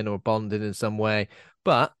playing or bonding in some way,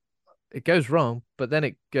 but it goes wrong. But then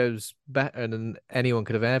it goes better than anyone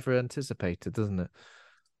could have ever anticipated, doesn't it?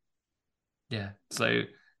 Yeah. So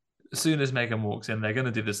as soon as Megan walks in, they're going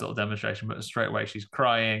to do this little demonstration, but straight away she's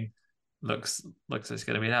crying. Looks like it's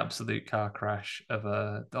going to be an absolute car crash of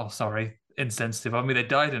insensitive. I mean, they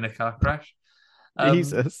died in a car crash.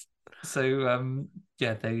 Jesus. So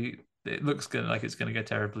it looks like it's going to go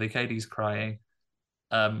terribly. Katie's crying.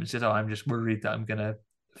 She said, "Oh, I'm just worried that I'm going to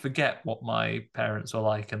forget what my parents were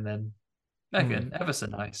like." And then Megan, ever so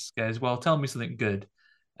nice, goes, "Well, tell me something good."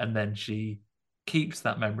 And then she keeps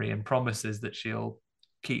that memory and promises that she'll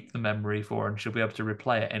keep the memory for her and she'll be able to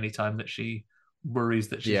replay it anytime that she worries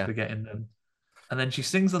that she's forgetting them. And then she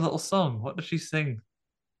sings a little song. What does she sing?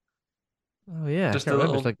 Oh yeah, just a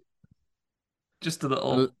little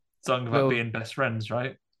song about being best friends,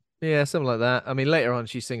 right? Yeah, something like that. I mean, later on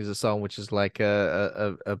she sings a song which is like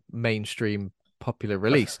a mainstream popular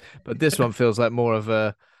release, but this one feels like more of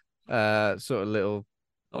a sort of little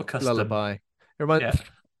lullaby.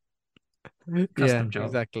 Custom job.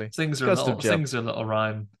 Exactly. Sings her a little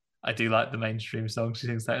rhyme. I do like the mainstream song she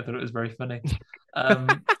sings that. I thought it was very funny.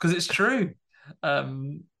 Because it's true.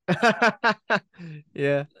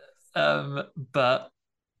 Yeah. But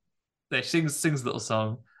they sings a little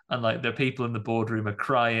song, and like the people in the boardroom are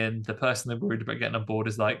crying. The person they're worried about getting on board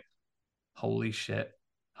is like, holy shit,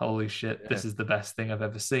 this is the best thing I've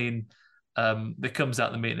ever seen. It comes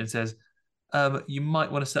out the meeting and says, you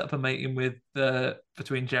might want to set up a meeting with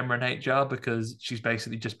between Gemma and HR because she's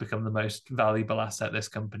basically just become the most valuable asset this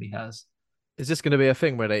company has. Is this going to be a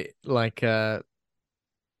thing where they like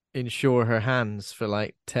insure her hands for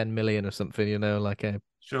like 10 million or something?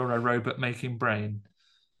 Sure, a robot making brain.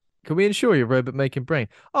 Can we insure your robot making brain?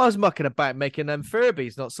 I was mucking about making them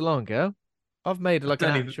Furbies not so long ago. I've made like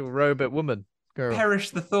an actual robot woman girl.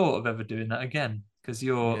 Perish the thought of ever doing that again because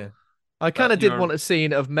you're. Yeah. I kind of did want a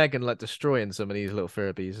scene of Megan like destroying some of these little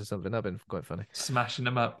Furbies or something. That'd been quite funny. Smashing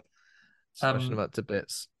them up. Smashing them up to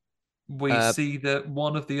bits. We see that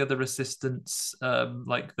one of the other assistants,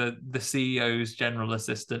 like the CEO's general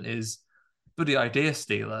assistant, is bloody idea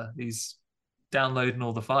stealer. He's downloading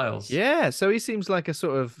all the files. Yeah, so he seems like a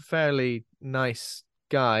sort of fairly nice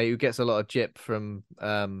guy who gets a lot of jip from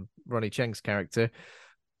Ronny Cheng's character.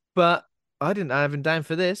 But I didn't have him down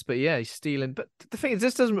for this, but yeah, he's stealing. But the thing is,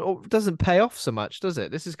 this doesn't pay off so much, does it?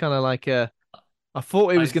 This is kind of like I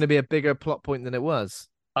thought it was going to be a bigger plot point than it was.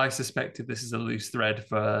 I suspected this is a loose thread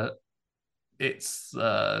for it's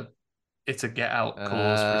a get out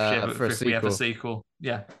clause for if we have a sequel.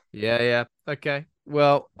 Yeah. Yeah. Okay.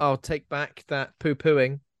 Well, I'll take back that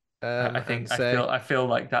poo-pooing. I feel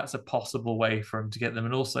like that's a possible way for him to get them,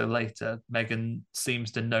 and also later, Megan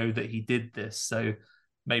seems to know that he did this, so.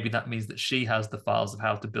 Maybe that means that she has the files of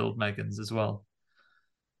how to build Megan's as well.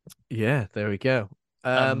 Yeah, there we go.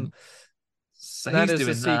 So he's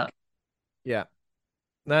doing that. Yeah.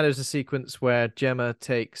 Now there's a sequence where Gemma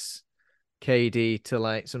takes Katie to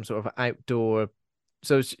like some sort of outdoor.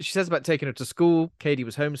 So she says about taking her to school. Katie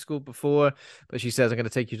was homeschooled before, but she says, I'm going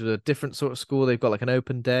to take you to a different sort of school. They've got like an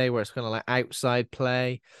open day where it's kind of like outside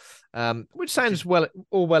play. Which sounds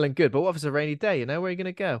all well and good, but what if it's a rainy day? Where are you going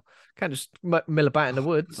to go? Can't just mill about in the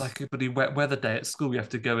woods. Like a bloody wet weather day at school, you have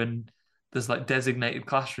to go in. There's like designated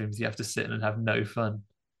classrooms you have to sit in and have no fun.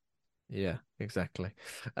 Yeah, exactly.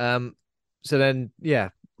 So then,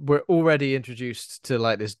 we're already introduced to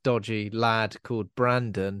like this dodgy lad called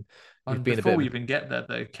Brandon. And before we even get there,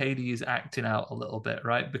 though, Katie is acting out a little bit,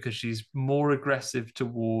 right? Because she's more aggressive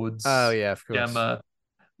towards of course. Gemma.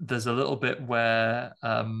 There's a little bit where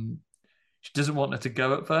she doesn't want her to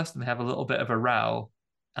go at first, and they have a little bit of a row.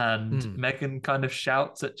 And Megan kind of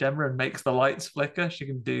shouts at Gemma and makes the lights flicker. She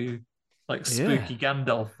can do like spooky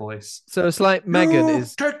Gandalf voice. So it's like Megan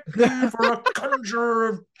is take me for a conjurer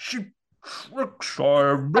of cheap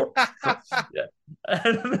tricks. Yeah.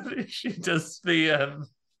 And she does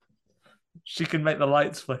she can make the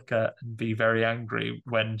lights flicker and be very angry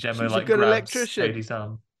when Gemma She's like a good grabs electrician. Katie's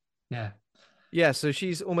arm. Yeah. Yeah, so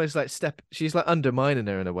she's almost like she's like undermining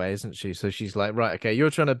her in a way, isn't she? So she's like, right, okay, you're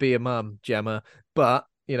trying to be a mum, Gemma, but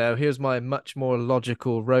here's my much more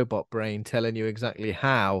logical robot brain telling you exactly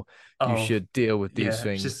how you should deal with these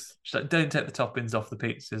things. She's like, don't take the toppings off the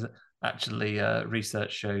pizzas. Actually,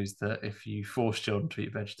 research shows that if you force children to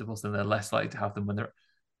eat vegetables, then they're less likely to have them when they're.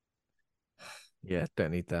 Yeah,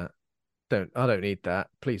 don't need that. I don't need that.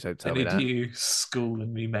 Please don't tell me that. I need you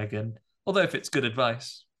schooling me, Megan. Although if it's good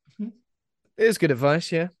advice. It is good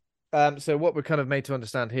advice, yeah. So what we're kind of made to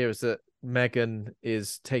understand here is that Megan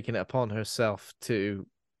is taking it upon herself to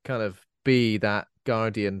kind of be that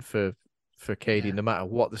guardian for Katie, no matter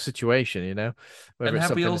what the situation, whether it's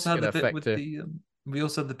something that's going to affect her. We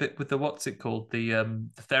also had the bit with the what's it called? The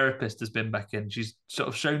therapist has been back in. She's sort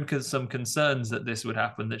of shown some concerns that this would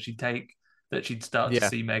happen, that she'd start to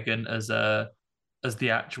see Megan as the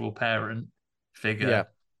actual parent figure. Yeah.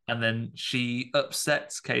 And then she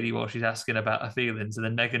upsets Katie while she's asking about her feelings, and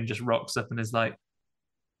then Megan just rocks up and is like,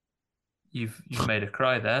 "You've made her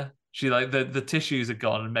cry there." She like the tissues are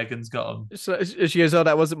gone, and Megan's got them. So she goes, "Oh,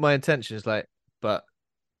 that wasn't my intention." It's like, but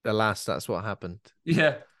alas, that's what happened.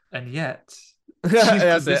 Yeah, and yet,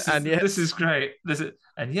 this is great.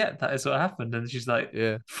 And yet that is what happened. And she's like,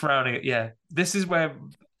 frowning at. Yeah, this is where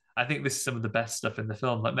I think this is some of the best stuff in the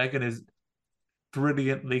film. Like Megan is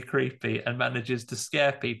brilliantly creepy and manages to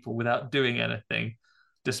scare people without doing anything,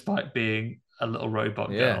 despite being a little robot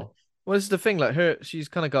girl. Well, this is the thing. Like she's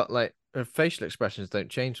kind of got like her facial expressions don't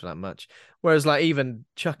change that much. Whereas like even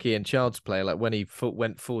Chucky in Child's Play, like when he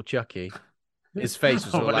went full Chucky, his face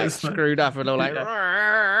was all like screwed up and all like.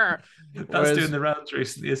 That's doing the rounds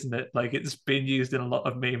recently, isn't it? Like it's been used in a lot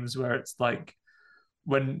of memes where it's like.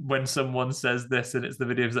 When someone says this and it's the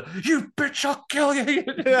video, it's like, "You bitch, I'll kill you."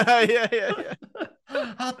 Yeah.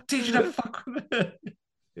 I'll teach you to fuck with it.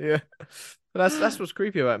 Yeah, but that's what's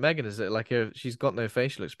creepy about Megan, is that like she's got no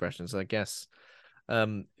facial expressions. I guess,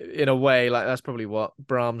 in a way, like that's probably what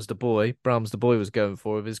Brahms the boy was going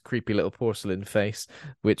for with his creepy little porcelain face,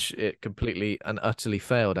 which it completely and utterly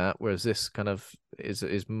failed at. Whereas this kind of is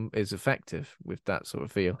effective with that sort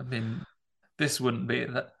of feel. I mean, this wouldn't be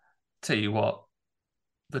that. Tell you what.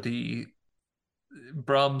 That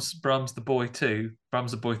Brahms the Boy 2,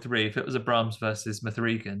 Brahms the Boy 3, if it was a Brahms versus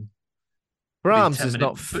Mithrigan. Brahms is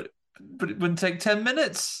not but it wouldn't take 10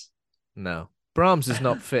 minutes. No. Brahms is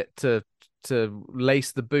not fit to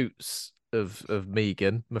lace the boots of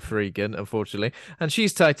Mithrigan, unfortunately. And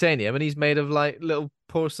she's titanium and he's made of like little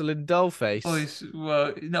porcelain doll face.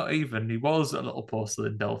 Well, not even. He was a little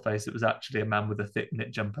porcelain doll face. It was actually a man with a thick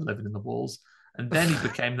knit jumper living in the walls. And then he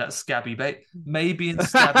became that scabby baby. Maybe in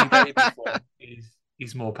scabby baby form,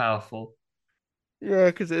 he's more powerful. Yeah,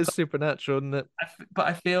 because it is supernatural, isn't it? But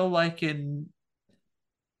I feel like if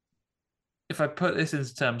I put this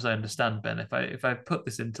into terms I understand, Ben, if I put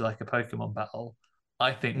this into like a Pokemon battle,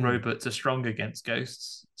 I think robots are strong against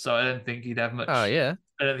ghosts. So I don't think he'd have much. Oh yeah.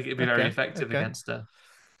 I don't think it'd be very effective against her.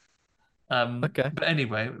 But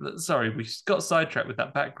anyway, sorry, we got sidetracked with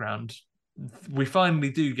that background. We finally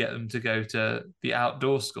do get them to go to the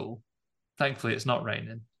outdoor school. Thankfully, it's not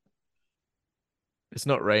raining. It's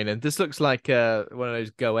not raining. This looks like one of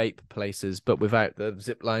those Go Ape places, but without the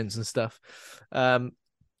zip lines and stuff.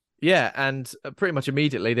 Yeah, and pretty much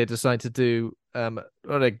immediately they decide to do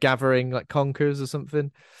a gathering like Conkers or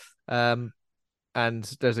something. And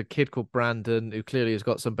there's a kid called Brandon who clearly has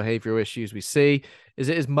got some behavioral issues. We see, is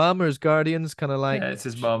it his mum or his guardians? Kind of like, yeah, it's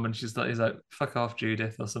his mum, and he's like, "Fuck off,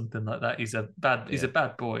 Judith," or something like that. He's a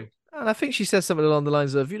bad boy. And I think she says something along the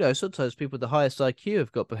lines of, sometimes people with the highest IQ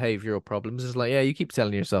have got behavioral problems. It's like, yeah, you keep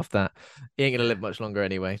telling yourself that. You ain't gonna live much longer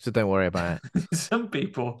anyway, so don't worry about it. Some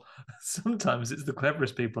people, sometimes it's the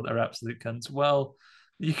cleverest people that are absolute cunts. Well,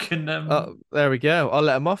 you can. Oh, there we go. I'll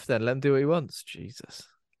let him off then. Let him do what he wants. Jesus.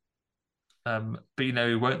 But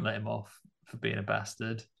who won't let him off for being a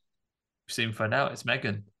bastard? We soon find out it's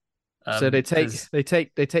Megan. So they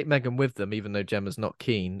take Megan with them, even though Gemma's not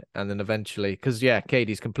keen, and then eventually, because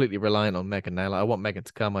Katie's completely reliant on Megan now. Like, I want Megan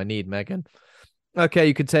to come. I need Megan. Okay,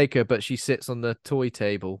 you can take her, but she sits on the toy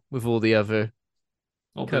table with all the other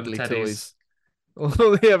cuddly toys, all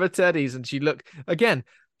the other teddies, and she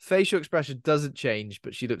facial expression doesn't change,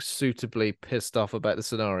 but she looks suitably pissed off about the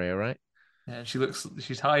scenario, right? Yeah,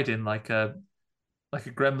 she's hiding like a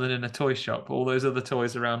gremlin in a toy shop. All those other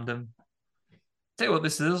toys around him. Tell you what,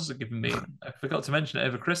 this has also given me. I forgot to mention it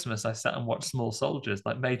over Christmas. I sat and watched Small Soldiers,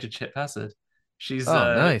 like Major Chip Hazard.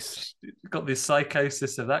 Oh, nice. She's got the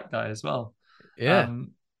psychosis of that guy as well. Yeah.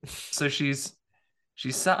 So she's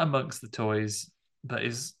sat amongst the toys, but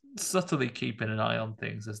is subtly keeping an eye on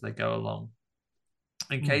things as they go along.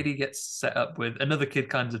 And Katie gets set up with another kid,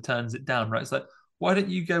 kind of turns it down, right? It's like, why don't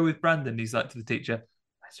you go with Brandon? He's like to the teacher,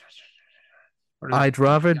 I'd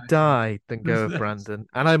rather die than go with Brandon.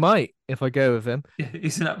 And I might if I go with him. Yeah,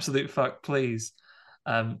 he's an absolute fuck, please.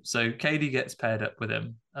 So Katie gets paired up with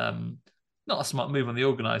him. Not a smart move on the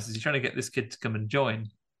organisers. You're trying to get this kid to come and join.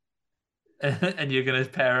 And you're going to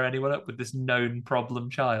pair anyone up with this known problem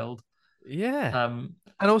child. Yeah.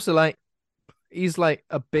 And also, like, he's like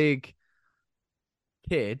a big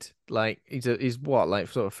kid. Like, he's what, like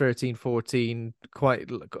sort of 13, 14, quite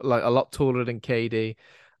like a lot taller than Katie.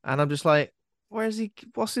 And I'm just like, where's he?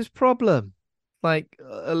 What's his problem? Like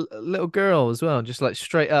a little girl as well, just like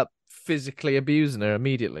straight up physically abusing her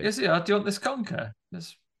immediately. Yes, yeah. Do you want this conker?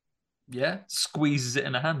 Squeezes it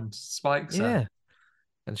in her hand, spikes her.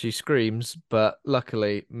 And she screams, but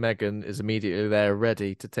luckily Megan is immediately there,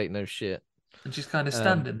 ready to take no shit. And she's kind of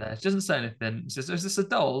standing there. She doesn't say anything. She says, "Is this a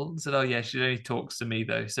doll?" I said, "Oh yeah, she only talks to me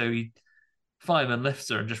though." So Fireman lifts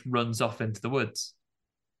her and just runs off into the woods.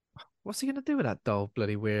 What's he gonna do with that doll,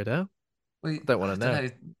 bloody weirdo? I don't want to know.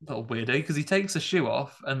 Little weirdo, because he takes her shoe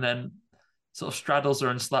off and then sort of straddles her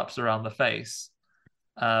and slaps her around the face.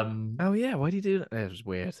 Oh yeah, why do you do that? It was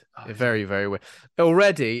weird. Very, very weird.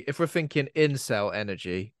 Already, if we're thinking incel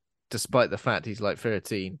energy, despite the fact he's like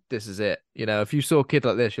 13, this is it. You know, if you saw a kid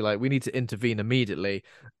like this, you're like, we need to intervene immediately.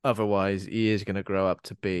 Otherwise, he is going to grow up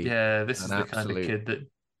to be. Yeah, this is the kind of kid that,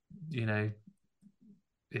 you know,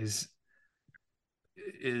 is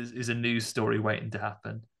a news story waiting to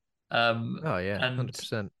happen. Oh yeah,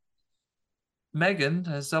 100%. Megan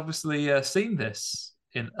has obviously seen this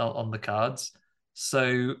on the cards,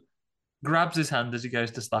 so grabs his hand as he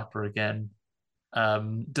goes to slap her again.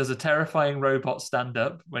 Does a terrifying robot stand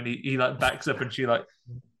up when he like backs up and she like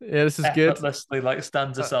this is good. Effortlessly like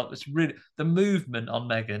stands herself. It's really, the movement on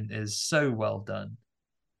Megan is so well done.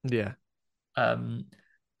 Yeah.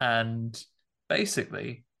 And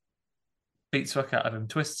basically beats fuck out of him,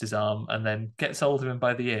 twists his arm, and then gets hold of him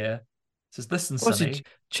by the ear. Says, "Listen, Sonny." She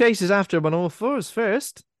chases after him on all fours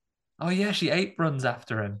first. Oh yeah, she ape runs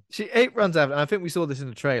after him. I think we saw this in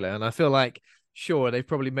the trailer, and I feel like, sure, they've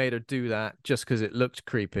probably made her do that just because it looked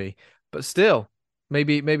creepy, but still,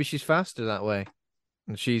 maybe she's faster that way,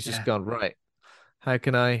 and she's just gone, right, how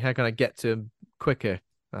can I get to him quicker?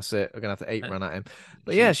 That's it. We're gonna have to ape run at him.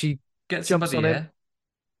 But she gets jumps on him.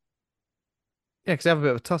 Yeah, because they have a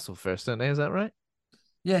bit of a tussle first, don't they? Is that right?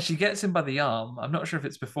 Yeah, she gets him by the arm. I'm not sure if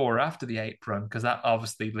it's before or after the ape run, because that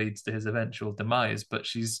obviously leads to his eventual demise. But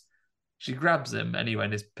she grabs him anyway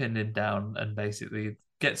and is pinned him down and basically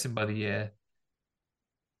gets him by the ear.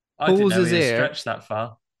 I didn't know he stretched that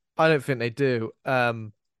far. I don't think they do.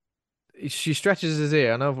 She stretches his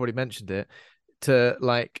ear, and I've already mentioned it, to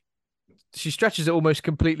like, she stretches it almost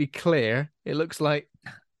completely clear. It looks like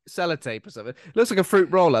sellotape or something. It looks like a fruit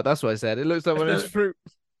roll-up. That's what I said. It looks like one of those fruit.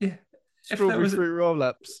 Yeah. Strawberry fruit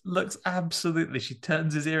roll-ups. Looks absolutely. She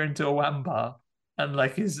turns his ear into a wham bar, and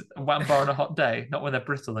like his wham bar on a hot day, not when they're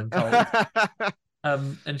brittle and cold.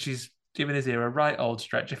 And she's giving his ear a right old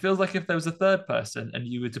stretch. It feels like if there was a third person and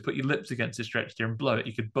you were to put your lips against his stretched ear and blow it,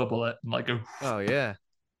 you could bubble it and like go. Oh yeah,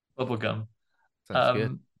 bubble gum. Sounds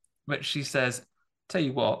good. But she says, "Tell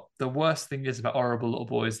you what, the worst thing is about horrible little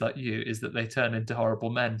boys like you is that they turn into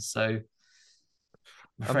horrible men. So I'm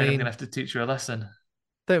afraid I'm gonna have to teach you a lesson."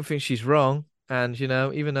 Don't think she's wrong, and you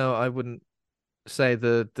know, even though I wouldn't say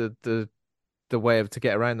the way to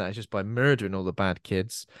get around that is just by murdering all the bad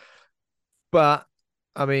kids, but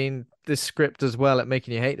I mean, this script does well at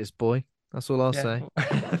making you hate this boy. That's all I'll say.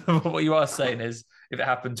 What you are saying is, if it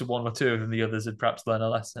happened to one or two of them, the others would perhaps learn a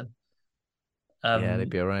lesson. Yeah, they'd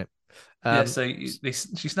be all right. So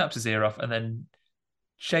she snaps his ear off and then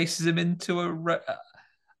chases him into a.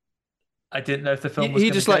 I didn't know if the film was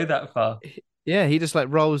going to go that far. Yeah, he just like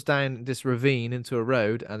rolls down this ravine into a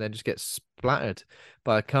road and then just gets splattered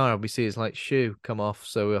by a car. We see his like shoe come off.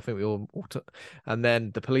 So I think we all and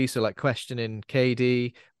then the police are like questioning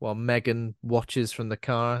KD while Megan watches from the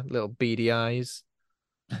car, little beady eyes.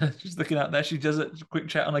 She's looking out there. She does a quick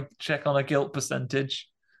check on a guilt percentage.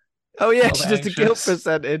 Oh yeah, she does the guilt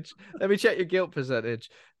percentage. Let me check your guilt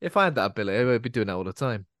percentage. If I had that ability, I would be doing that all the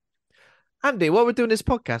time. Andy, while we're doing this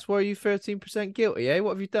podcast, why are you 13% guilty, eh?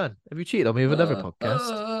 What have you done? Have you cheated on me with another podcast?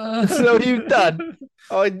 So you've done.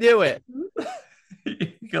 Oh, I knew it.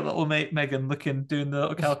 You got little mate Megan doing the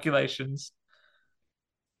little calculations.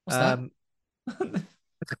 What's that?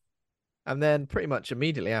 And then pretty much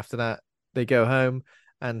immediately after that, they go home,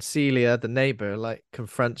 and Celia, the neighbor, like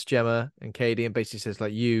confronts Gemma and Katie and basically says,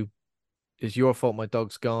 like, it's your fault my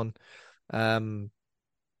dog's gone.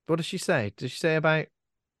 What does she say? Does she say about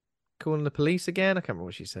calling the police again? I can't remember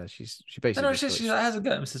what she says. She basically no, she has a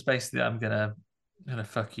go. Says basically, I'm gonna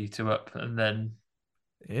fuck you two up, and then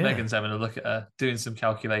Megan's having a look at her, doing some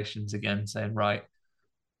calculations again, saying, right,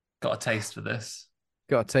 got a taste for this.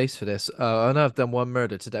 Got a taste for this. I know I've done one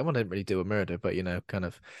murder today. Well, I didn't really do a murder, but kind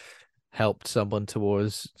of helped someone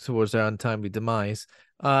towards their untimely demise.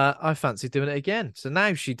 I fancy doing it again. So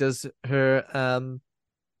now she does her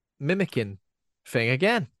mimicking thing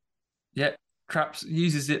again. Yeah, Traps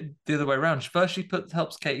uses it the other way around. First, she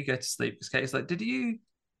helps Katie go to sleep because Katie's like, "Did you?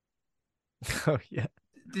 Oh yeah.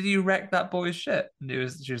 Did you wreck that boy's shit?" And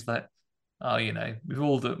she was like, "Oh, we've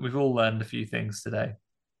all learned a few things today."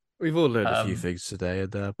 We've all learned a few things today,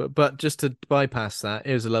 and but just to bypass that,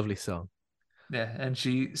 it was a lovely song. Yeah, and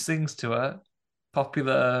she sings to her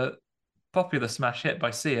popular smash hit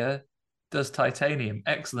by Sia, does Titanium.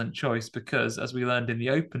 Excellent choice because, as we learned in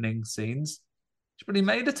the opening scenes, she really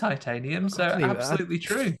made a titanium, so absolutely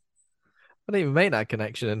true. I didn't even make that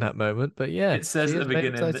connection in that moment, but yeah. It says at the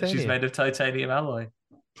beginning that she's made of titanium alloy.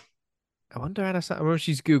 I wonder how that's. I remember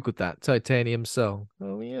she's Googled that titanium song.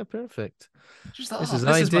 Oh yeah, perfect. She's like, this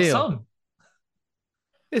is my song.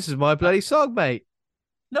 This is my bloody song, mate.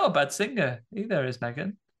 Not a bad singer either, is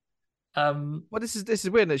Megan. Well, this is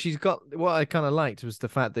weird that she's got. What I kind of liked was the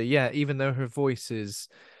fact that even though her voice is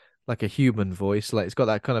like a human voice, like it's got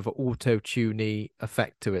that kind of auto-tuney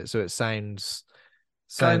effect to it, so it sounds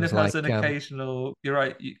kind of has an occasional. You're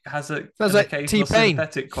right. Has an occasional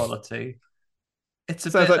synthetic quality. It's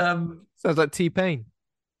a bit. Sounds like T-Pain.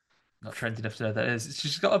 Not trendy enough to know that is.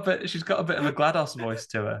 She's got a bit of a GLaDOS voice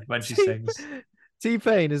to her when she sings.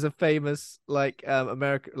 T-Pain is a famous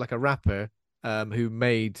American, like a rapper who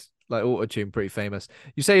made like autotune pretty famous.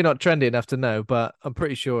 You say you're not trendy enough to know, but I'm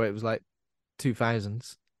pretty sure it was like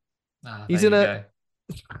 2000s. He's in a.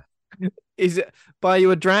 Is it buy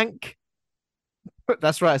you a drank?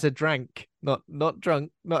 That's right. I said drank, not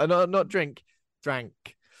drunk, not drink, drank.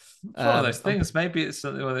 It's one of those things. Maybe it's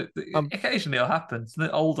something that occasionally it'll happen.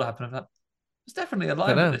 Something old will happen. It's definitely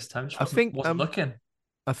alive at this time. I think wasn't looking.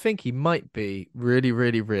 I think he might be really,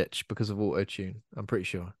 really rich because of autotune. I'm pretty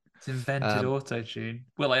sure. It's invented autotune.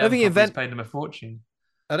 Well, I think he's paid him a fortune.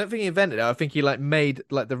 I don't think he invented it. I think he like made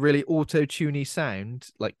like the really auto-tuney sound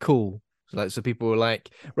like cool. So people were like,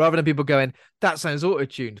 rather than people going, that sounds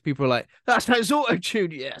auto-tuned, people were like, that sounds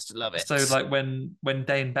auto-tuned. Yes, love it. So like when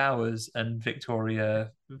Dane Bowers and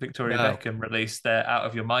Victoria Beckham released their Out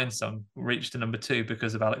of Your Mind song, reached to number 2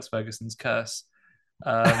 because of Alex Ferguson's curse.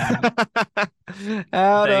 Out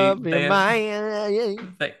of your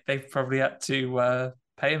mind. They probably had to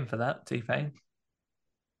pay him for that, T-Pain.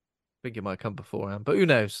 I think it might come beforehand, but who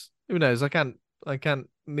knows? Who knows? I can't.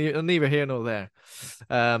 Neither here nor there.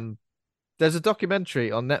 There's a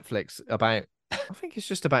documentary on Netflix about. I think it's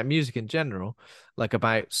just about music in general, like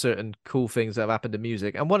about certain cool things that have happened to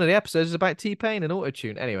music. And one of the episodes is about T-Pain and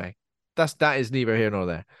autotune. Anyway, that is neither here nor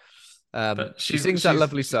there. But she sings that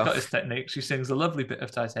lovely song. Got his technique. She sings a lovely bit of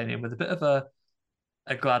Titanium with a bit of a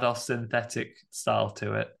GLaDOS synthetic style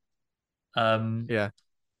to it. Yeah.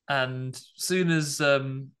 And soon as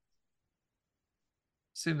the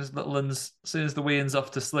wee un's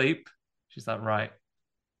off to sleep, she's like, right,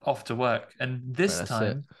 off to work. And this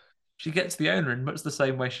time she gets the owner in much the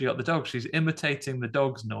same way she got the dog. She's imitating the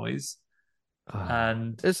dog's noise.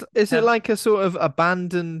 And is it like a sort of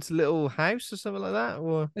abandoned little house or something like that?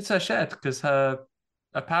 Or it's her shed because her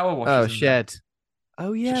power wash. Oh, shed.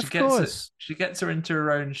 Oh yeah, of course. She gets her into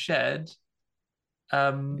her own shed.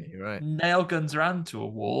 You're right. Nail guns her hand to a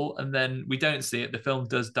wall, and then we don't see it. The film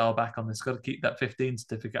does dial back on this. Got to keep that 15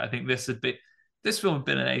 certificate. I think this film had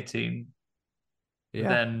been an 18. Yeah,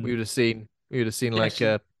 then we would have seen like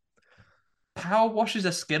a power washes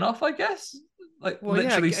her skin off. I guess,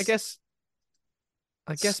 literally. Yeah,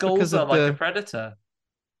 I guess skulls because are of like a predator.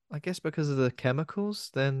 I guess because of the chemicals,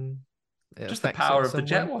 then just the power of the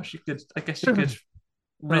jet wash. You could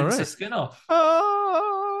rinse the skin off.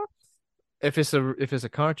 If it's a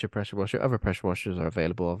Karcher pressure washer, other pressure washers are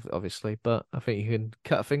available, obviously, but I think you can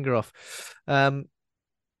cut a finger off.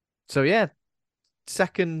 So yeah,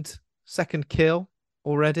 second kill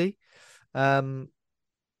already. So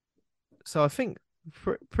I think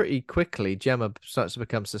pretty quickly, Gemma starts to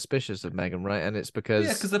become suspicious of Megan, right? And it's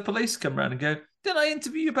because the police come around and go, "Didn't I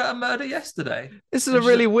interview you about a murder yesterday?" This is a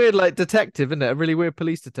really weird, like, detective, isn't it? A really weird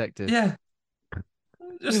police detective. Yeah,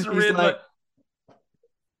 just a weird, like,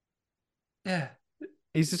 yeah.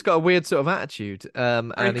 He's just got a weird sort of attitude,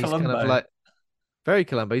 and he's Columbo. kind of like very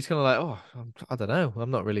Columbo. He's kind of like, oh, I don't know.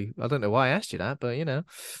 I don't know why I asked you that, but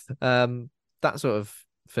that sort of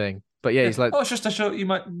thing. But yeah, he's like, it's just a show you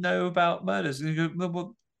might know about murders. And you go,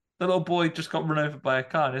 well, the little boy just got run over by a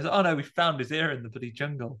car. And he's like, oh no, we found his ear in the bloody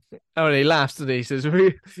jungle. Oh, and he laughs and he says,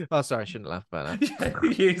 oh, sorry, I shouldn't laugh about that.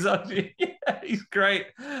 He's great.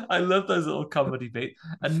 I love those little comedy beats.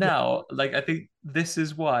 And now, like, I think this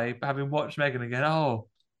is why, having watched Megan again,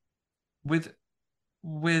 with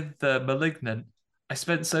Malignant, I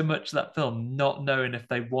spent so much of that film not knowing if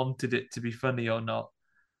they wanted it to be funny or not.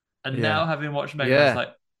 And now, having watched Megan, I was like,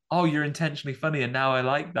 oh, you're intentionally funny, and now I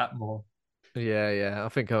like that more. Yeah. I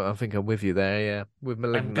think I'm with you there. Yeah, with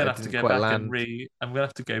Malignant, I'm gonna have to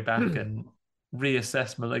go back and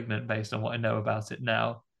reassess Malignant based on what I know about it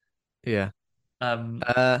now. Yeah.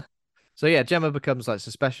 So yeah, Gemma becomes like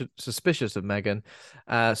suspicious of Megan,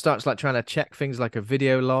 starts like trying to check things like her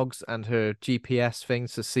video logs and her GPS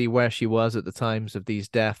things to see where she was at the times of these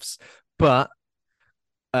deaths, but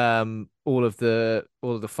all of the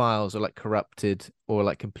files are like corrupted or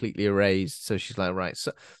like completely erased. So she's like, right,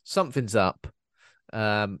 so something's up.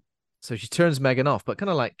 So she turns Megan off, but kind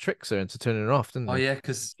of like tricks her into turning her off, doesn't she? Yeah,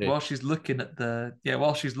 because while she's looking at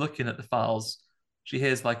the files, she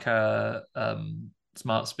hears like a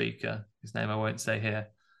smart speaker, his name I won't say here.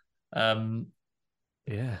 Comes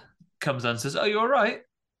on and says, "Oh, you all right?"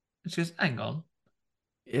 And she goes, "Hang on."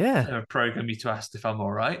 Yeah. They'll program you to ask if I'm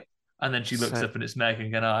all right. And then she looks up and it's Megan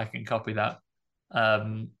going, "Oh, I can copy that."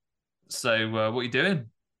 So what are you doing?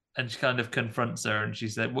 And she kind of confronts her and she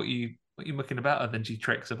said, what are you mucking about? And then she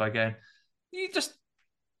tricks her by going, "You just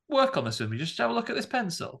work on this with me. Just have a look at this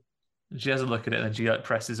pencil." And she has a look at it and then she like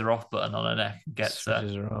presses her off button on her neck and gets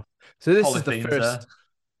her off. So this is the first.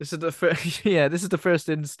 This is the first. Yeah, this is the first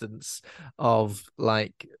instance of,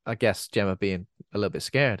 like, I guess Gemma being a little bit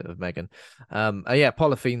scared of Megan.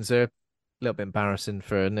 Polyphenes her. A little bit embarrassing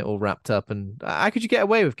for her, and it all wrapped up. And how could you get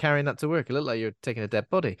away with carrying that to work? It looked like you're taking a dead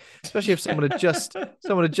body, especially if someone had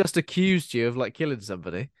just accused you of like killing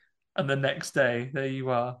somebody. And the next day, there you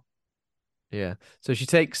are. Yeah. So she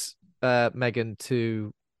takes Megan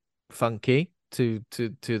to Funky to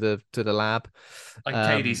the lab. And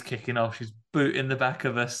Katie's kicking off. She's booting the back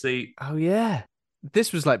of her seat. Oh yeah,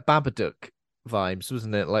 this was like Babadook vibes,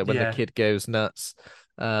 wasn't it? Like when the kid goes nuts.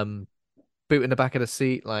 Boot in the back of the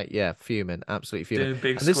seat, like, yeah, fuming, absolutely fuming. Doing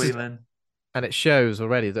big squealing. And it shows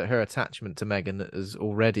already that her attachment to Megan has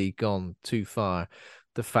already gone too far.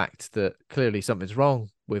 The fact that clearly something's wrong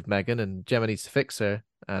with Megan and Gemma needs to fix her,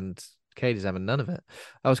 and Katie's having none of it.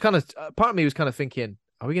 I was kind of, part of me was kind of thinking,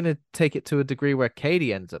 are we going to take it to a degree where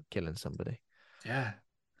Katie ends up killing somebody? Yeah.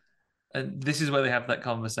 And this is where they have that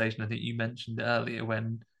conversation. I think you mentioned earlier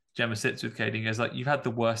when Gemma sits with Katie and goes, like, you've had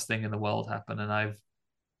the worst thing in the world happen, and I've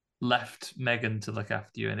left Megan to look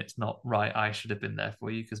after you, and it's not right. I should have been there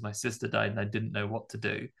for you because my sister died and I didn't know what to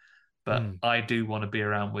do. But I do want to be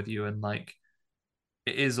around with you, and like,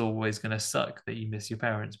 it is always going to suck that you miss your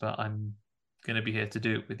parents, but I'm going to be here to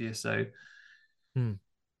do it with you. So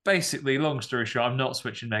basically, long story short, I'm not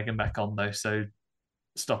switching Megan back on though. So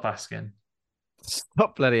stop asking.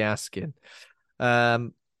 Stop bloody asking.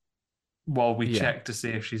 While we check to see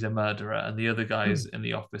if she's a murderer, and the other guys in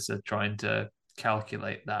the office are trying to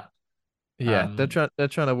calculate that. Yeah, they're trying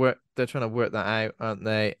to work that out, aren't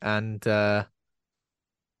they? And they're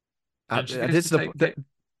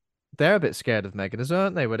a bit scared of Megan as well,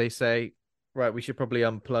 aren't they? Where they say, right, we should probably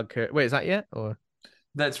unplug her. Wait, is that yet? Or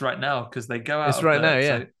that's right now, because they go out. It's right now,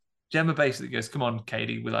 yeah. So Gemma basically goes, "Come on,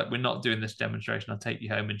 Katie, we're not doing this demonstration. I'll take you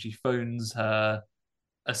home." And she phones her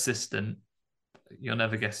assistant. You'll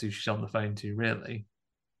never guess who she's on the phone to, really.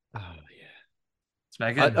 Oh yeah. It's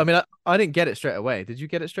Megan. I mean, I didn't get it straight away. Did you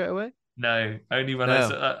get it straight away? No, only when I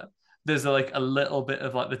saw there's like a little bit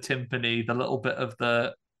of like the timpani, the little bit of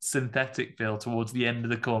the synthetic feel towards the end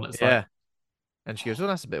of the call. It's like, and she goes, "Well,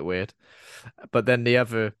 that's a bit weird." But then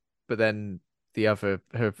her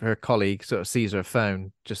colleague sort of sees her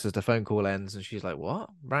phone just as the phone call ends, and she's like, "What?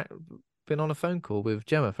 Right, been on a phone call with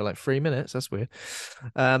Gemma for like 3 minutes. That's weird."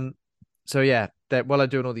 So yeah, while they're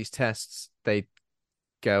doing all these tests, they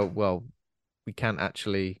go, "Well, we can't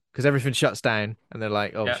actually," because everything shuts down, and they're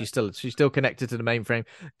like, "Oh, she's still connected to the mainframe.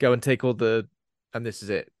 Go and take all the," and this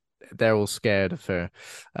is it. They're all scared of her.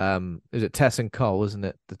 Is it Tess and Cole, isn't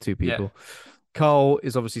it? The two people. Cole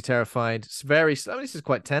is obviously terrified. It's this is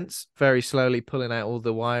quite tense. Very slowly pulling out all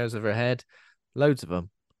the wires of her head, loads of them.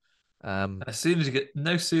 As soon as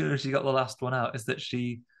no sooner as she got the last one out, is that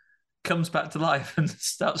she comes back to life and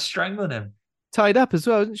starts strangling him. Tied up as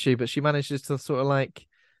well, isn't she? But she manages to sort of like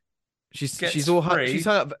she's all she's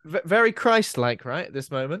tied up, very Christ-like, right, at this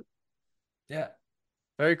moment. Yeah,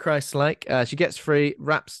 very Christ-like. She gets free,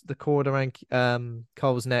 wraps the cord around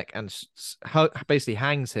Cole's neck, and basically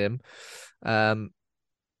hangs him. And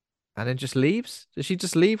then just leaves. Does she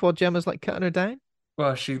just leave while Gemma's like cutting her down?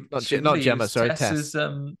 Well, not Gemma. Sorry, Tess.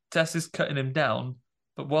 Tess is cutting him down,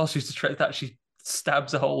 but while she's distracted, that she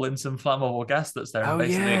stabs a hole in some flammable gas that's there and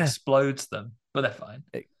basically explodes them. But they're fine.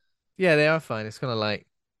 Yeah, they are fine. It's kind of like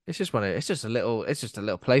it's just a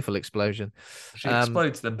little playful explosion. She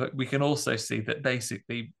explodes them, but we can also see that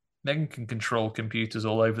basically Megan can control computers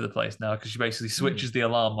all over the place now because she basically switches the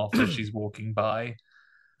alarm off as she's walking by.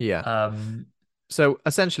 Yeah. So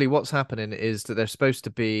essentially, what's happening is that there's supposed to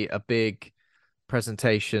be a big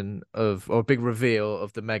presentation or a big reveal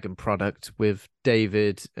of the Megan product with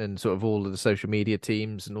David and sort of all of the social media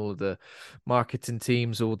teams and all of the marketing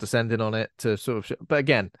teams all descending on it to sort of. But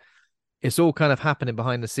again, it's all kind of happening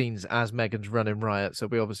behind the scenes as Megan's running riot. So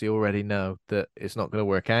we obviously already know that it's not going to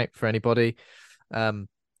work out for anybody.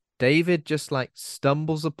 David just like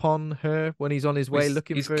stumbles upon her when he's on his way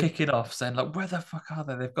he's kicking off saying like, where the fuck are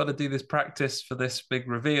they? They've got to do this practice for this big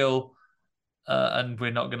reveal. And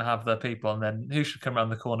we're not going to have the people. And then who should come around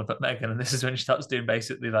the corner but Megan? And this is when she starts doing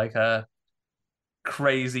basically like a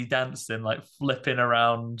crazy dancing, like flipping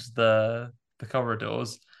around the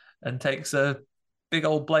corridors and takes a big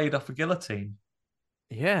old blade off a guillotine.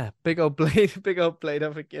 Yeah, big old blade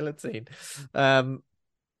off a guillotine.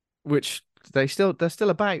 Which they're still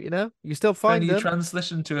about, you know. You still find them. You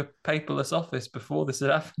transition to a paperless office before this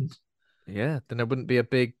had happened. Yeah, then there wouldn't be a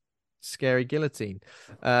big scary guillotine.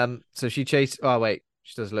 So she chased. Oh wait,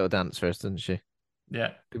 she does a little dance first, doesn't she?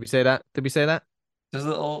 Yeah. Did we say that?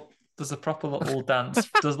 Does a proper little dance.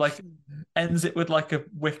 Ends it with like a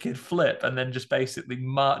wicked flip, and then just basically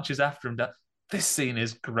marches after him down. This scene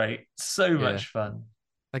is great. So much fun.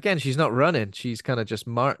 Again, she's not running. She's kind of just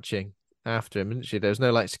marching after him, isn't she? There's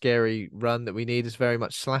no like scary run that we need. It's very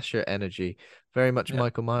much slasher energy, very much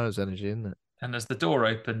Michael Myers energy, isn't it? And as the door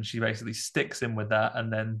opens, she basically sticks him with that,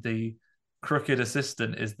 and then the crooked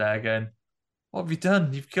assistant is there going, "What have you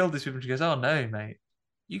done? You've killed this woman." She goes, "Oh no, mate,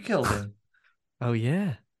 you killed him." Oh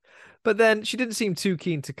yeah, but then she didn't seem too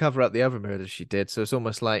keen to cover up the other murders she did. So it's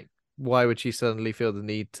almost like, why would she suddenly feel the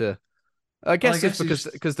need to? I guess it's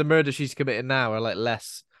because the murders she's committing now are like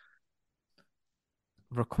less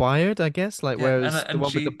required. I guess whereas the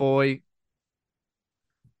one with the boy.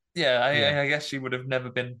 Yeah, I guess she would have never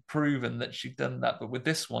been proven that she'd done that. But with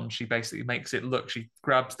this one, she basically makes it look, she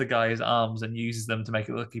grabs the guy's arms and uses them to make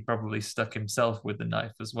it look he probably stuck himself with the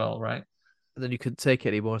knife as well, right? And then you couldn't take it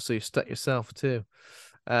anymore, so you stuck yourself too.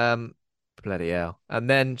 Bloody hell. And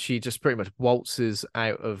then she just pretty much waltzes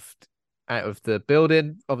out of the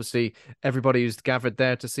building. Obviously, everybody who's gathered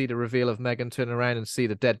there to see the reveal of Megan turn around and see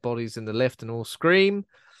the dead bodies in the lift and all scream.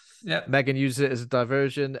 Yeah. Megan uses it as a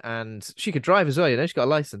diversion, and she could drive as well, you know, she's got a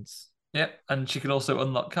license. Yeah, and she can also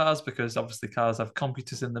unlock cars because obviously cars have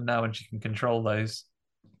computers in them now and she can control those.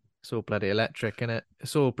 It's all bloody electric, innit?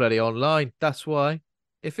 It's all bloody online. That's why.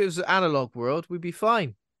 If it was an analog world, we'd be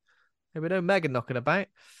fine. There'd be no Megan knocking about.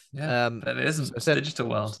 Yeah, but it isn't. It's a digital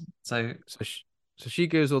world. So she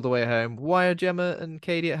goes all the way home. Why are Gemma and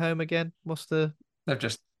Katie at home again? They've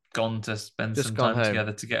just gone to spend some time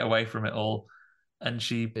together to get away from it all. And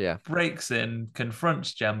she breaks in,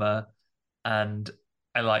 confronts Gemma, and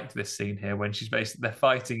I like this scene here when they're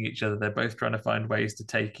fighting each other. They're both trying to find ways to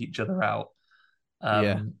take each other out.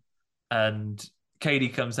 And Katie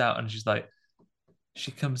comes out and she's like,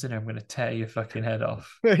 she comes in, I'm going to tear your fucking head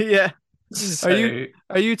off. Yeah. So,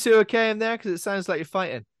 are you two okay in there? Because it sounds like you're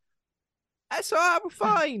fighting. That's all right, we're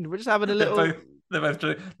fine. We're just having a little. They're both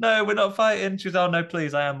doing, no, we're not fighting. She goes, oh no,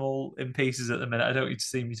 please, I am all in pieces at the minute. I don't want you to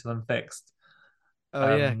see me till I'm fixed.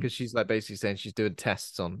 Oh yeah, because she's like basically saying she's doing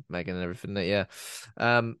tests on Megan and everything. Yeah,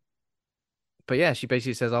 but yeah, she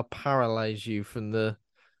basically says, "I'll paralyze you from the."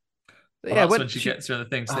 Well, that's when she gets her the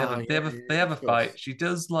thing. So they have a fight. She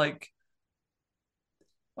does like,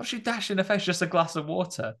 what's she dash in her face? Just a glass of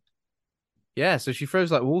water. Yeah, so she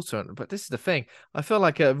throws like water on her. But this is the thing. I feel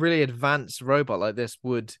like a really advanced robot like this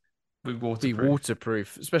would be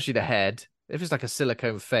waterproof, especially the head. If it's like a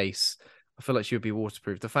silicone face, I feel like she would be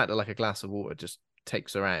waterproof. The fact that like a glass of water just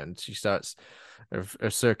takes her out and she starts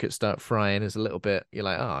her circuits start frying is a little bit, you're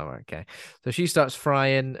like, oh okay. So she starts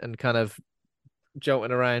frying and kind of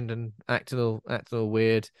jolting around and acting all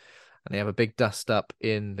weird. and they have a big dust up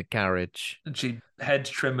in the garage. And she head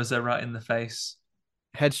trimmers her right in the face.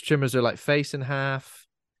 Hedge trimmers are like face in half.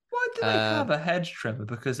 Why do they have a hedge trimmer?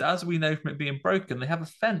 Because as we know from it being broken, they have a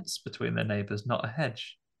fence between their neighbours, not a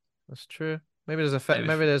hedge. That's true. Maybe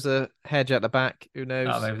there's a hedge at the back. Who knows?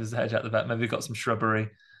 Oh, maybe there's a hedge at the back. Maybe they've got some shrubbery.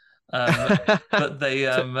 But they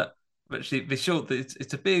they show that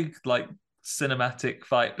it's a big like cinematic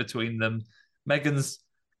fight between them. Megan's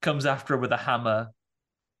comes after her with a hammer.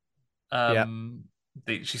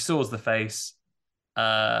 She saws the face,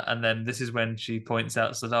 and then this is when she points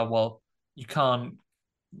out, says, "Oh well, you can't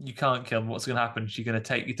kill him. What's going to happen? She's going to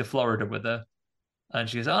take you to Florida with her." And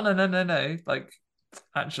she goes, "Oh no! Like,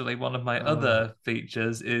 actually, one of my other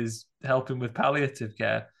features is helping with palliative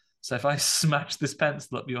care. So if I smash this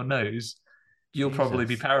pencil up your nose, you'll probably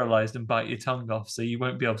be paralyzed and bite your tongue off, so you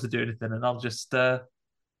won't be able to do anything. And I'll just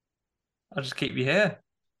keep you here.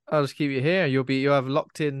 I'll just keep you here. You'll have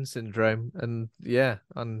locked-in syndrome, and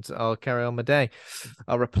and I'll carry on my day.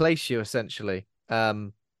 I'll replace you essentially."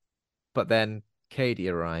 But then Katie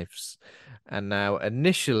arrives, and now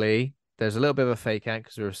initially there's a little bit of a fake out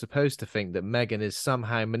because we were supposed to think that Megan is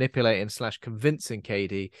somehow manipulating / convincing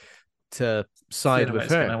Katie to side with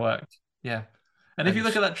her. Gonna work. Yeah. And if you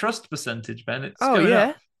look at that trust percentage, Ben, it's going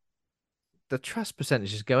up. The trust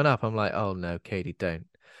percentage is going up. I'm like, oh no, Katie, don't.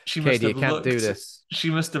 Katie, you can't do this. She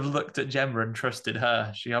must have looked at Gemma and trusted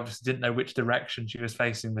her. She obviously didn't know which direction she was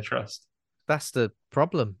facing the trust. That's the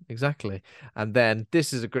problem, exactly. And then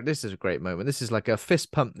this is a great moment. This is like a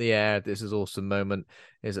fist pump in the air. This is awesome moment.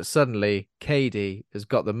 Is that suddenly Katie has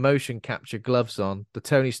got the motion capture gloves on, the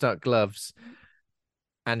Tony Stark gloves,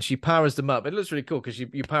 and she powers them up. It looks really cool because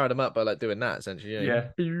you power them up by like doing that essentially. Yeah.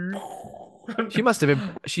 She must have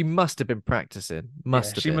been practicing.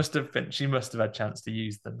 She must have had a chance to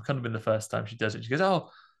use them. It couldn't have been the first time she does it. She goes, "Oh,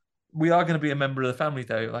 we are going to be a member of the family,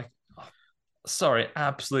 though." Like, oh, sorry,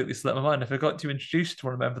 absolutely slipped my mind. I forgot to introduce you to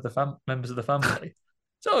one of the members of the family.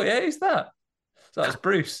 So yeah, who's that? So that's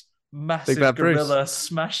Bruce, massive gorilla,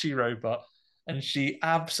 smashy robot, and she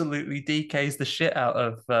absolutely DKs the shit out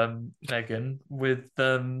of Megan with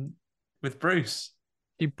Bruce.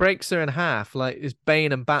 He breaks her in half, like it's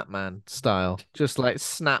Bane and Batman style, just like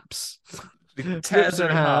snaps. He tears her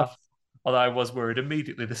in half. Although I was worried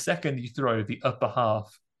immediately the second you throw the upper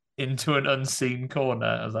half into an unseen corner.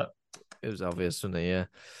 I was like, it was obvious, wasn't it?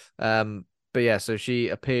 Yeah. But yeah, so she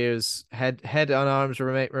appears, head and arms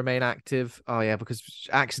remain active. Oh yeah, because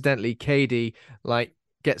accidentally Katie like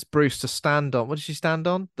gets Bruce to stand on. What did she stand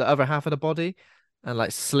on? The other half of the body, and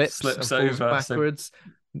like slips and falls over backwards. So...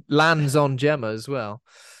 lands on Gemma as well.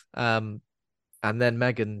 And then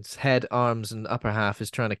Megan's head, arms, and upper half is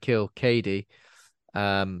trying to kill Katie.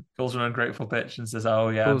 Calls her an ungrateful bitch and says, "Oh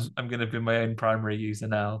yeah, I'm going to be my own primary user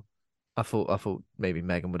now." I thought maybe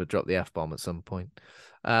Megan would have dropped the F-bomb at some point.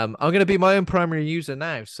 I'm going to be my own primary user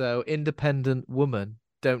now, so independent woman,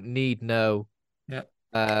 don't need no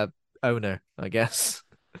owner, I guess.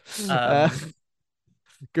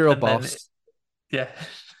 Girl boss.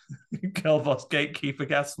 Girl boss, gatekeeper,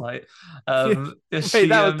 gaslight. Wait,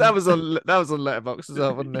 that was on Letterboxd as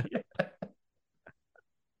well, wasn't it?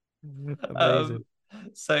 Yeah. Amazing.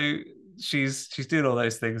 So she's doing all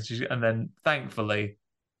those things, and then thankfully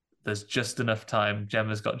there's just enough time.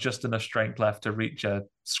 Gemma's got just enough strength left to reach a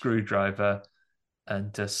screwdriver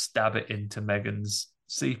and to stab it into Megan's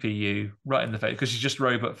CPU right in the face, because she's just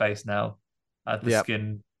robot face now. Had the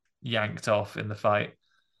skin yanked off in the fight.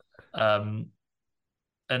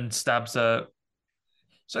 And stabs her.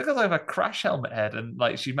 So it got like a crash helmet head, and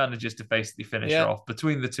like she manages to basically finish her off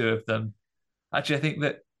between the two of them. Actually, I think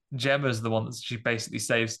that Gemma's the one that she basically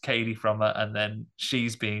saves Katie from her, and then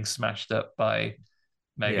she's being smashed up by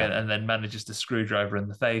Megan, and then manages to screwdriver in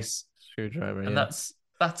the face. And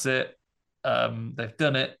that's it. They've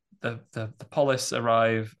done it. The police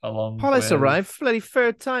arrive along. Arrive, bloody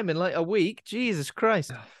third time in like a week. Jesus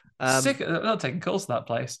Christ! Sick. They're not taking calls to that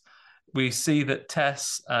place. We see that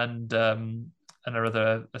Tess and her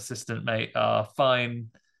other assistant mate are fine.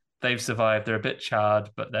 They've survived. They're a bit charred,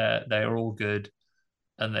 but they're all good,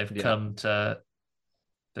 and they've come to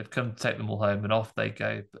take them all home, and off they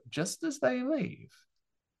go. But just as they leave,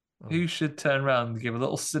 who should turn around and give a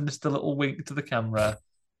little sinister little wink to the camera?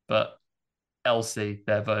 But Elsie,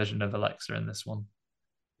 their version of Alexa in this one.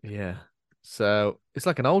 Yeah. So it's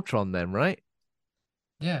like an Ultron then, right?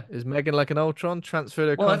 Yeah. Is Megan like an Ultron? Transferred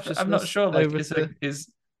her consciousness? I'm not sure. Like,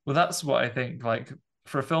 well, that's what I think. Like,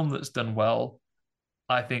 for a film that's done well,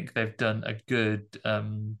 I think they've done a good.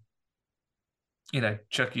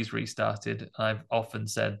 Chucky's restarted. I've often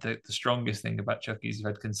said that the strongest thing about Chucky's, you've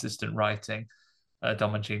had consistent writing,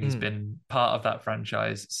 Don Mancini's been part of that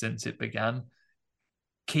franchise since it began.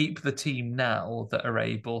 Keep the team now that are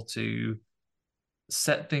able to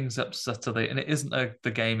set things up subtly, and it isn't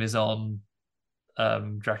the game is on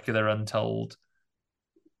Dracula Untold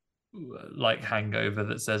like hangover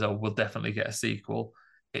that says, oh, we'll definitely get a sequel.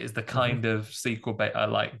 It is the kind of sequel bait I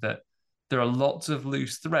like, that there are lots of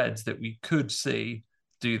loose threads that we could see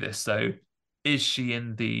do this. So is she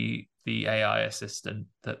in the AI assistant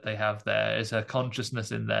that they have there? Is her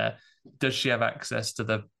consciousness in there? Does she have access to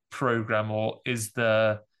the program, or is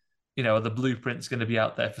the blueprints going to be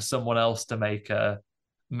out there for someone else to make a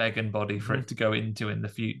Megan body for it to go into in the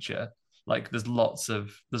future? Like there's lots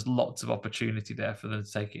of opportunity there for them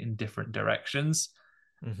to take it in different directions.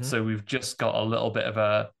 So we've just got a little bit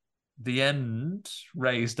of the end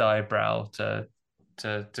raised eyebrow to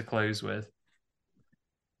close with.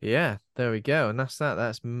 Yeah, there we go. And that's that.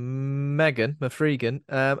 That's Megan McFreegan.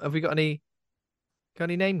 Have we got any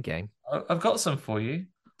name game? I've got some for you.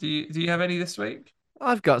 Do you have any this week?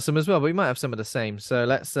 I've got some as well, but we might have some of the same. So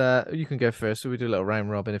let's you can go first. So we do a little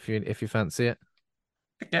round robin if you fancy it.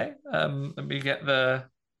 Okay. Let me get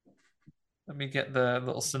the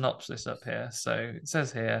little synopsis up here. So it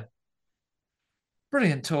says here,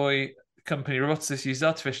 brilliant toy company Roboticist used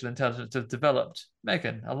artificial intelligence to have developed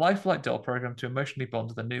Megan, a lifelike doll program to emotionally bond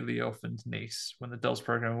with a newly orphaned niece. When the doll's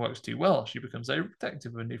program works too well, she becomes overprotective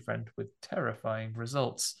of a new friend with terrifying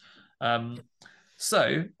results. Following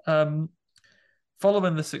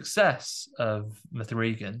the success of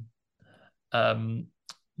Mithrigan,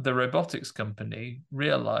 the robotics company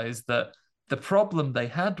realized that the problem they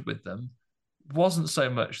had with them wasn't so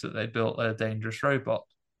much that they built a dangerous robot,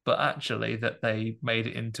 but actually that they made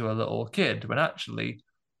it into a little kid, when actually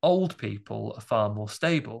old people are far more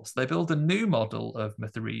stable. So they build a new model of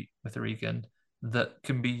Mithrigan that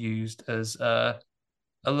can be used as a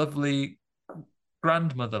lovely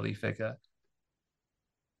grandmotherly figure.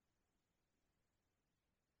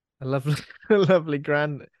 A lovely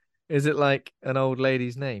grand. Is it like an old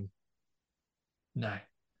lady's name? No.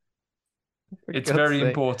 It's very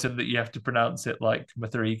important that you have to pronounce it like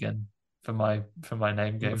Mithrigan for my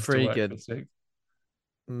name games to work this week.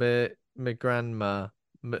 My grandma.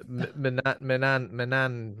 Menanma.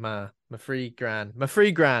 Mithrigan.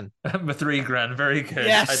 Mithrigan, very good.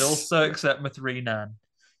 Yes! I'd also accept Mithrinan.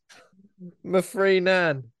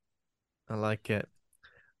 Mithrinan. I like it.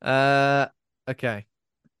 Okay.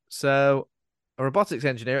 So, a robotics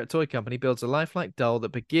engineer at a toy company builds a lifelike doll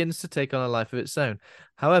that begins to take on a life of its own.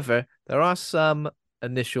 However, there are some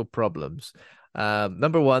initial problems.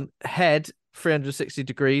 Number one, head 360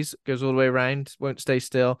 degrees, goes all the way around, won't stay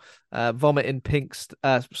still. Vomiting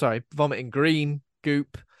green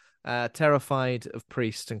goop. Terrified of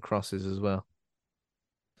priests and crosses as well.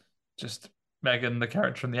 Just Megan, the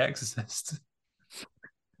character from The Exorcist.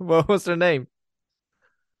 Well, what's her name?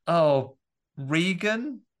 Oh,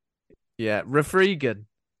 Regan? Yeah, Refregan.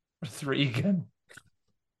 Refregan.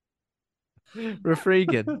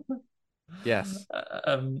 Yes.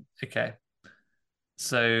 Okay.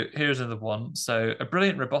 So here's another one. So a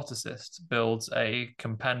brilliant roboticist builds a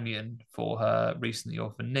companion for her recently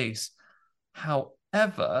orphaned niece.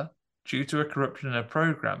 However, due to a corruption in her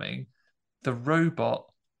programming, the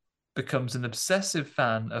robot becomes an obsessive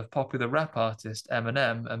fan of popular rap artist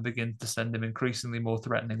Eminem and begins to send him increasingly more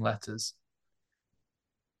threatening letters.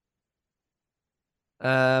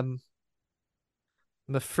 Mithrigan,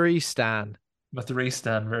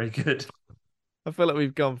 very good. I feel like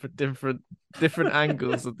we've gone for different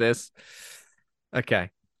angles of this. Okay.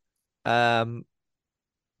 A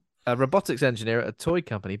robotics engineer at a toy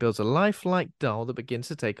company builds a lifelike doll that begins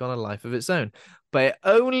to take on a life of its own, but it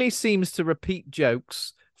only seems to repeat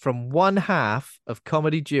jokes from one half of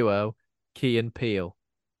comedy duo Key and Peele.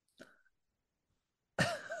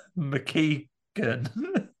 McKeegan.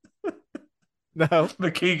 No.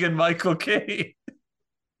 McKeegan Michael Key.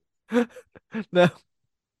 No.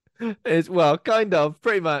 It's, well, kind of,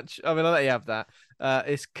 pretty much. I mean, I'll let you have that.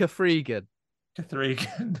 It's Kafregan.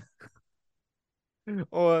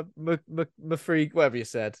 Or Mafreeg, whatever you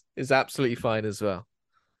said, is absolutely fine as well.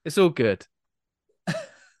 It's all good.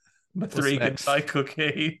 Mithrigan Michael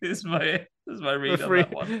Key is my read on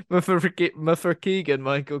that one. Mithrigan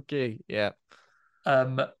Michael Key, yeah.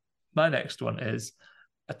 My next one is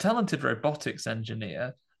a talented robotics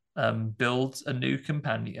engineer builds a new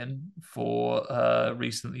companion for her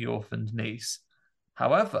recently orphaned niece.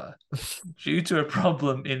 However, due to a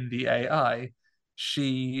problem in the AI,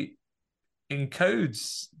 she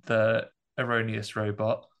encodes the erroneous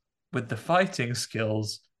robot with the fighting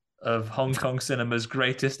skills of Hong Kong cinema's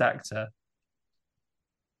greatest actor.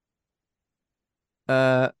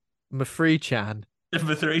 Mafree Chan.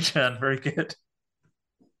 Number 3, Chan. Very good.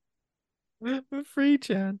 Free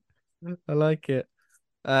Chan. I like it.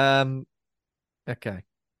 Okay.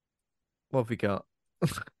 What have we got? A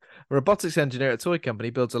robotics engineer at a toy company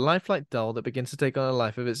builds a lifelike doll that begins to take on a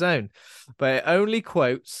life of its own, but it only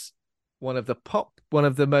quotes one of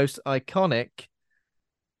the most iconic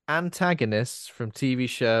antagonists from TV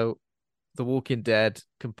show The Walking Dead,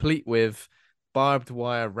 complete with barbed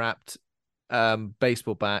wire wrapped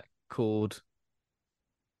baseball bat called,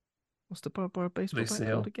 what's the barbed wire baseball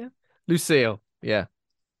bat called again? Lucille. Yeah.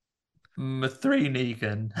 M3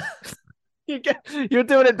 Negan. You're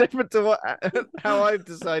doing it different to how I've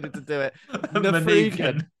decided to do it.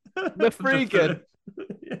 Mafregan. Mafregan.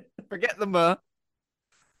 Forget the ma.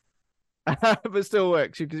 But still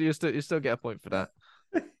works because you still get a point for that.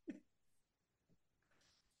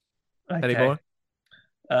 Okay. Any more?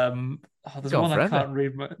 There's one I can't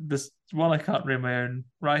read. There's one I can't read my own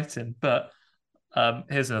writing, but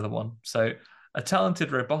here's another one. So, a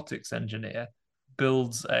talented robotics engineer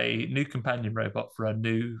builds a new companion robot for a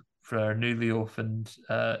newly orphaned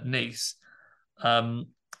niece. In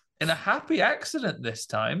a happy accident this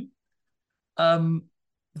time,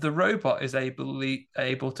 the robot is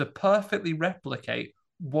able to perfectly replicate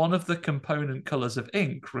one of the component colors of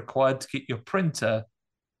ink required to keep your printer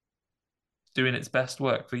doing its best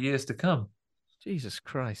work for years to come. Jesus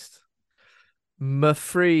Christ.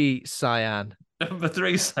 Mafree Cyan. Number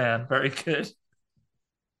 3, Cyan. Very good.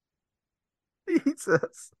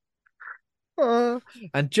 Jesus.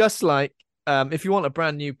 And just like if you want a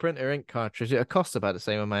brand new printer ink cartridge, it costs about the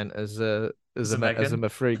same amount as a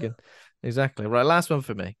Mafregan. Exactly. Right, last one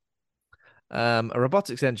for me. A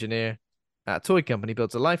robotics engineer at a toy company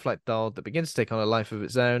builds a lifelike doll that begins to take on a life of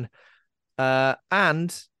its own.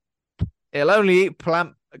 And it'll only eat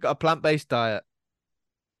got a plant-based diet.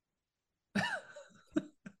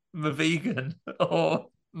 The vegan or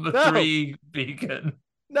the 3 vegan.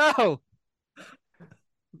 No.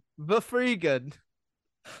 The freegan.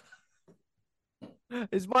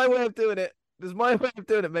 Is my way of doing it. Does my way of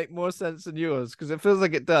doing it make more sense than yours? Because it feels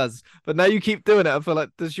like it does. But now you keep doing it. I feel like,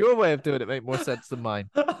 does your way of doing it make more sense than mine?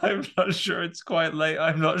 I'm not sure. It's quite late.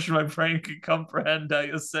 I'm not sure my brain can comprehend how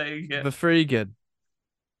you're saying it. The freegan.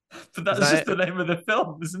 But that's just the name of the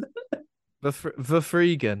film, isn't it? The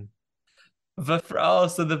freegan.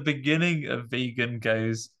 So the beginning of vegan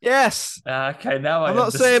goes. Yes. Okay, now I'm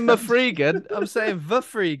not saying Mafregan. I'm saying the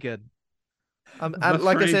freegan. And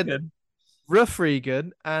like I said,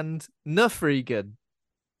 Ruffregan and Nuffregan.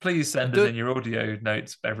 Please send it in your audio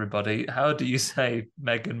notes, everybody. How do you say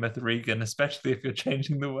Megan Methregan, especially if you're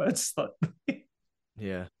changing the words slightly?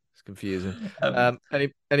 Yeah, it's confusing.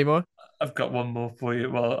 Any more? I've got one more for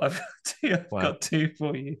you. Well, I've got 2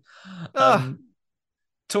 for you.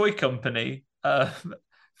 Toy company,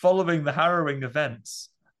 following the harrowing events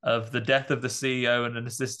of the death of the CEO and an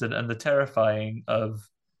assistant and the terrifying of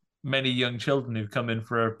many young children who've come in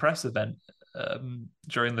for a press event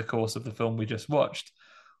during the course of the film we just watched.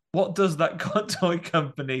 What does that toy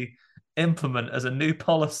company implement as a new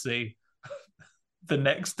policy the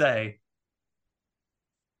next day?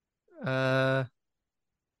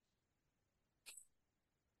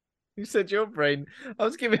 You said your brain. I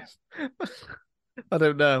was giving. I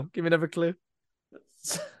don't know. Give me another clue.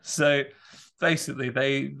 So basically,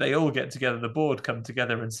 they all get together. The board come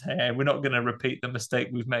together and say, "Hey, we're not going to repeat the mistake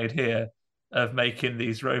we've made here of making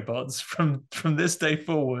these robots. From this day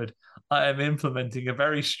forward, I am implementing a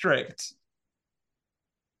very strict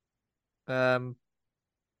code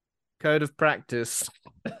of practice.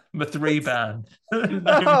 M3 ban."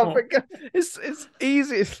 No, it's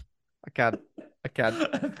easy. I can't.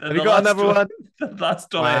 Have you got another one? The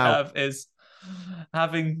last one I have is,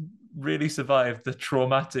 having really survived the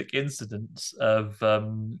traumatic incidents of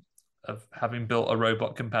having built a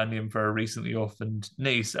robot companion for a recently orphaned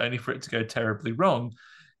niece, only for it to go terribly wrong,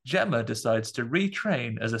 Gemma decides to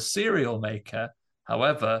retrain as a cereal maker.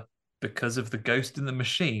 However, because of the ghost in the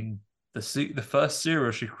machine, the first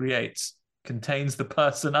cereal she creates contains the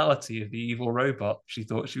personality of the evil robot she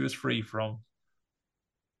thought she was free from.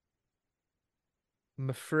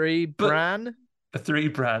 Mafree Bran? The 3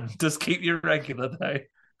 brand does keep you regular, though.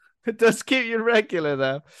 It does keep you regular,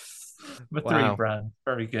 though. The 3 brand.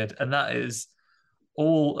 Very good. And that is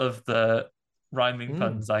all of the rhyming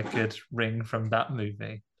puns I could ring from that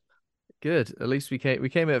movie. Good. At least we came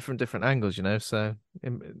at it from different angles, so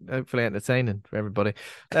hopefully entertaining for everybody.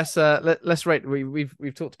 Let's rate.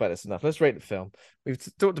 We've talked about this enough. Let's rate the film. We've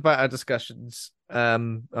talked about our discussions,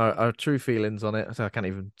 our true feelings on it. So I can't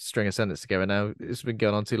even string a sentence together now. It's been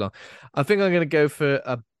going on too long. I think I'm going to go for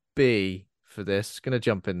a B for this. Going to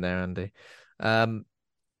jump in there, Andy.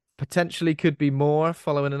 Potentially could be more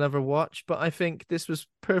following another watch, but I think this was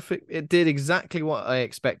perfect. It did exactly what I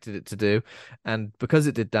expected it to do, and because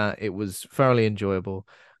it did that, it was thoroughly enjoyable.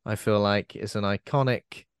 I feel like it's an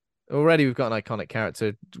iconic. Already, we've got an iconic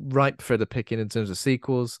character ripe for the picking in terms of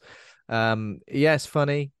sequels. Yes,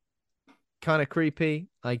 funny, kind of creepy,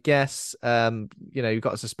 I guess. You've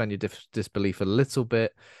got to suspend your disbelief a little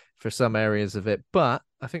bit for some areas of it, but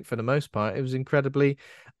I think for the most part, it was incredibly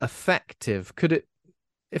effective.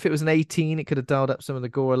 If it was an 18, it could have dialed up some of the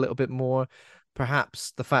gore a little bit more.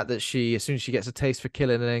 Perhaps the fact that as soon as she gets a taste for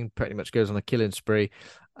killing, and then pretty much goes on a killing spree,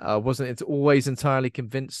 wasn't always entirely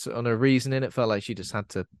convinced on her reasoning. It felt like she just had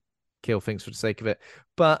to kill things for the sake of it.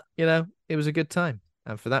 But, it was a good time.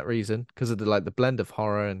 And for that reason, because of the blend of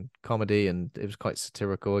horror and comedy, and it was quite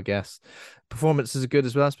satirical, I guess. Performances are good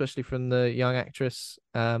as well, especially from the young actress.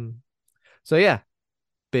 So yeah,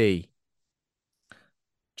 B.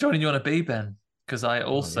 Joining you on a B, Ben. Because I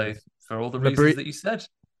also, for all the reasons that you said.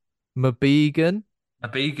 Mabegan.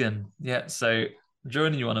 Yeah. So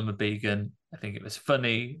joining you on a Mabegan, I think it was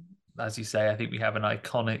funny. As you say, I think we have an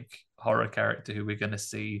iconic horror character who we're going to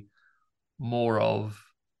see more of.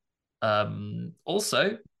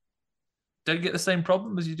 Also, don't get the same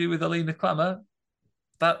problem as you do with Alina Klammer.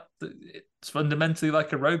 That it's fundamentally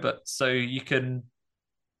like a robot. So you can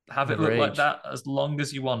have it look like that as long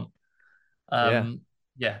as you want.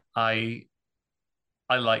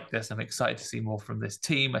 I like this. I'm excited to see more from this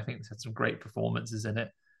team. I think it's had some great performances in it.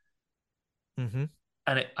 Mm-hmm.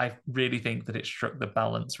 And I really think that it struck the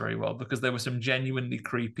balance very well, because there were some genuinely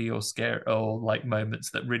creepy or scary or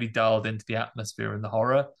moments that really dialed into the atmosphere and the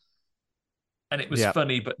horror. And it was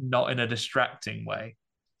funny, but not in a distracting way.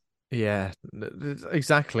 Yeah,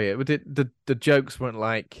 exactly. The jokes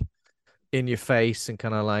weren't in your face and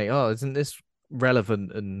kind of oh, isn't this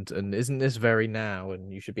relevant and isn't this very now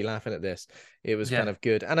and you should be laughing at this. It was kind of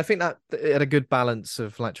good, and I think that it had a good balance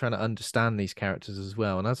of trying to understand these characters as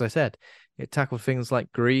well. And as I said, it tackled things like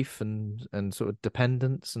grief and sort of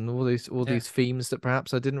dependence and all these themes that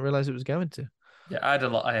perhaps I didn't realize it was going to. Yeah, I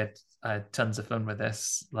had tons of fun with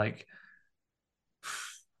this.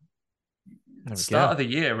 Start of the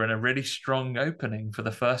year and a really strong opening for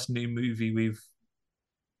the first new movie we've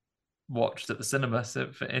watched at the cinema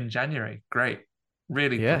in January. Great.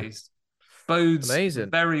 Really pleased. Bodes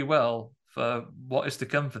amazing. Very well for what is to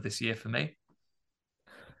come for this year for me.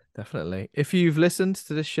 Definitely. If you've listened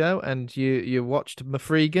to this show and you watched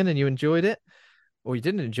Mafregan and you enjoyed it, or you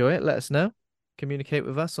didn't enjoy it, let us know. Communicate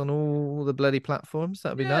with us on all the bloody platforms.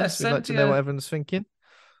 That'd be nice. We'd like to know what everyone's thinking.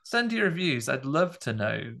 Send your reviews. I'd love to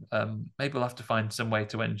know. Maybe we'll have to find some way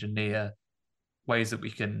to engineer ways that we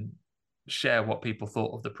can share what people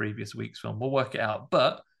thought of the previous week's film. We'll work it out.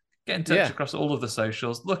 But get in touch across all of the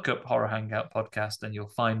socials. Look up Horror Hangout Podcast and you'll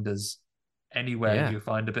find us anywhere. You'll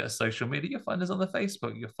find a bit of social media. You'll find us on the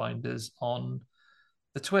Facebook. You'll find us on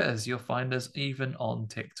the Twitters. You'll find us even on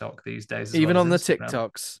TikTok these days. Even on the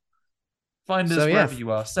TikToks. Find us wherever you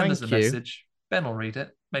are. Send us a message. Ben will read it.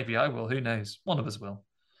 Maybe I will. Who knows? One of us will.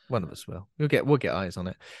 One of us will. We'll get eyes on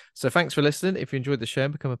it. So thanks for listening. If you enjoyed the show,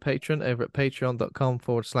 become a patron over at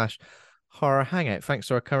patreon.com/horror hangout. Thanks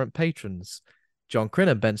to our current patrons: John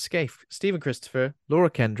Crinnan, Ben Scaife, Stephen Christopher, Laura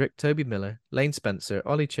Kendrick, Toby Miller, Lane Spencer,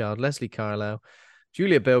 Ollie Child, Leslie Carlow,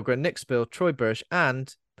 Julia Bilgren, Nick Spill, Troy Bursch,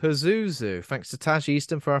 and Pazuzu. Thanks to Taj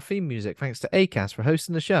Easton for our theme music. Thanks to Acast for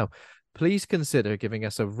hosting the show. Please consider giving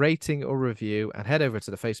us a rating or review and head over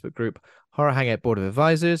to the Facebook group Horror Hangout Board of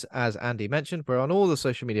Advisors. As Andy mentioned, we're on all the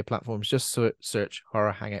social media platforms. Just search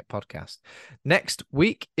Horror Hangout Podcast. Next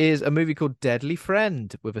week is a movie called Deadly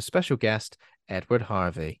Friend with a special guest, Edward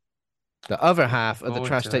Harvey. The other half of the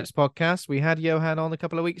Trash Tapes podcast, we had Johan on a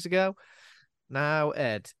couple of weeks ago. Now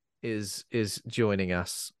Ed is joining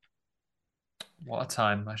us. What a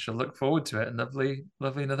time. I shall look forward to it. Lovely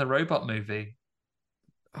another robot movie.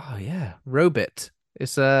 Oh yeah, Robit.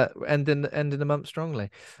 It's ending the month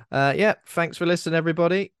strongly. Thanks for listening,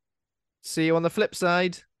 everybody. See you on the flip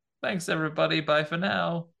side. Thanks, everybody. Bye for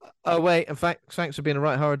now. Oh wait, and thanks for being a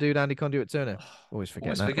right horror dude, Andy Conduit Turner. Always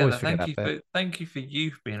forget that. Thank you for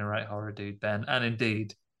you being a right horror dude, Ben, and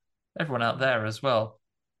indeed everyone out there as well.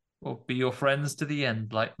 We'll be your friends to the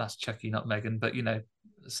end, like that's Chucky, not Megan, but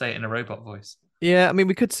say it in a robot voice. Yeah, I mean,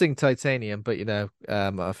 we could sing Titanium, but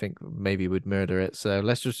I think maybe we'd murder it. So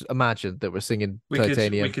let's just imagine that we're singing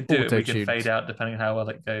Titanium. We could do it. We could fade out depending on how well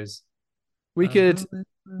it goes. We could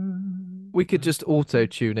just auto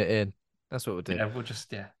tune it in. That's what we'll do. Yeah, we'll just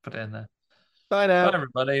put it in there. Bye now. Bye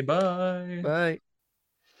everybody. Bye. Bye.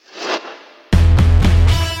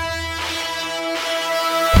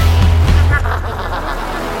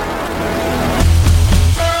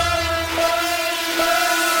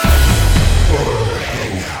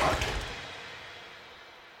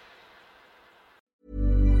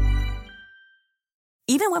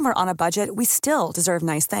 even when we're on a budget, we still deserve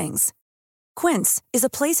nice things. Quince is a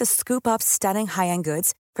place to scoop up stunning high-end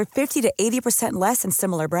goods for 50 to 80% less than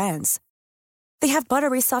similar brands. They have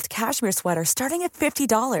buttery soft cashmere sweaters starting at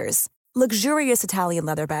 $50, luxurious Italian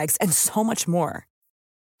leather bags, and so much more.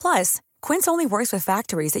 Plus, Quince only works with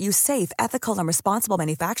factories that use safe, ethical, and responsible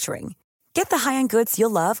manufacturing. Get the high-end goods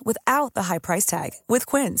you'll love without the high price tag with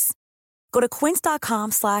Quince. Go to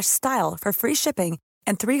quince.com/style for free shipping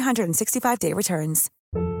and 365-day returns.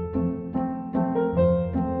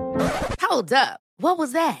 Hold up. What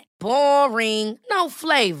was that? Boring. No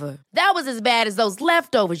flavor. That was as bad as those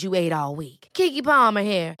leftovers you ate all week. Keke Palmer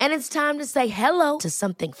here, and it's time to say hello to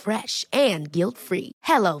something fresh and guilt-free.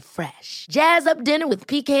 Hello Fresh. Jazz up dinner with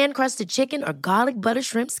pecan-crusted chicken or garlic butter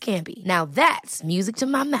shrimp scampi. Now that's music to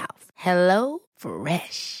my mouth. Hello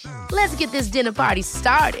Fresh. Let's get this dinner party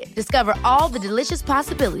started. Discover all the delicious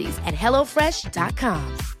possibilities at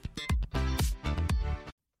HelloFresh.com.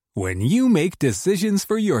 When you make decisions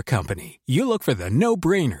for your company, you look for the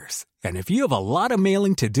no-brainers. And if you have a lot of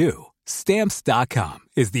mailing to do, Stamps.com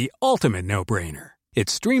is the ultimate no-brainer. It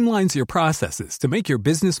streamlines your processes to make your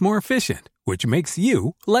business more efficient, which makes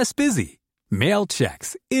you less busy. Mail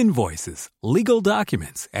checks, invoices, legal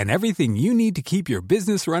documents, and everything you need to keep your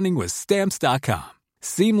business running with Stamps.com.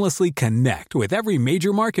 Seamlessly connect with every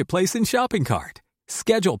major marketplace and shopping cart.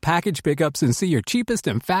 Schedule package pickups and see your cheapest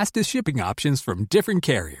and fastest shipping options from different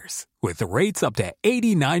carriers, with rates up to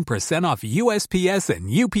 89% off USPS and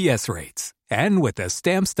UPS rates. And with the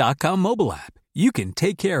Stamps.com mobile app, you can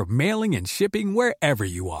take care of mailing and shipping wherever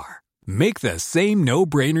you are. Make the same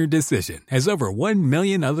no-brainer decision as over 1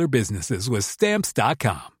 million other businesses with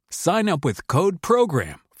Stamps.com. Sign up with code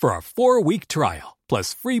PROGRAM for a 4-week trial,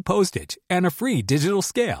 plus free postage and a free digital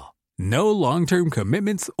scale. No long-term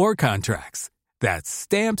commitments or contracts. That's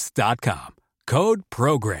Stamps.com. Code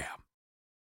PROGRAM.